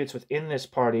disputes within this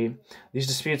party, these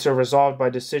disputes are resolved by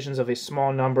decisions of a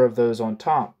small number of those on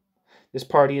top. This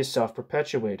party is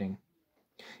self-perpetuating.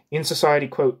 In society,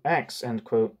 quote, X, end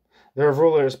quote, there are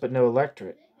rulers but no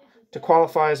electorate. To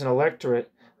qualify as an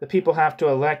electorate, The people have to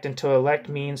elect, and to elect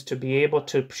means to be able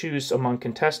to choose among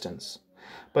contestants.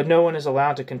 But no one is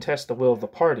allowed to contest the will of the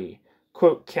party.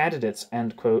 Quote, candidates,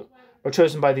 end quote, are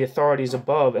chosen by the authorities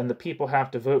above, and the people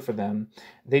have to vote for them.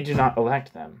 They do not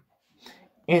elect them.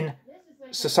 In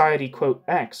society, quote,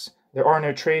 X, there are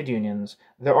no trade unions.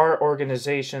 There are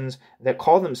organizations that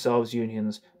call themselves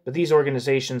unions, but these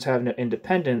organizations have no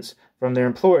independence from their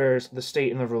employers, the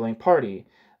state, and the ruling party.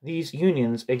 These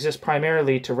unions exist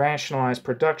primarily to rationalize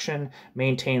production,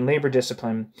 maintain labor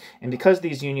discipline, and because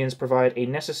these unions provide a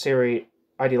necessary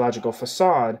ideological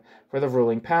facade for the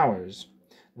ruling powers,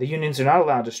 the unions are not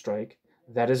allowed to strike.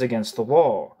 That is against the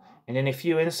law. And in a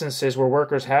few instances where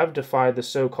workers have defied the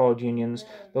so-called unions,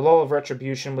 the law of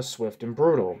retribution was swift and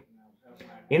brutal.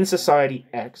 In society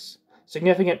X,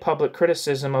 significant public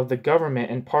criticism of the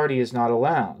government and party is not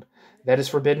allowed. That is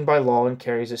forbidden by law and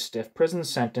carries a stiff prison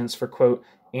sentence for, quote,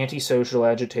 antisocial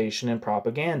agitation and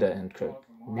propaganda, end quote.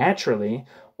 Naturally,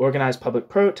 organized public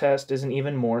protest is an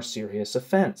even more serious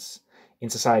offense. In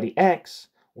society X,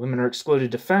 women are excluded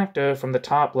de facto from the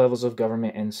top levels of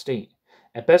government and state.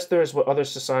 At best, there is what other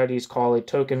societies call a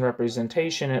token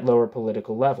representation at lower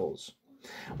political levels.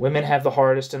 Women have the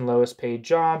hardest and lowest paid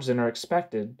jobs and are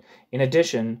expected, in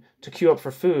addition, to queue up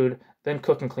for food, then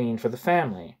cook and clean for the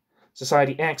family.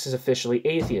 Society X is officially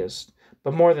atheist,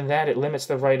 but more than that, it limits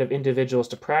the right of individuals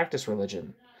to practice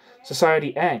religion.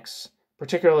 Society X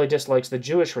particularly dislikes the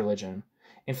Jewish religion.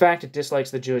 In fact, it dislikes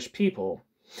the Jewish people.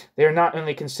 They are not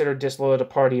only considered disloyal to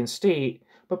party and state,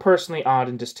 but personally odd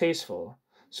and distasteful.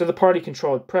 So the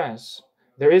party-controlled press,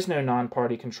 there is no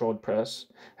non-party controlled press,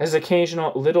 has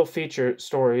occasional little feature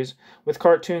stories with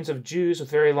cartoons of Jews with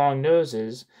very long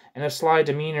noses and of sly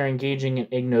demeanor engaging in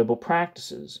ignoble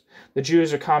practices. The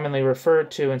Jews are commonly referred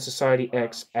to in Society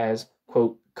X as,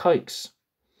 quote, kikes.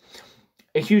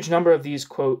 A huge number of these,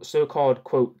 quote, so-called,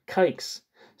 quote, kikes,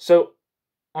 so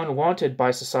unwanted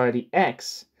by Society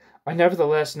X, are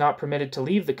nevertheless not permitted to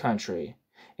leave the country.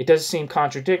 It does seem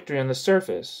contradictory on the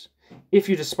surface. If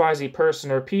you despise a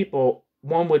person or people,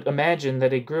 one would imagine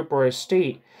that a group or a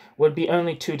state would be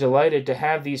only too delighted to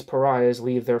have these pariahs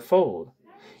leave their fold.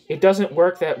 It doesn't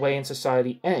work that way in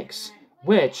Society X,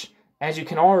 which, as you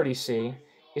can already see,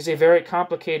 is a very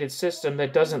complicated system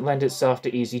that doesn't lend itself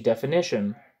to easy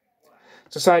definition.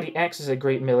 Society X is a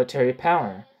great military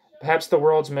power, perhaps the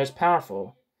world's most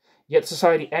powerful. Yet in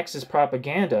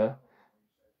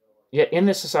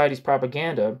this society's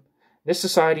propaganda, this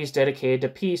society is dedicated to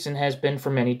peace and has been for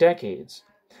many decades.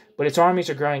 But its armies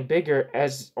are growing bigger,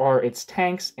 as are its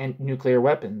tanks and nuclear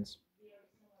weapons.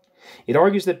 It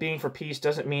argues that being for peace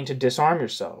doesn't mean to disarm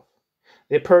yourself.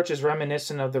 The approach is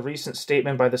reminiscent of the recent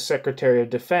statement by the Secretary of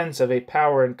Defense of a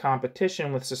power in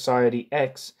competition with Society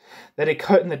X that a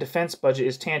cut in the defense budget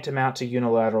is tantamount to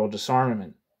unilateral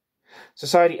disarmament.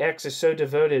 Society X is so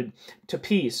devoted to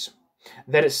peace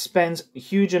that it spends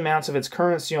huge amounts of its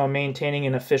currency on maintaining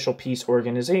an official peace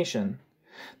organization.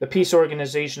 The peace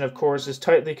organization, of course, is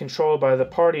tightly controlled by the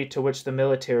party to which the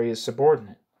military is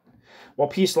subordinate. While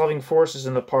peace-loving forces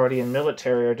in the party and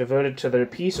military are devoted to their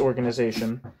peace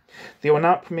organization, they will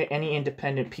not permit any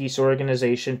independent peace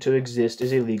organization to exist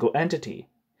as a legal entity.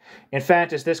 In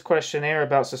fact, as this questionnaire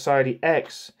about Society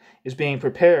X is being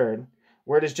prepared,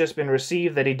 word has just been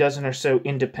received that a dozen or so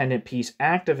independent peace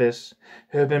activists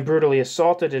who have been brutally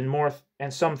assaulted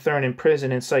and some thrown in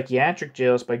prison and psychiatric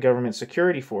jails by government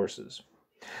security forces.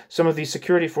 Some of these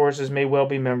security forces may well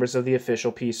be members of the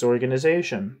official peace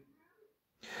organization.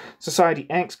 Society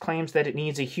X claims that it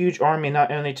needs a huge army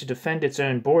not only to defend its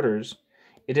own borders,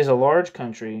 it is a large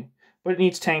country, but it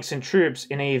needs tanks and troops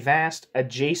in a vast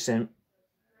adjacent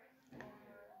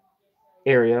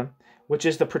area, which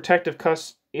is in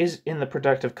the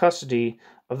protective custody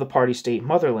of the party-state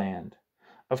motherland.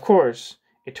 Of course,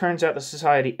 it turns out that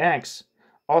Society X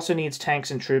also needs tanks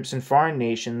and troops in foreign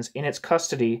nations in its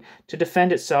custody to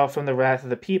defend itself from the wrath of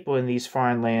the people in these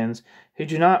foreign lands who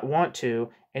do not want to,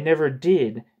 and never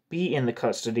did, be in the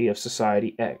custody of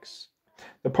Society X.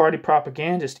 The party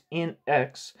propagandists in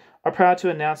X are proud to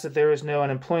announce that there is no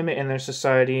unemployment in their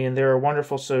society and there are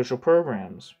wonderful social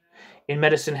programs, in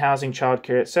medicine, housing,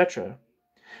 childcare, etc.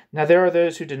 Now there are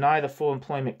those who deny the full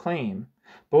employment claim,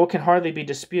 but what can hardly be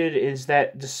disputed is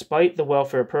that despite the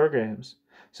welfare programs,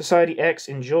 Society X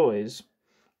enjoys,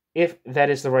 if that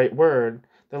is the right word,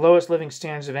 the lowest living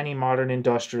standards of any modern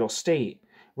industrial state.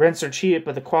 Rents are cheap,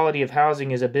 but the quality of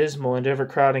housing is abysmal and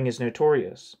overcrowding is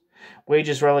notorious.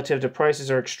 Wages relative to prices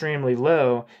are extremely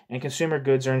low, and consumer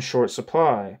goods are in short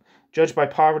supply. Judged by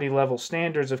poverty-level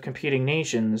standards of competing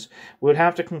nations, we would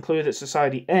have to conclude that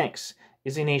Society X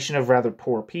is a nation of rather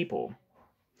poor people.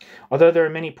 Although there are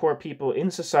many poor people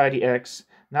in Society X,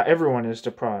 not everyone is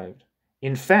deprived.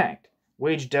 In fact,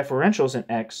 wage differentials in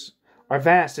X are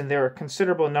vast, and there are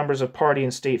considerable numbers of party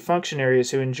and state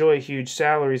functionaries who enjoy huge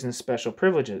salaries and special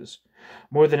privileges,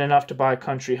 more than enough to buy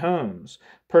country homes,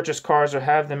 purchase cars, or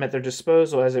have them at their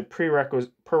disposal as a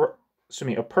perquisite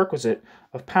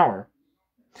of power,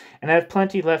 and have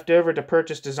plenty left over to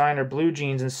purchase designer blue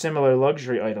jeans and similar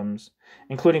luxury items,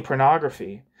 including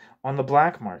pornography, on the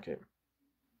black market.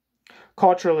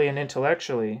 Culturally and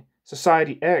intellectually,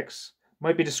 Society X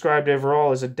might be described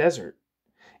overall as a desert.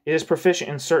 It is proficient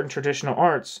in certain traditional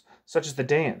arts, such as the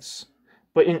dance,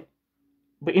 but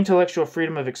intellectual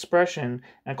freedom of expression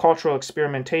and cultural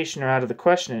experimentation are out of the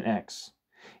question in X.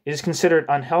 It is considered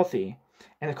unhealthy,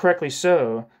 and correctly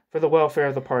so, for the welfare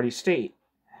of the party state.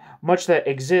 Much that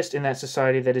exists in that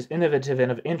society that is innovative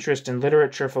and of interest in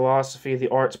literature, philosophy, the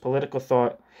arts, political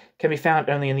thought, can be found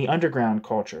only in the underground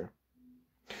culture.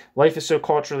 Life is so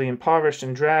culturally impoverished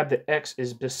and drab that X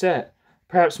is beset,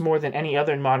 perhaps more than any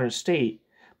other modern state,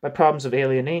 by problems of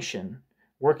alienation.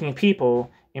 Working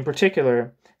people, in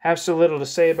particular, have so little to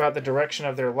say about the direction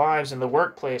of their lives in the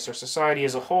workplace or society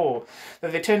as a whole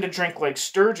that they tend to drink like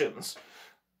sturgeons,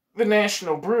 the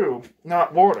national brew,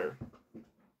 not water.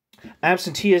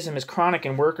 Absenteeism is chronic,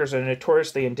 and workers are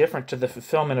notoriously indifferent to the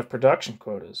fulfillment of production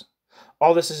quotas.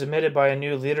 All this is admitted by a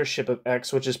new leadership of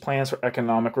X, which has plans for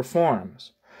economic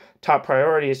reforms. Top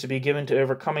priority is to be given to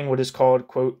overcoming what is called,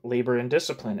 quote, labor and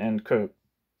discipline, end quote.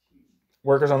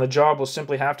 Workers on the job will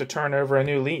simply have to turn over a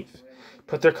new leaf,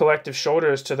 put their collective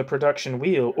shoulders to the production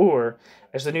wheel, or,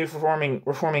 as the new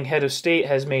reforming head of state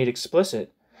has made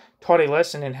explicit, taught a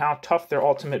lesson in how tough their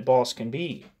ultimate boss can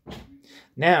be.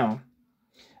 Now,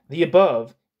 the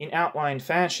above, in outlined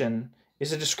fashion,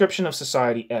 is a description of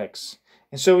Society X,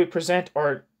 and so we present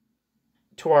to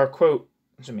our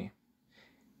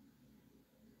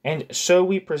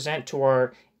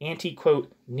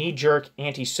anti-quote, knee-jerk,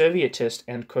 anti-Sovietist,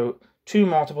 end quote, two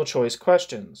multiple-choice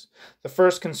questions. The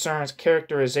first concerns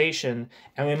characterization,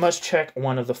 and we must check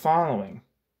one of the following.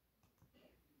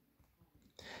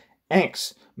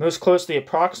 X most closely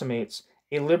approximates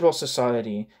a liberal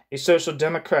society, a social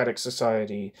democratic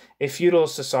society, a feudal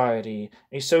society,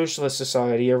 a socialist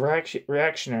society, a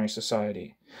reactionary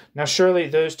society. Now surely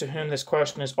those to whom this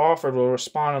question is offered will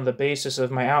respond on the basis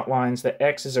of my outlines that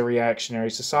X is a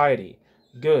reactionary society.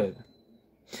 Good.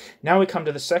 Now we come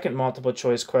to the second multiple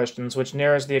choice questions, which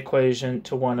narrows the equation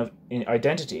to one of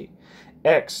identity.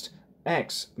 X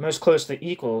most closely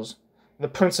equals the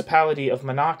Principality of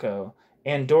Monaco,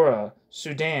 Andorra,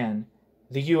 Sudan,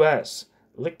 the U.S.,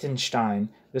 Liechtenstein,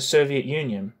 the Soviet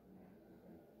Union.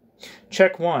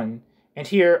 Check 1, and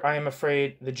here I am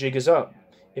afraid the jig is up.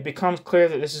 It becomes clear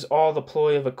that this is all the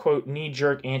ploy of a, quote,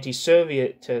 knee-jerk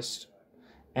anti-Sovietist,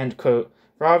 end quote,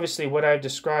 for obviously what I have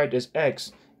described as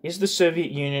X is the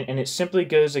Soviet Union, and it simply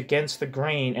goes against the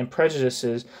grain and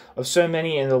prejudices of so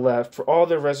many in the left for all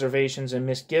their reservations and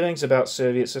misgivings about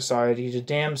Soviet society to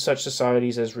damn such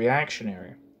societies as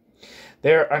reactionary.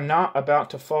 They are not about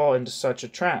to fall into such a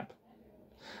trap.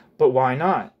 But why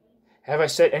not? Have I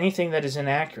said anything that is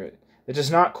inaccurate, that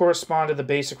does not correspond to the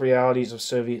basic realities of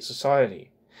Soviet society?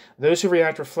 Those who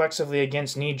react reflexively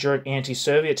against knee-jerk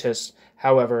anti-Sovietists,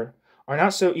 however, are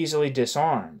not so easily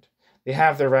disarmed. They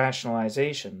have their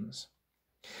rationalizations.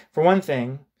 For one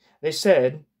thing, they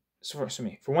say,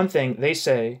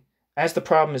 as the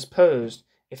problem is posed,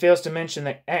 it fails to mention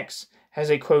that X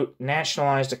has a, quote,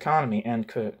 nationalized economy, end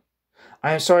quote.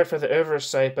 I am sorry for the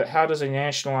oversight, but how does a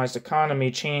nationalized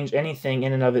economy change anything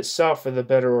in and of itself for the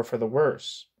better or for the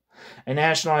worse? A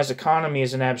nationalized economy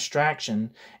is an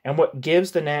abstraction, and what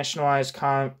gives the nationalized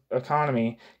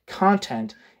economy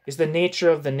content is the nature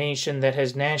of the nation that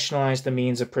has nationalized the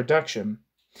means of production.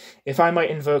 If I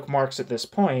might invoke Marx at this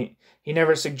point, he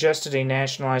never suggested a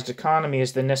nationalized economy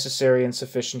as the necessary and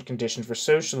sufficient condition for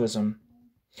socialism.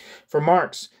 For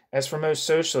Marx, as for most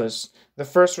socialists, the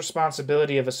first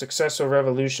responsibility of a successful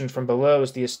revolution from below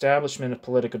is the establishment of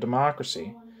political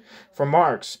democracy. For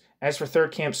Marx, as for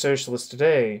third camp socialists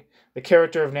today, the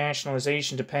character of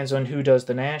nationalization depends on who does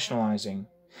the nationalizing.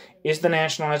 Is the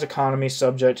nationalized economy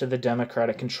subject to the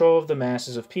democratic control of the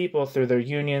masses of people through their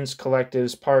unions,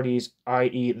 collectives, parties,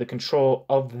 i.e., the control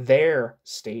of their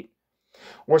state?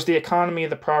 Or is the economy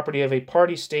the property of a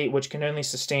party state which can only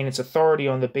sustain its authority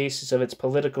on the basis of its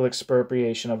political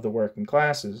expropriation of the working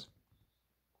classes?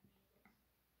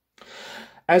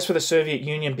 As for the Soviet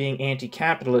Union being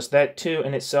anti-capitalist, that too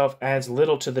in itself adds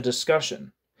little to the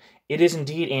discussion. It is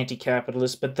indeed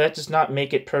anti-capitalist, but that does not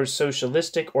make it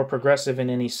pro-socialistic or progressive in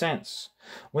any sense.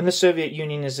 What the Soviet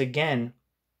Union is against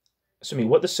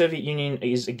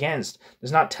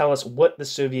does not tell us what the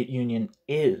Soviet Union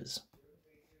is.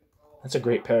 That's a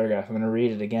great paragraph. I'm going to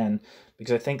read it again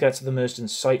because I think that's the most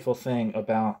insightful thing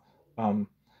about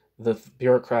the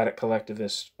bureaucratic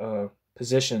collectivist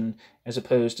position as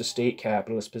opposed to state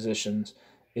capitalist positions,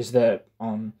 is that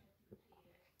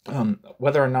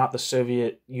whether or not the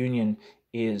Soviet Union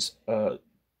is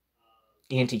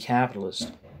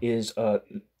anti-capitalist is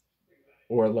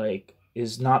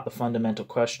is not the fundamental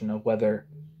question of whether,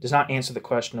 does not answer the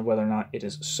question of whether or not it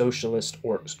is socialist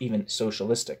or even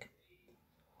socialistic.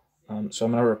 So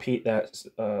I'm going to repeat that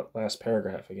last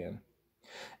paragraph again.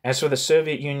 As for the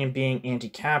Soviet Union being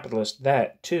anti-capitalist,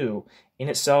 that, too, in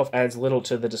itself adds little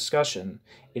to the discussion.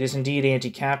 It is indeed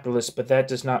anti-capitalist, but that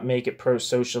does not make it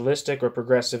pro-socialistic or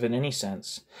progressive in any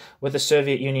sense. What the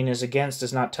Soviet Union is against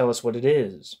does not tell us what it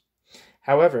is.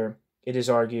 However, it is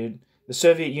argued, the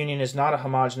Soviet Union is not a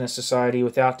homogeneous society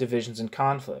without divisions and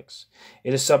conflicts.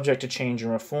 It is subject to change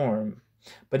and reform.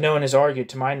 But no one has argued,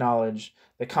 to my knowledge,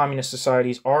 that communist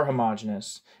societies are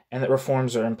homogeneous and that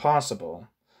reforms are impossible.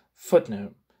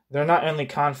 Footnote. There are not only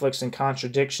conflicts and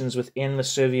contradictions within the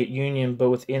Soviet Union, but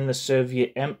within the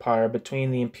Soviet Empire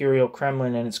between the Imperial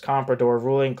Kremlin and its comprador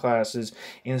ruling classes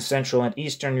in Central and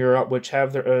Eastern Europe, which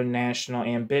have their own national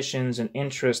ambitions and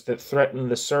interests that threaten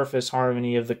the surface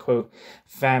harmony of the, quote,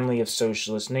 family of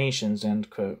socialist nations, end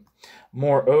quote.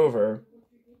 Moreover,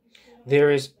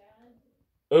 there is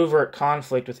overt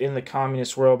conflict within the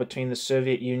communist world between the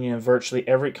Soviet Union and virtually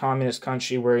every communist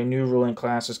country where a new ruling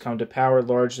class has come to power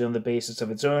largely on the basis of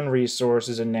its own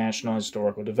resources and national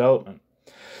historical development.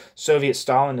 Soviet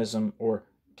Stalinism, or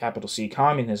capital C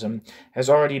communism, has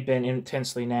already been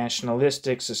intensely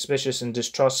nationalistic, suspicious, and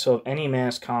distrustful of any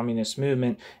mass communist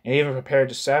movement, and even prepared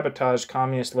to sabotage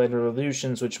communist-led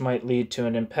revolutions which might lead to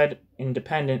an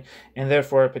independent and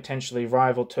therefore a potentially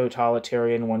rival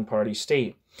totalitarian one-party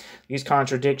state. These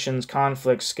contradictions,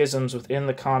 conflicts, schisms within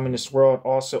the communist world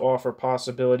also offer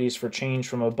possibilities for change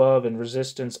from above and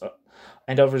resistance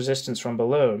from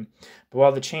below. But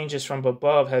while the changes from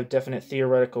above have definite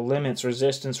theoretical limits,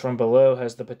 resistance from below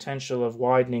has the potential of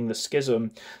widening the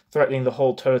schism, threatening the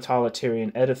whole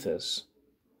totalitarian edifice.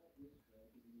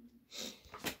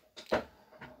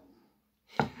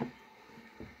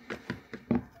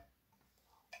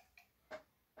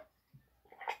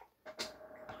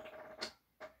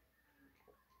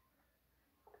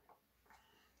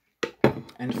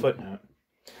 End footnote.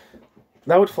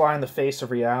 That would fly in the face of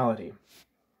reality.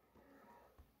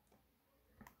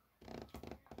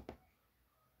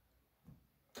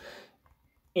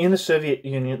 In the Soviet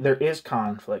Union, there is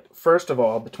conflict, first of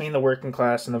all, between the working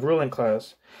class and the ruling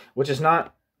class, which is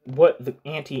not what the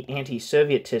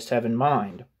anti-Sovietists have in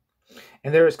mind.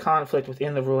 And there is conflict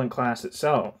within the ruling class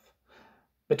itself,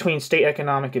 between state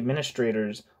economic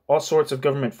administrators, all sorts of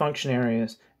government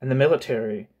functionaries, and the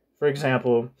military, for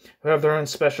example, who have their own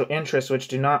special interests which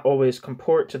do not always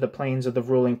comport to the planes of the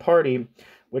ruling party,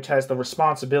 which has the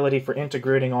responsibility for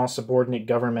integrating all subordinate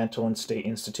governmental and state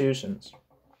institutions.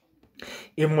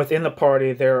 Even within the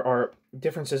party, there are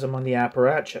differences among the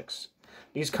apparatchiks.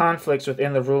 These conflicts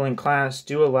within the ruling class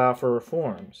do allow for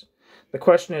reforms. The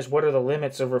question is, what are the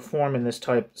limits of reform in this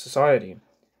type of society?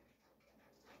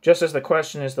 Just as the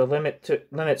question is the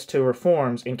limits to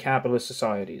reforms in capitalist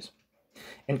societies.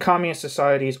 In communist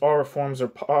societies, all reforms are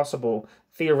possible,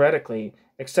 theoretically,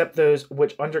 except those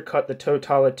which undercut the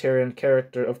totalitarian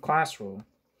character of class rule.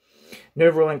 No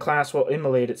ruling class will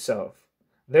immolate itself.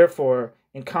 Therefore,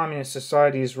 in communist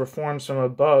societies, reforms from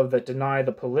above that deny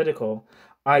the political,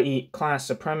 i.e., class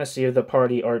supremacy of the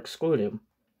party, are excluded.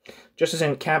 Just as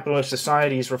in capitalist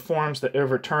societies, reforms that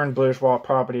overturn bourgeois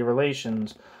property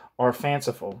relations are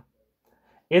fanciful.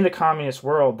 In the communist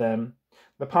world, then,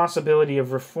 the possibility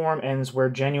of reform ends where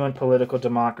genuine political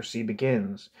democracy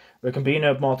begins. There can be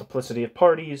no multiplicity of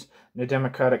parties, no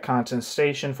democratic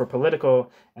contestation for political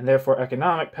and therefore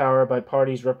economic power by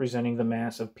parties representing the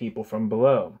mass of people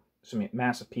below.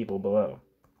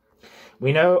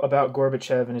 We know about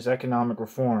Gorbachev and his economic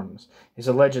reforms, his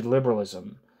alleged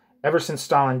liberalism. Ever since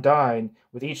Stalin died,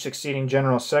 with each succeeding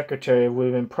general secretary,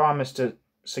 we've been promised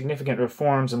significant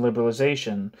reforms and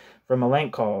liberalization, from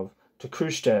Malenkov to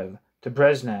Khrushchev, to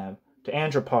Brezhnev, to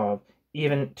Andropov,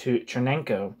 even to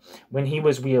Chernenko, when he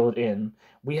was wheeled in.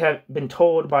 We have been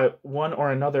told by one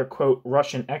or another, quote,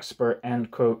 Russian expert, end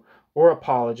quote, or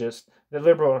apologist, that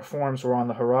liberal reforms were on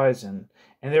the horizon,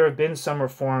 and there have been some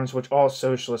reforms which all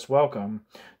socialists welcome.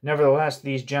 Nevertheless,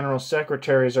 these general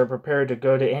secretaries are prepared to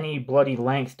go to any bloody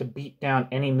length to beat down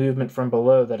any movement from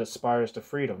below that aspires to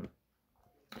freedom.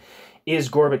 Is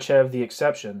Gorbachev the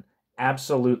exception?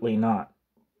 Absolutely not.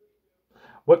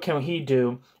 What can he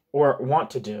do or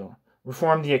want to do?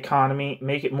 reform the economy,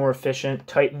 make it more efficient,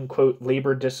 tighten, quote,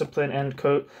 labor discipline, end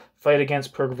quote, fight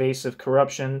against pervasive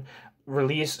corruption,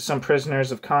 release some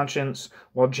prisoners of conscience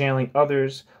while jailing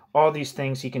others. All these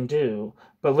things he can do,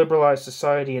 but liberalize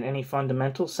society in any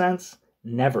fundamental sense?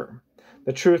 Never.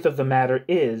 The truth of the matter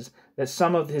is that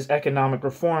some of his economic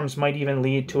reforms might even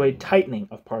lead to a tightening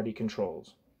of party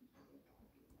controls.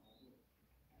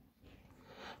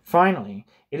 Finally,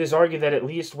 it is argued that at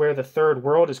least where the Third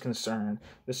World is concerned,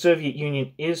 the Soviet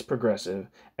Union is progressive,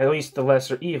 at least the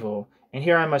lesser evil, and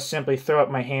here I must simply throw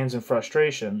up my hands in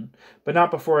frustration, but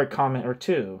not before a comment or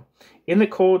two. In the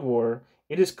Cold War,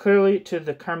 it is clearly to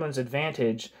the Kremlin's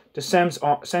advantage to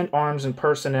send arms and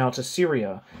personnel to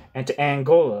Syria and to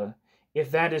Angola.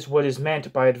 If that is what is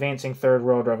meant by advancing Third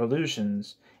World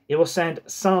revolutions, it will send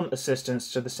some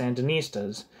assistance to the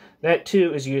Sandinistas. That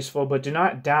too is useful, but do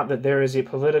not doubt that there is a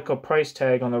political price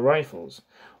tag on the rifles.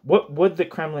 What would the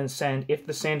Kremlin send if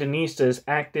the Sandinistas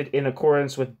acted in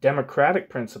accordance with democratic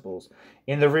principles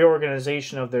in the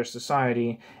reorganization of their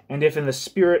society, and if in the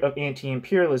spirit of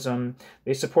anti-imperialism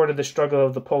they supported the struggle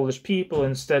of the Polish people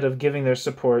instead of giving their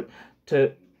support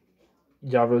to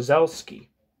Jaruzelski?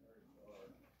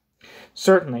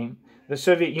 Certainly, the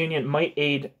Soviet Union might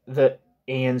aid the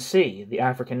ANC, the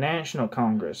African National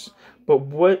Congress, but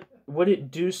would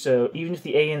it do so even if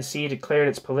the ANC declared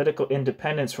its political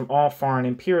independence from all foreign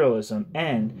imperialism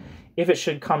and, if it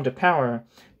should come to power,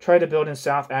 try to build in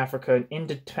South Africa an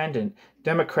independent,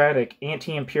 democratic,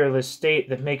 anti-imperialist state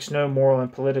that makes no moral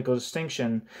and political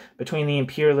distinction between the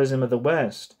imperialism of the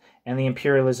West and the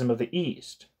imperialism of the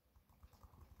East?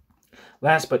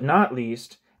 Last but not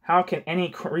least, how can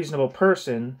any reasonable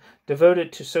person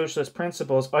devoted to socialist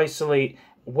principles isolate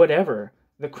whatever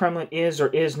the Kremlin is or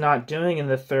is not doing in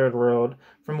the Third World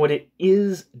from what it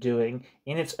is doing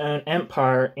in its own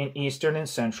empire in Eastern and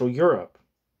Central Europe?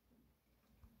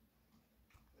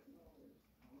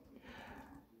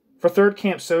 For third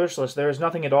camp socialists, there is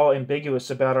nothing at all ambiguous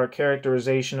about our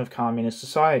characterization of communist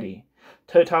society.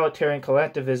 Totalitarian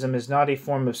collectivism is not a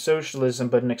form of socialism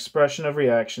but an expression of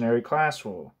reactionary class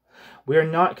rule. We are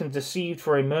not deceived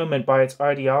for a moment by its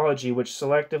ideology, which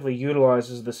selectively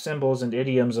utilizes the symbols and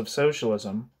idioms of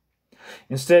socialism.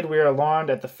 Instead, we are alarmed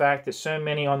at the fact that so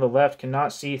many on the left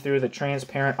cannot see through the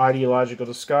transparent ideological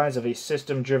disguise of a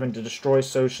system driven to destroy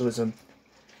socialism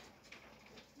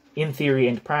in theory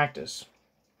and practice.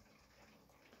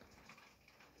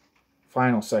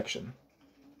 Final section.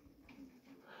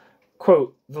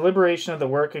 Quote, "The liberation of the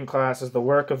working class is the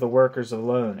work of the workers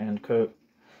alone," end quote,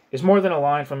 is more than a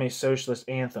line from a socialist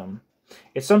anthem.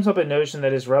 It sums up a notion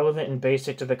that is relevant and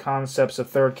basic to the concepts of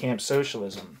third camp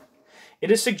socialism.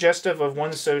 It is suggestive of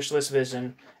one socialist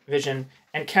vision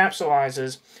and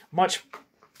capsulizes much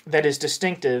that is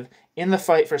distinctive in the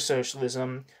fight for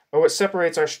socialism, or what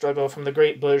separates our struggle from the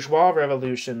great bourgeois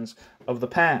revolutions of the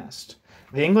past.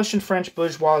 The English and French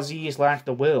bourgeoisies lacked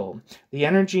the will, the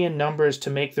energy and numbers to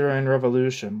make their own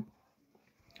revolution.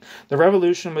 The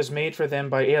revolution was made for them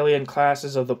by alien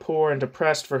classes of the poor and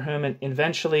oppressed for whom an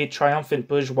eventually triumphant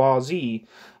bourgeoisie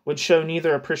would show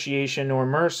neither appreciation nor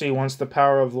mercy once the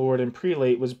power of lord and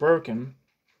prelate was broken.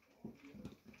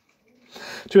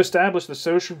 To establish the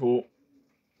social rule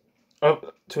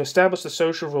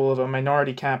of a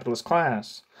minority capitalist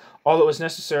class, all that was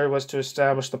necessary was to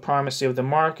establish the primacy of the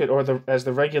market as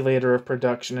the regulator of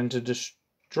production and to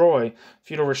destroy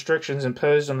feudal restrictions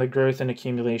imposed on the growth and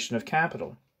accumulation of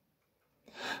capital.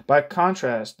 By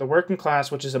contrast, the working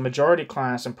class, which is a majority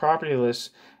class and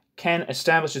propertyless, can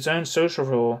establish its own social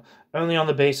rule only on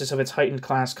the basis of its heightened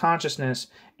class consciousness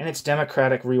and its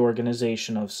democratic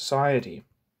reorganization of society.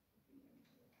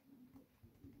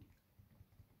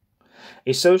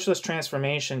 A socialist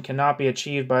transformation cannot be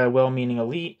achieved by a well-meaning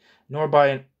elite, nor by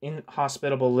an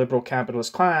inhospitable liberal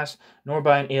capitalist class, nor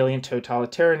by an alien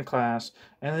totalitarian class,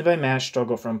 only by mass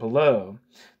struggle from below.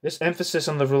 This emphasis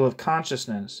on the rule of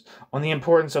consciousness, on the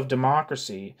importance of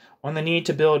democracy, on the need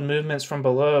to build movements from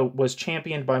below was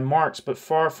championed by Marx but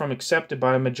far from accepted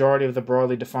by a majority of the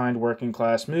broadly defined working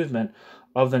class movement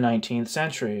of the 19th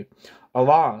century.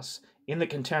 Alas, in the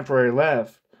contemporary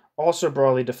left, also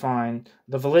broadly defined,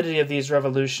 the validity of these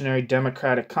revolutionary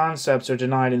democratic concepts are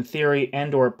denied in theory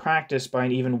and or practice by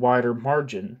an even wider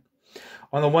margin.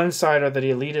 On the one side are the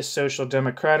elitist social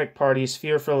democratic parties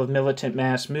fearful of militant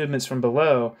mass movements from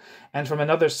below, and from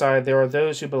another side there are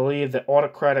those who believe that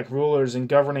autocratic rulers and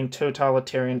governing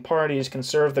totalitarian parties can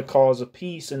serve the cause of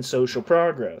peace and social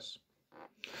progress.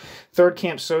 Third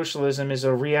camp socialism is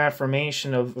a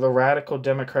reaffirmation of the radical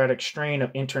democratic strain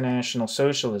of international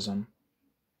socialism.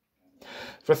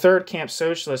 For third camp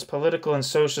socialists, political and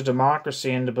social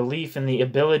democracy and the belief in the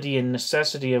ability and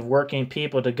necessity of working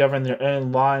people to govern their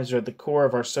own lives are at the core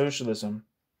of our socialism.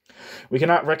 We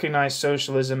cannot recognize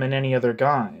socialism in any other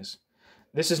guise.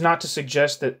 This is not to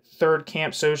suggest that third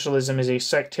camp socialism is a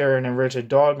sectarian and rigid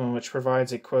dogma which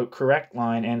provides a, quote, correct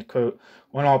line, end quote,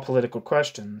 on all political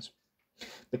questions.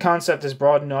 The concept is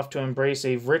broad enough to embrace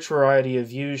a rich variety of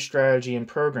views, strategy, and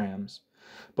programs.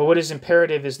 But what is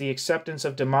imperative is the acceptance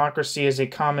of democracy as a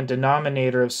common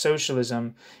denominator of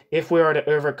socialism if we are to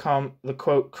overcome the,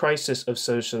 quote, crisis of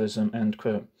socialism, end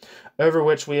quote, over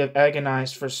which we have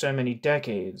agonized for so many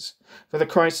decades. For the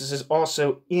crisis is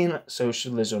also in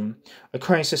socialism, a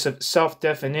crisis of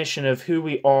self-definition of who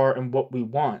we are and what we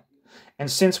want. And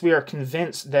since we are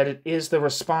convinced that it is the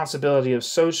responsibility of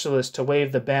socialists to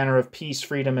wave the banner of peace,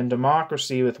 freedom, and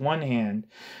democracy with one hand,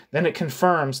 then it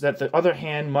confirms that the other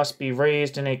hand must be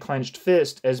raised in a clenched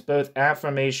fist as both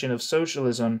affirmation of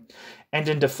socialism and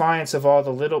in defiance of all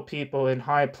the little people in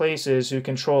high places who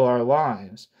control our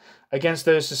lives, against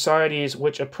those societies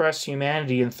which oppress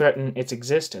humanity and threaten its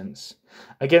existence,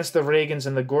 against the Reagans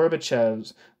and the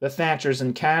Gorbachevs, the Thatchers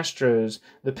and Castros,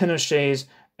 the Pinochets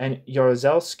and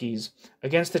Jaruzelskis,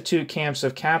 against the two camps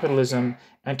of capitalism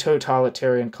and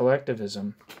totalitarian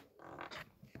collectivism.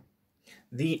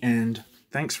 The end.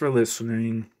 Thanks for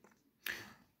listening.